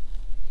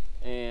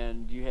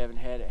 and you haven't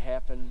had it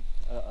happen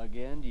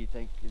again, do you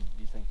think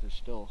they're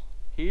still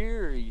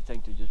here, or you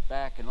think they're just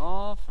backing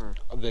off, or?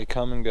 They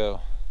come and go.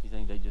 You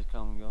think they just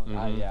come and go?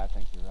 Yeah, I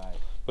think you're right.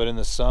 But in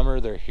the summer,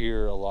 they're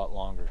here a lot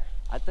longer.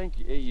 I think,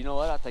 you know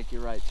what, I think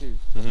you're right too.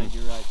 I think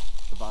you're right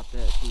about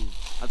that too.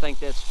 I think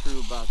that's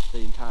true about the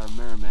entire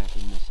Meramec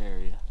in this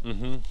area.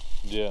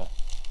 Yeah.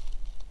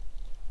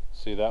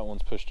 See, that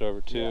one's pushed over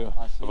too. Yeah,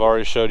 I see I've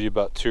already showed you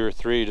about 2 or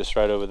 3 just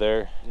right over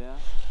there. Yeah.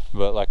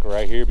 But like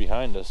right here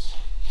behind us,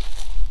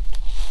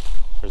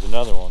 there's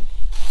another one.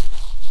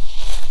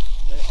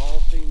 They all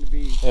seem to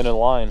be in a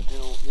line,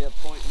 yeah,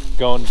 pointing.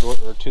 Going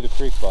to the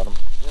creek bottom.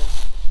 Yeah.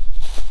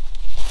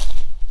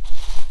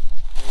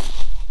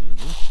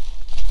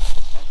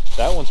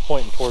 That one's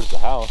pointing towards the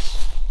house.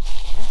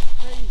 That's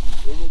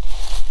crazy.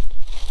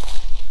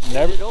 And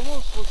Never. It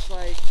almost looks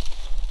like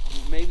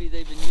maybe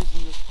they've been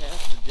using this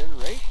path for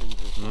generations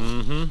or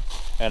something.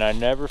 And I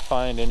never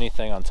find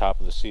anything on top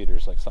of the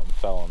cedars, like something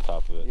fell on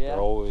top of it. Yeah. They're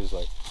always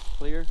like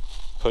Clear.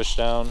 pushed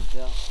down,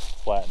 Yeah.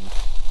 flattened.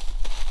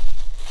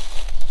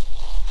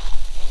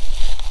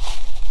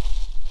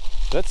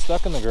 Is that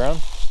stuck in the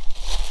ground?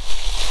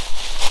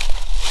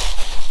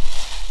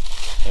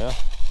 Yeah.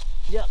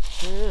 Yep,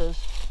 there is.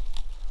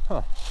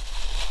 Huh.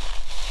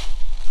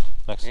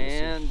 Next to the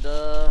seed. And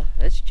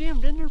it's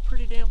jammed in there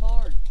pretty damn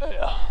hard.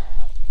 Yeah.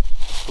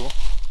 That's cool.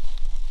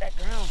 That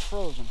ground's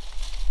frozen.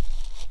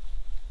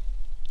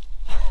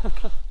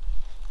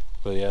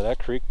 But yeah, that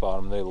creek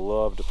bottom, they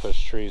love to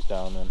push trees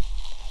down in.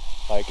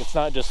 Like, it's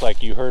not just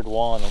like you heard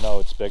one and oh,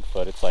 it's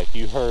Bigfoot. It's like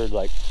you heard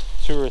like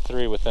 2 or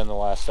 3 within the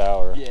last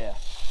hour. Yeah.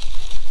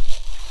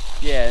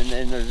 Yeah, and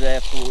then there's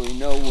absolutely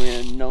no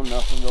wind, no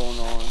nothing going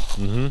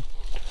on.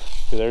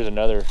 See, there's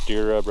another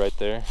deer rub right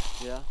there.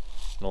 Yeah.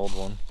 An old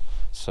one.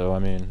 So I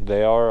mean,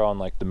 they are on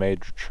like the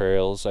major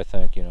trails. I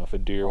think, you know, if a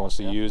deer wants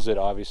to use it,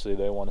 obviously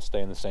they want to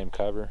stay in the same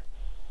cover.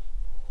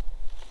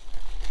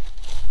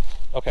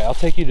 Okay, I'll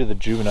take you to the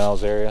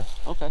juveniles area.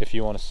 Okay. If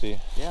you want to see.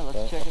 Yeah,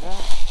 let's check it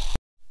out.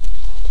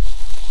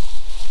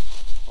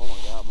 Oh my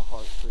God, my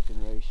heart's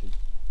freaking racing.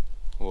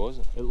 What was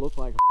it? It looked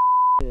like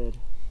a head,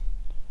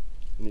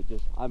 and it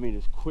just, I mean,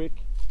 as quick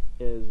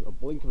as a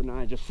blink of an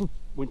eye, just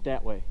went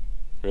that way.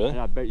 Really? And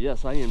I bet,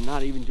 yes, I am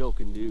not even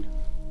joking, dude.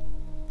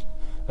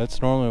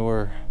 That's normally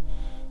where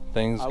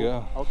things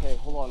go. Okay,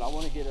 hold on. I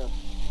want to get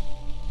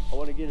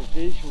a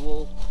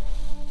visual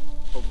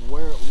of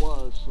where it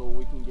was so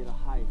we can get a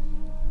height.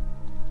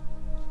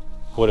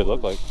 What did it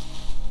look like?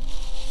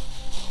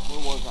 Where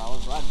was I? I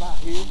was right about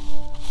here.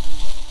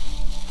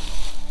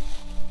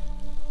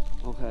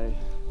 Okay.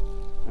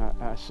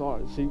 I saw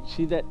it.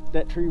 See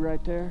that tree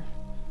right there?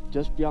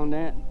 Just beyond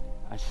that,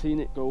 I seen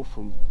it go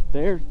from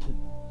there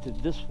to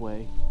this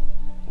way.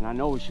 And I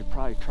know we should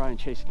probably try and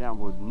chase it down,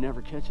 but we'd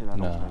never catch it, I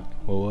don't think.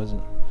 What was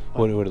it?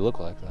 What did it look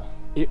like though?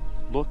 It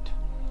looked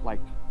like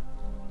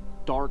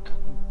dark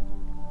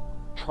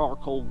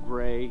charcoal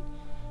gray,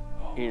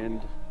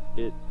 and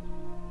it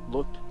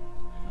looked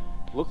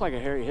like a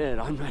hairy head.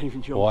 I'm not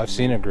even joking. Well, I've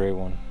seen a gray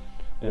one.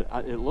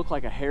 It looked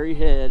like a hairy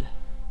head,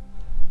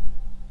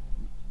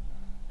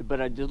 but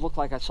it just looked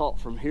like I saw it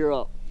from here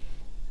up,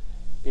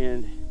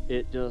 and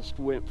it just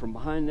went from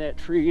behind that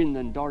tree and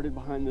then darted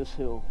behind this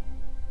hill.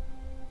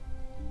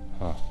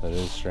 Huh, that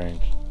is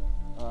strange.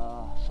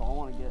 So I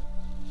want to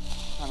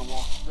kind of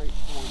walk straight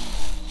forward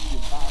and see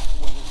about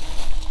whether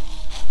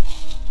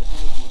the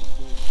head would have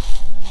been.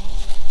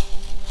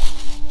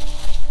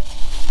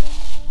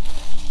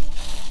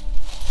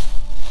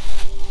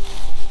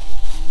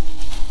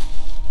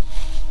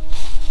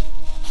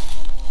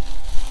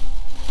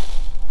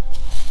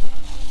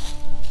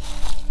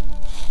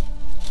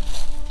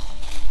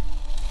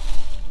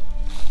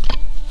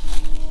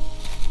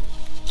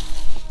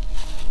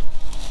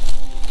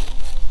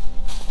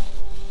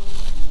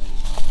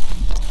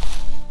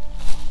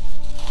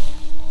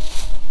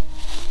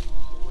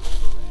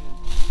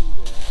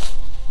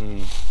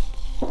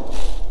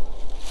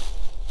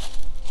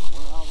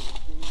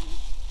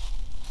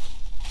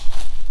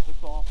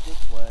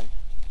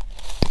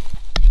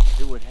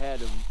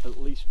 At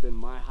least been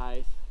my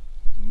height,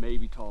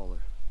 maybe taller.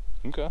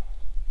 Okay.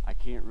 I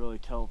can't really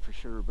tell for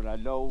sure, but I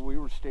know we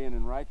were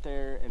standing right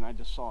there and I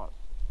just saw it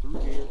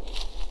through here,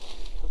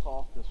 took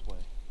off this way,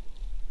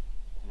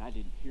 and I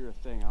didn't hear a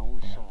thing. I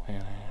only saw it.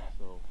 Hang on.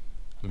 So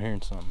I'm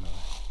hearing something.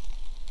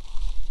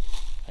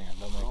 Hang on,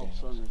 don't make all of a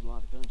sudden there's a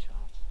lot of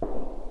gunshots.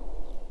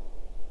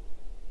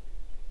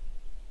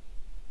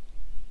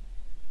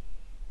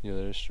 Yeah,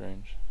 that is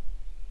strange.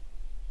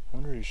 I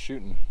wonder who's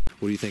shooting.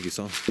 What do you think you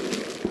saw?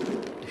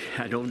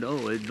 I don't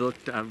know. It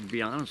looked, I'll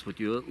be honest with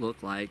you, it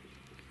looked like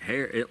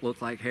hair. It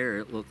looked like hair.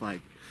 It looked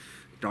like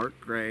dark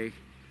gray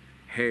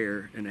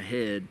hair and a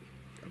head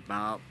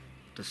about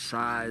the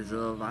size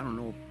of, I don't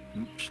know,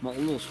 a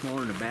little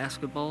smaller than a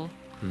basketball.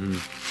 And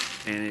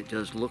it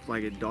just looked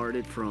like it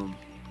darted from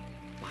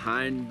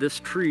behind this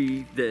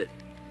tree that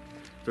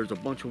there's a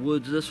bunch of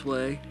woods this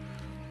way,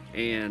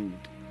 and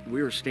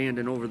we were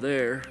standing over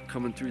there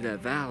coming through that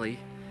valley,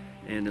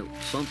 and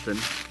something,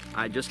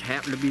 I just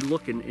happened to be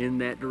looking in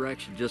that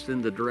direction, just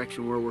in the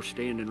direction where we're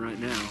standing right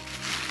now,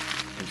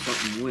 and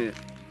something went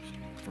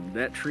from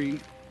that tree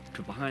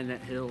to behind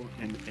that hill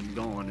and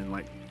gone, and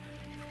like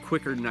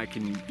quicker than I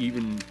can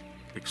even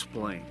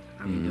explain.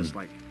 I mean, just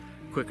like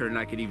quicker than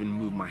I could even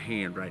move my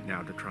hand right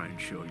now to try and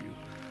show you.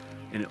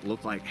 And it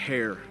looked like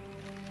hair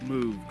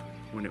moved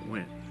when it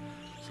went.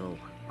 So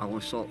I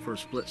only saw it for a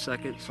split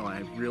second, so I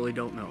really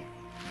don't know.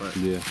 But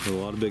yeah, there's a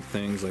lot of big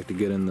things like to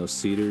get in those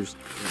cedars.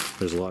 Yeah.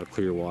 There's a lot of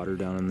clear water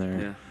down in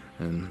there. Yeah.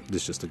 And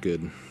it's just a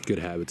good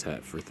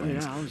habitat for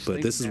things. Yeah, I was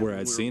but this is thinking where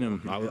that I'd when we seen were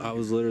him. walking I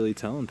was literally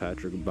telling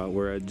Patrick about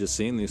where I'd just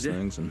seen these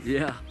things, and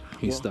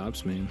he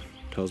stops me and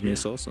tells me he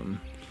saw something.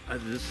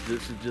 This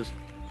is just,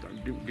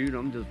 dude,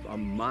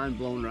 I'm mind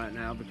blown right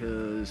now,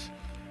 because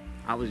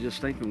I was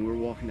just thinking, we were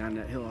walking down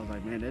that hill, I was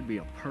like, man, that'd be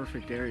a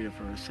perfect area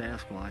for a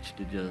Sasquatch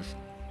to just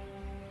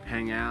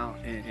hang out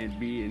and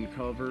be in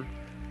cover.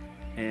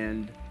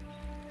 And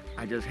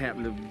I just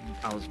happened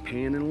to, I was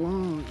panning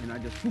along, and I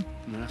just, whoop,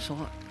 and I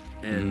saw it.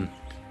 And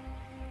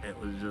it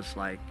was just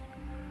like,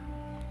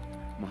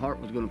 my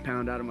heart was going to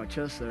pound out of my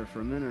chest there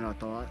for a minute, I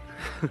thought.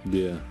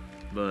 Yeah.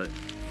 But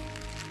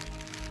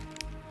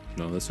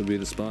no, this would be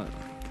the spot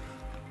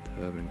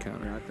to have an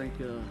encounter. yeah, I think,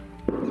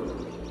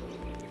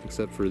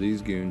 except for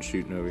these goons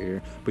shooting over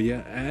here. But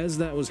yeah, as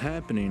that was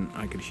happening,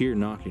 I could hear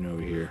knocking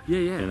over here.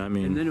 yeah. And I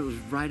mean, and then it was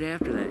right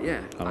after that,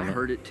 yeah. I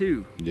heard it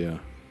too. Yeah.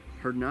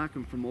 Heard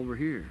knocking from over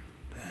here.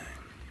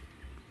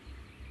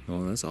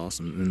 Oh, that's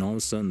awesome. And all of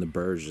a sudden the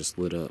birds just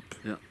lit up.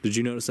 Yeah. Did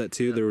you notice that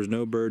too? Yeah. There was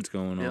no birds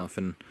going Yeah. off,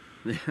 and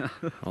Yeah.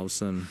 all of a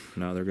sudden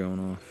now they're going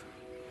off.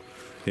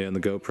 Yeah, and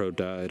the GoPro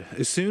died.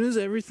 As soon as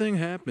everything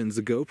happens,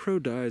 the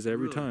GoPro dies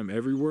every time.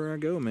 Everywhere I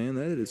go, man,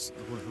 that is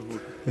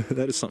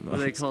that is something What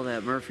do they else. call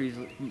that?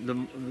 The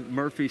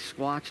Murphy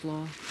Squatch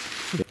law?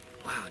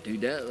 Wow,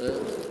 dude, that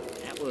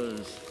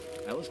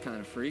was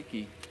kind of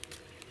freaky.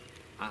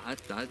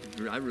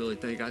 I really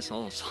think I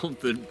saw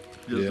something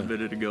just a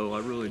minute ago.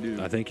 I really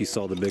do. I think you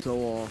saw the big. So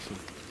awesome.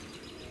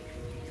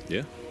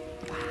 Yeah.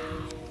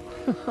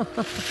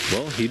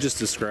 Well, he just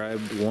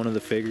described one of the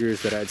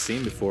figures that I'd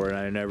seen before, and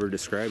I never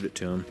described it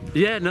to him.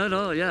 Yeah,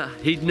 no,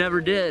 he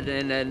never did.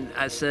 And then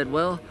I said,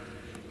 well,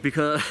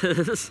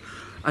 because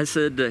I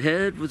said the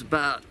head was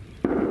about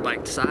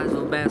like the size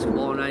of a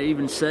basketball, and I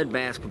even said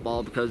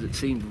basketball because it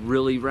seemed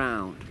really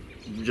round,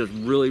 just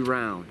really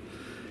round.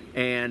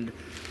 And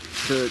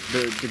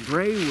the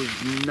gray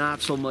was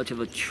not so much of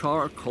a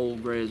charcoal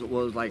gray as it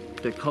was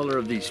like the color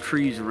of these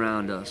trees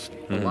around us,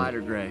 the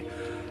lighter gray.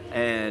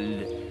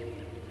 And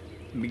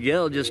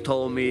Miguel just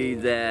told me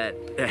that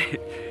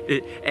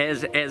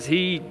as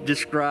he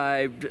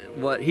described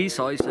what he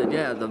saw, he said,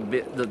 yeah, the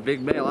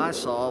big male I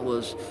saw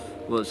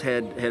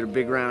had a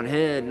big round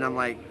head. And I'm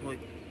like,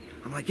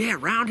 yeah,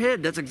 round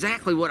head, that's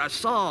exactly what I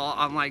saw.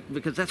 I'm like,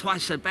 because that's why I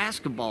said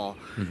basketball.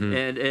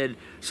 And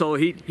so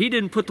he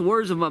didn't put the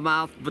words in my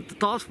mouth, but the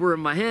thoughts were in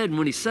my head. And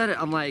when he said it,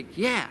 I'm like,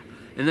 yeah.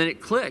 And then it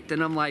clicked,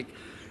 and I'm like,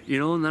 you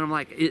know, and then I'm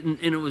like, and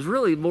it was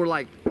really more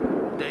like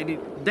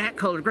that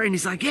color gray. And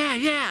he's like,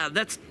 yeah,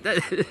 that's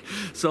that.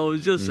 So it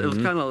was just, it was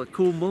kind of a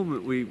cool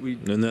moment.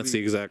 And that's the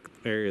exact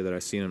area that I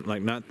seen him,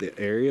 like not the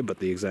area, but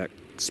the exact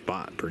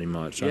spot pretty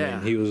much. Yeah. I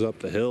mean, he was up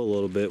the hill a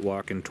little bit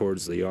walking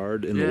towards the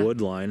yard in the wood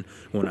line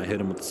when I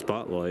hit him with the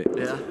spotlight.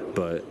 Yeah.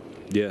 But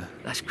yeah.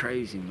 That's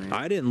crazy, man.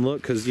 I didn't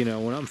look because, you know,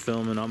 when I'm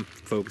filming, I'm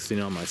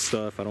focusing on my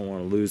stuff. I don't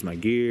want to lose my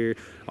gear.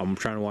 I'm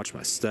trying to watch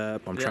my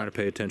step. I'm trying to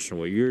pay attention to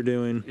what you're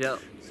doing. Yep.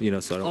 You know,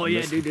 so I don't Oh, yeah,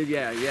 miss dude,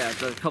 yeah.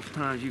 So a couple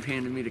times you've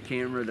handed me the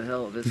camera to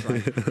help. It's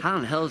like, how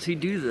in the hell does he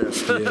do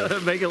this?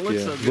 Make it look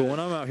so good. But when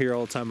I'm out here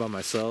all the time by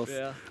myself,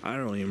 Yeah. I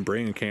don't even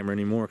bring a camera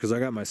anymore because I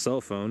got my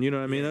cell phone. You know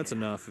what I mean? That's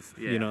enough. If,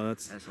 Yeah, you know,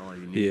 that's all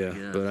you need.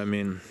 yeah. But I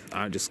mean,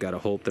 I just gotta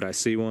hope that I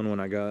see one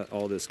when I got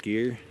all this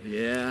gear.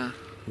 Yeah.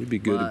 We'd be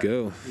good to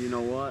go. You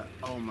know what?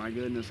 Oh my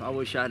goodness! I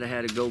wish I'd have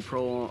had a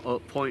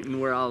GoPro pointing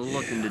where I was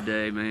looking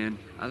today, man.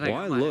 Well,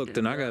 I looked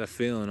and I got a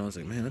feeling. I was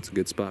like, man, that's a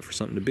good spot for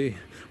something to be.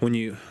 When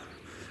you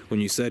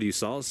said you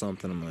saw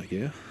something, I'm like,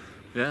 yeah.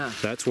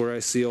 That's where I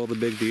see all the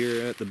big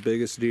deer at. The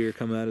biggest deer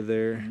come out of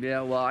there. Yeah.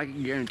 Well, I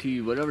can guarantee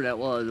you, whatever that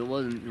was, it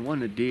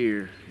wasn't a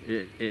deer.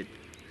 It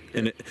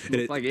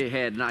looked like it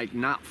had like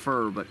not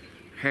fur but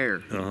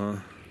hair.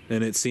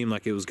 And it seemed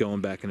like it was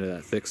going back into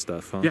that thick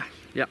stuff, huh?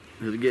 Yeah.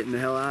 It was getting the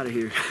hell out of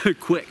here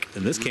quick.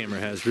 And this camera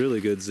has really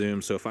good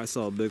zoom, so if I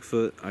saw a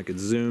Bigfoot, I could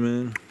zoom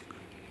in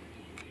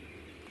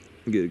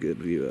and get a good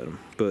view at him.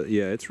 But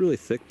yeah, it's really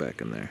thick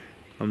back in there.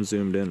 I'm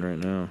zoomed in right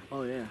now.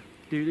 Oh yeah,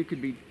 dude, it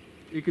could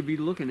be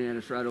looking at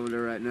us right over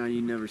there right now.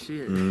 You never see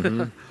it.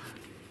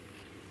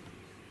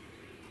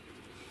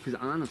 Because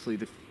honestly,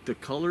 the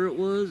color it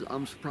was,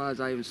 I'm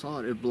surprised I even saw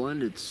it. It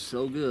blended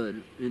so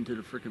good into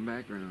the freaking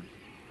background.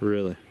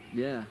 Really?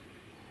 Yeah.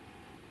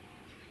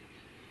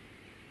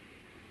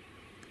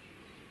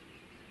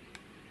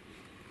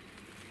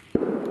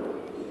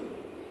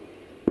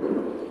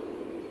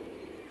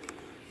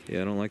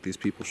 Yeah, I don't like these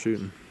people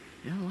shooting.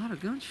 Yeah, a lot of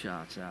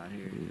gunshots out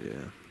here.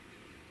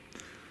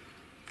 Yeah.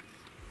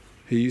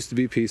 It used to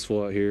be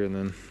peaceful out here, and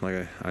then,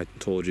 like I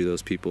told you,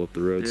 those people up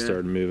the road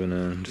started moving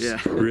in.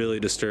 Just really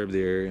disturbed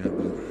the area.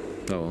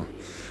 But, oh well.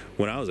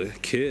 when I was a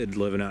kid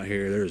living out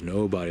here, there was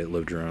nobody that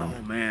lived around.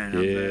 Oh man.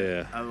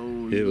 Yeah.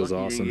 It was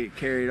awesome. You didn't get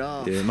carried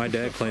off. Yeah, my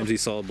dad claims he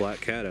saw a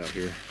black cat out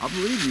here. I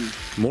believe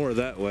you. More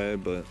that way,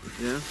 but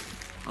Yeah,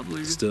 I believe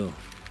you. still.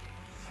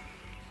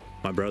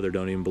 My brother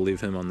don't even believe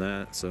him on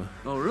that, so.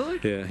 Oh really?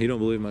 Yeah, he don't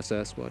believe my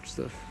Sasquatch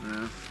stuff.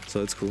 Yeah.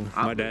 So it's cool.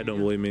 I My dad believe don't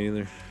you. believe me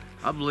either.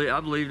 I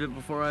believed it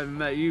before I even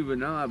met you, but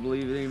now I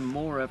believe it even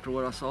more after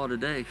what I saw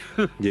today.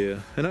 Yeah,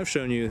 and I've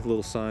shown you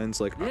little signs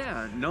like.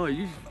 Yeah, no,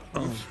 you.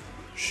 Oh,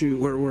 shoot,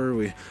 where were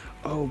we?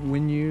 Oh,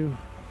 when you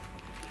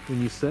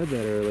said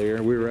that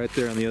earlier, we were right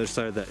there on the other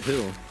side of that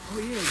hill. Oh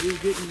yeah, you were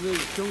getting ready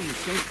to show me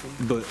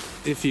something. But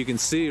if you can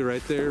see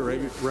right there,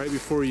 right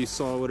before you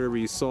saw whatever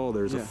you saw,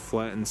 there's a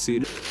flattened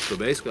cedar. So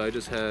basically, I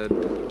just had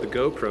the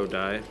GoPro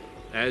die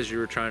as you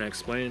were trying to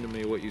explain to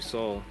me what you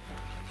saw.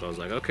 So I was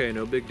like, okay,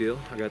 no big deal.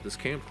 I got this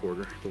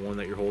camcorder, the one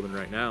that you're holding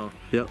right now.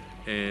 Yep.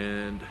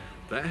 And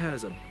that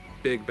has a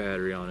big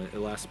battery on it. It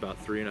lasts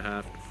about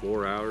 3.5 to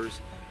 4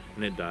 hours,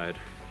 and it died.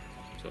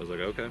 So I was like,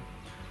 okay.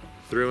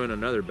 Threw in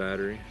another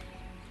battery.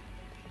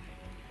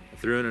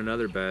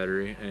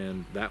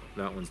 And that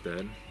one's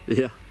dead.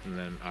 Yeah. And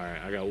then, all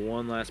right, I got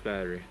one last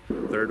battery,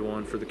 third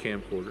one for the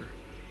camcorder,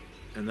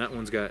 and that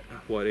one's got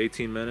what,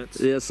 18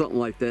 minutes? Yeah, something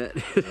like that.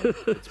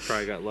 It's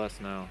probably got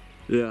less now.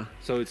 Yeah.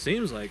 So it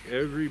seems like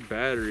every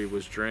battery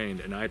was drained,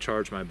 and I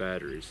charge my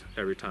batteries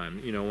every time.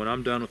 You know, when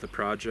I'm done with a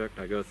project,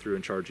 I go through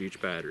and charge each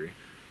battery,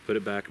 put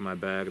it back in my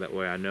bag. That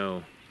way I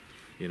know,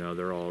 you know,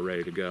 they're all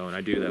ready to go, and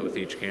I do that with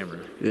each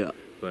camera. Yeah.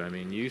 But I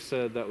mean, you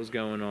said that was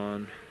going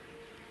on,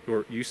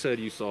 or you said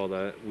you saw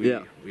that.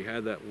 We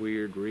had that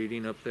weird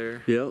reading up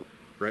there. Yep.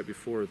 Right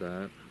before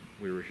that,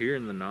 we were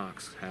hearing the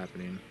knocks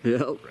happening.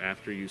 Yep.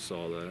 After you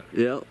saw that.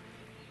 Yep.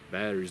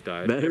 Batteries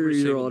died. Batteries Every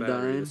single are all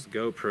battery. dying. This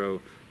GoPro,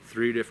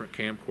 3 different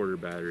camcorder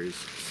batteries.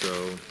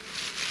 So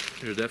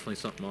there's definitely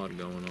something odd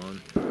going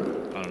on.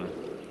 I don't know.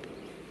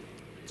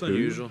 It's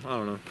unusual. I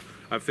don't know.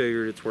 I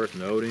figured it's worth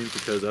noting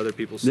because other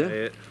people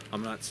say it.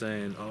 I'm not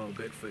saying, oh,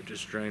 Bigfoot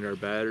just drained our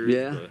batteries.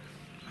 Yeah. But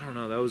I don't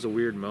know. That was a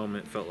weird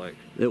moment. Felt like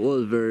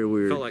very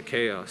weird. Felt like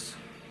chaos.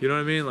 You know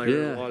what I mean? Like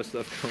there's a lot of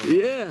stuff going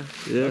on. Yeah.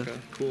 Yeah. Okay.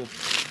 Cool.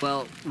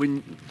 Well,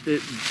 when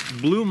it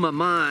blew my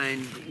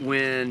mind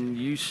when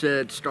you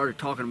started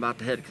talking about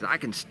the head, because I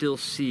can still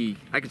see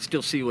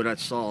what I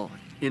saw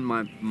in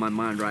my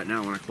mind right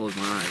now when I close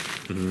my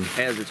eyes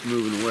as it's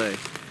moving away.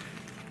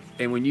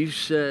 And when you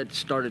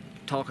started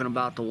talking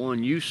about the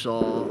one you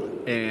saw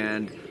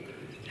and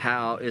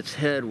how its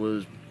head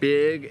was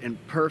big and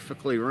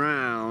perfectly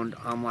round,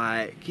 I'm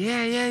like,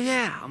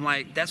 yeah. I'm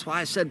like, that's why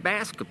I said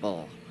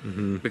basketball.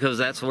 Because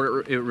that's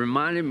what it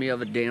reminded me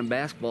of, a damn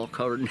basketball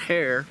covered in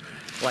hair,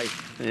 like,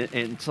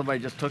 and somebody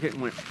just took it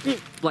and went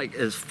like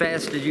as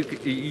fast as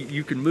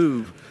you can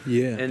move.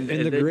 Yeah, and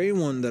the gray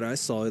one that I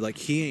saw, like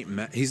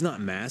he's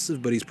not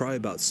massive, but he's probably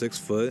about 6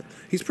 foot.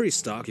 He's pretty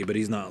stocky, but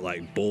he's not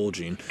like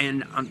bulging.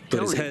 And but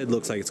his head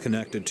looks like it's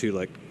connected to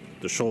like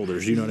the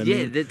shoulders. You know what I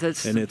mean? Yeah,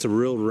 that's. And it's a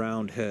real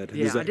round head.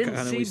 Yeah, I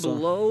didn't see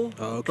below.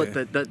 Oh,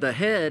 okay. But the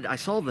head, I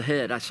saw the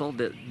head. I saw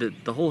the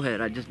whole head.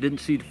 I just didn't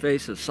see the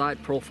face, the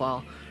side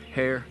profile,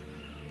 hair,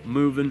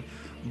 moving.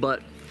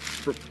 But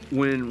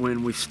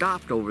when we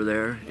stopped over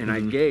there and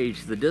I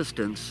gauged the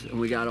distance and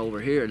we got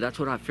over here, that's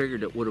what I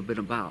figured it would have been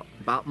about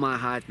my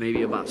height,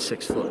 maybe about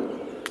 6 foot.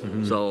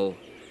 So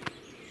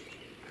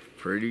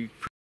pretty